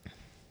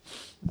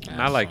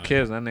 Not like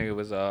kids. That nigga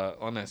was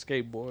on that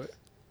skateboard.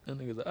 That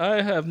nigga was like,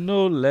 I have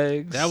no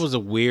legs. That was a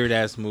weird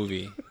ass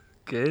movie.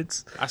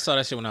 kids. I saw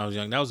that shit when I was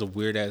young. That was a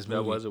weird ass movie.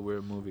 That was a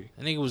weird movie.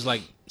 I think it was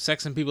like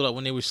sexing people up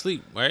when they were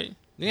asleep, right?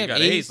 They You have got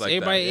AIDS. AIDS like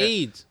Everybody that, yeah.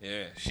 AIDS.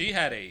 Yeah, she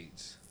had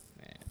AIDS.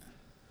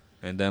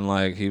 And then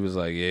like he was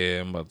like,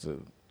 yeah, I'm about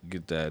to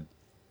get that.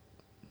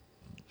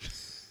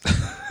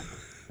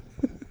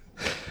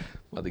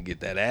 About to get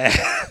that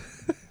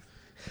ass.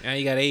 Now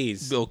you got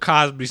AIDS. Bill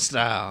Cosby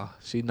style.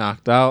 She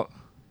knocked out.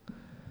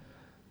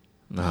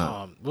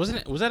 Nah. Was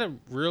that a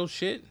real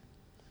shit?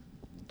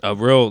 A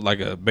real, like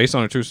a based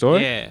on a true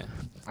story? Yeah.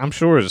 I'm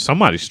sure it's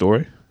somebody's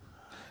story.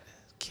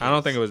 I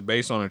don't think it was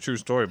based on a true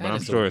story, but That I'm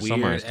is sure a it's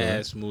somebody's weird story.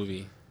 ass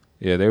movie.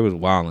 Yeah, they was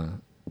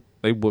wilding.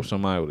 They whooped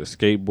somebody with a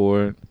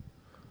skateboard.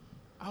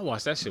 I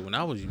watched that shit when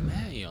I was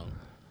mad young.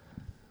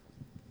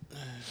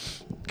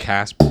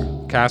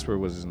 Casper. Casper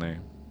was his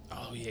name.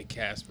 Oh yeah,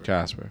 Casper.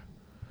 Casper.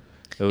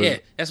 It was- Yeah,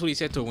 that's what he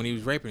said to her when he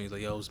was raping. He's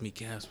like, "Yo, it's me,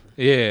 Casper."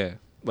 Yeah.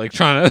 Like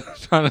trying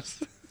to.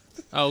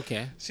 Oh,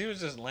 okay. She was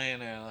just laying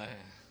there like.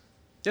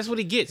 That's what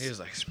he gets. He was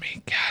like, it's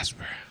me,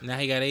 Casper. Now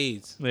he got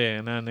AIDS.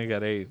 Yeah, now they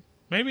got AIDS.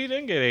 Maybe he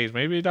didn't get AIDS.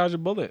 Maybe he dodged a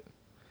bullet.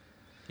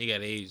 He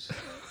got AIDS.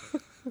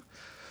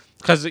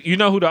 Because you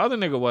know who the other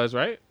nigga was,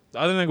 right? The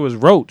other nigga was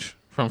Roach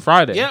from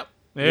Friday. Yep.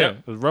 Yeah, Yep.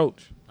 it was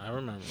Roach. I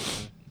remember.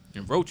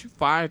 And Roach, you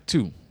fired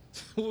too.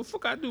 What the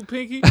fuck I do,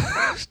 Pinky?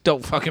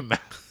 Don't fucking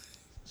matter.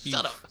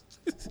 Shut up.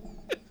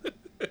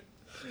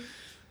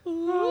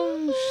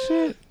 Oh,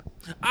 shit.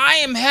 I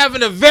am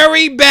having a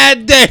very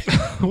bad day.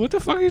 What the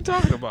fuck are you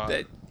talking about?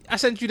 I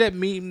sent you that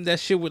meme, that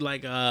shit with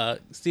like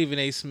Stephen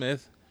A.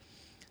 Smith,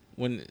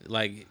 when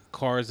like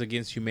Cards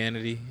Against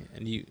Humanity,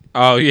 and you.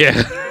 Oh,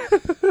 yeah.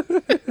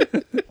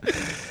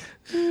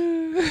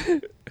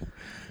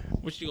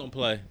 What you gonna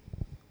play?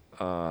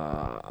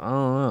 I don't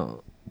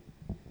know.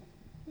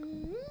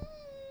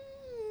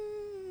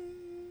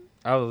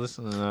 I was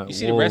listening to that. You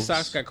see the Red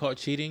Sox got caught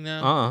cheating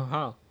now?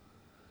 How?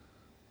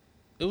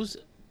 It was.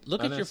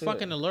 Look I at didn't your see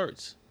fucking it.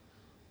 alerts.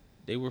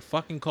 They were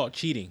fucking caught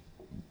cheating.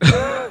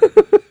 They're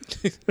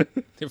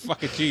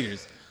fucking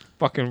cheaters.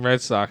 Fucking Red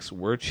Sox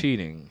were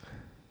cheating.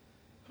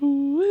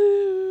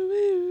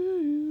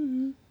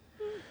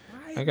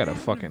 I got a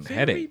fucking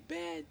headache.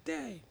 Bad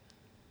day.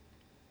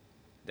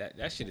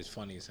 That shit is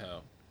funny as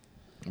hell.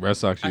 Red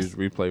Sox use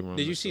replay room.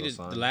 Did you see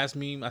the last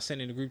meme I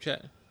sent in the group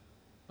chat?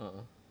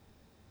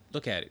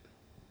 Look at it.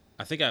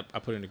 I think I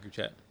put it in the group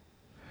chat.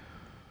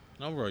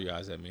 Don't roll your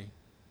eyes at me.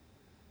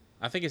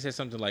 I think it said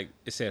something like,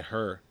 it said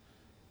her.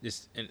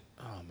 This, and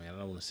oh man, I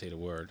don't want to say the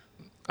word.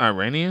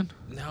 Iranian?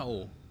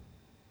 No.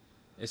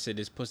 It said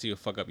this pussy will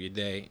fuck up your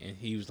day, and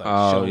he was like,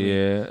 Oh, show me.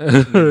 yeah.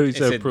 He It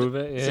said, prove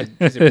it. Yeah.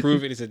 It said,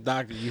 prove it. It said,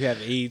 doctor, you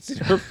have AIDS.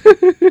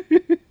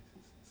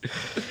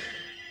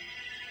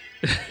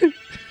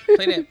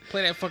 Play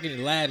that fucking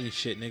Aladdin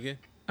shit, nigga.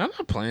 I'm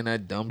not playing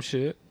that dumb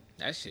shit.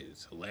 That shit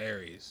is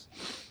hilarious.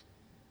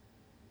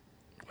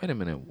 Wait a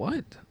minute,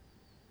 what?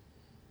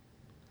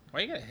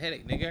 Why you got a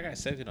headache, nigga? I got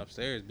something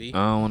upstairs, B. I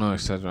don't want to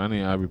accept it. I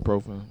need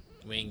ibuprofen.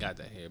 We ain't got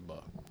that here,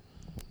 but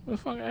What the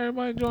fuck?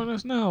 Everybody join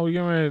us now. We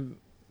getting ready.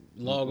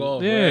 log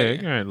off. Yeah, right?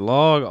 getting ready to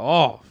log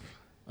off.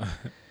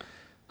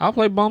 I'll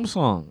play Bum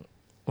Song.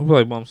 We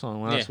played Bum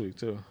Song last week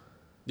too.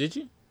 Did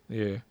you?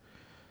 Yeah.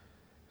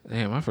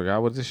 Damn, I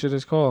forgot what this shit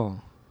is called.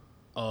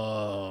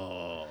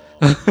 Oh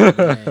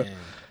man.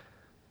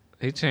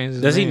 He changed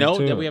his Does he name, know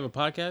too. that we have a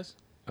podcast?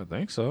 I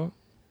think so.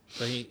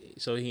 So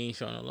he ain't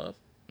showing no love.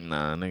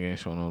 Nah, nigga ain't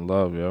showing no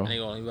love, yo. And they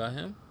gonna leave out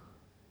him?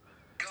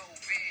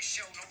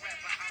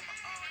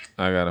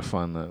 I gotta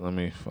find that. Let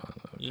me find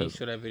that. You ain't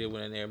show that video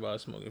when everybody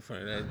was smoking in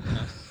front of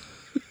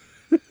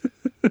that.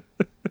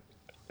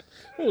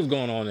 What was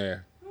going on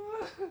there?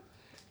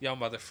 Y'all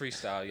about to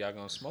freestyle. Y'all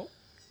gonna smoke?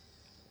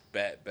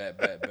 Bet.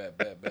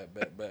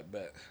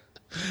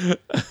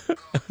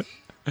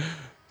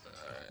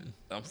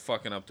 I'm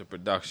fucking up the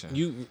production.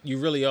 You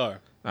really are.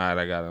 All right,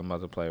 I got it. I'm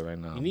about to play right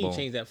now. You need Boom. to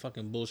change that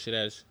fucking bullshit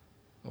ass.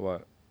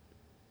 What?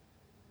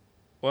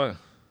 What?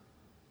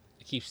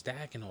 It keeps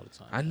stacking all the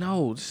time. I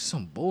know. This is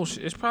some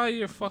bullshit. It's probably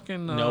your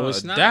fucking No,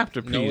 it's not.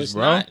 adapter piece, No, it's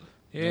bro. not.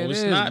 Yeah, No, it it's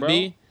is, not, bro.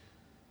 B.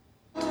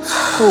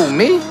 Who,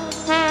 me?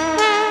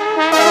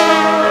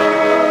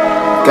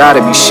 Gotta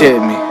be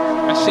shitting me.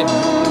 That shit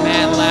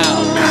mad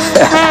loud.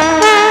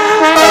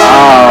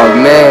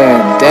 Oh,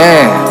 man,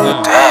 damn.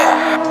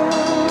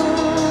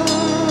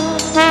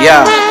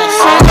 Yeah,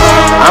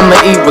 I'ma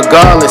eat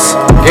regardless.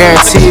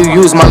 Guarantee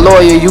you use my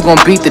lawyer, you gon'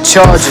 beat the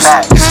charges.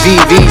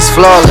 VV's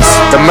flawless.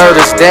 The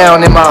murder's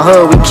down in my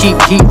hood, we keep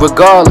heat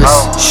regardless.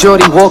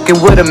 Shorty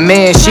walking with a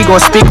man, she gon'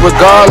 speak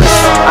regardless.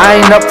 I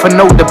ain't up for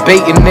no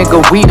debating,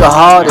 nigga, we the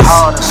hardest.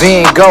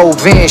 Van Gogh,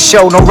 Van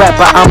Show, no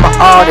rapper, I'm an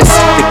artist.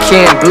 The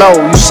can blow,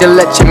 you should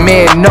let your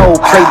man know.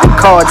 Played the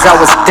cards I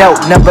was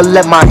dealt, never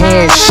let my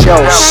hands show.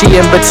 She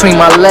in between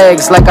my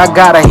legs like I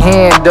got a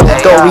handle.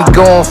 Though we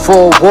going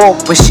for a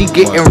walk, but she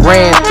getting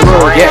ran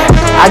through. Yeah,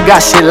 I got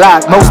shit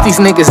locked, most these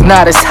niggas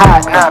not as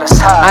hot.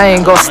 I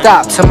ain't gon'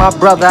 stop till my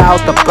brother out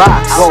the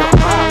box.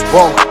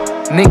 Whoa.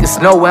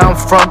 Niggas know where I'm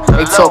from.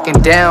 They talking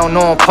down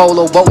on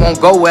Polo, but won't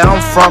go where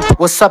I'm from.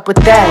 What's up with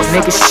that?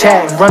 Niggas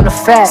chatting, run the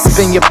fast.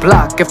 Spin your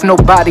block. If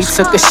nobody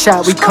took a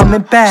shot, we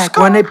coming back.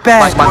 Run it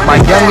back. My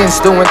youngins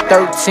doing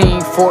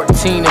 13,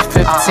 14, and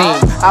 15.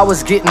 I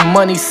was getting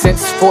money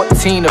since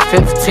 14 or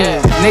 15.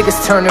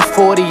 Niggas turning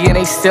 40 and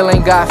they still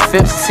ain't got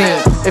 15.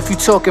 If you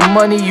talking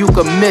money, you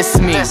can miss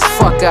me.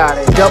 Fuck out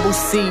it. Double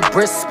C,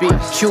 Brispy.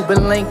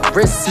 Cuban link,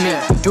 wrist me.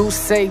 Do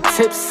say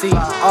tipsy.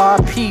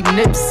 RP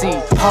Nipsey.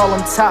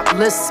 Harlem top.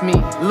 List me,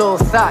 Lil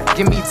Thought,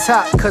 give me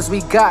top, cause we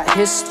got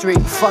history.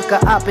 Fuck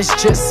a op,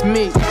 it's just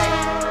me.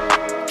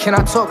 Can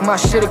I talk my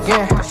shit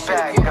again?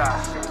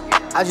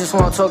 I just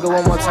wanna talk it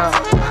one more time.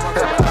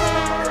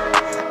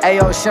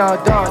 Ayo, Sean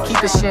Dawn,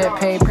 keep the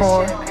champagne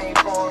pouring.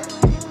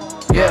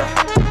 Yeah.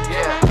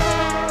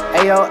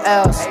 Ayo,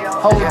 Els,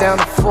 hold down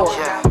the fort.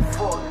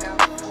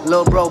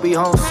 Lil bro be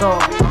home soon.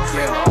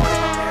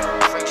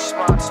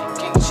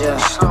 Yeah,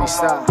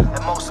 freestyle.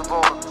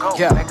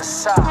 Yeah,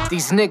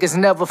 these niggas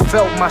never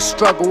felt my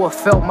struggle or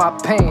felt my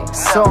pain.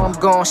 So I'm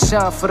gon'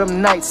 shine for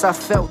them nights I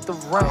felt the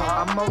rain.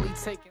 I'm only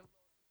taking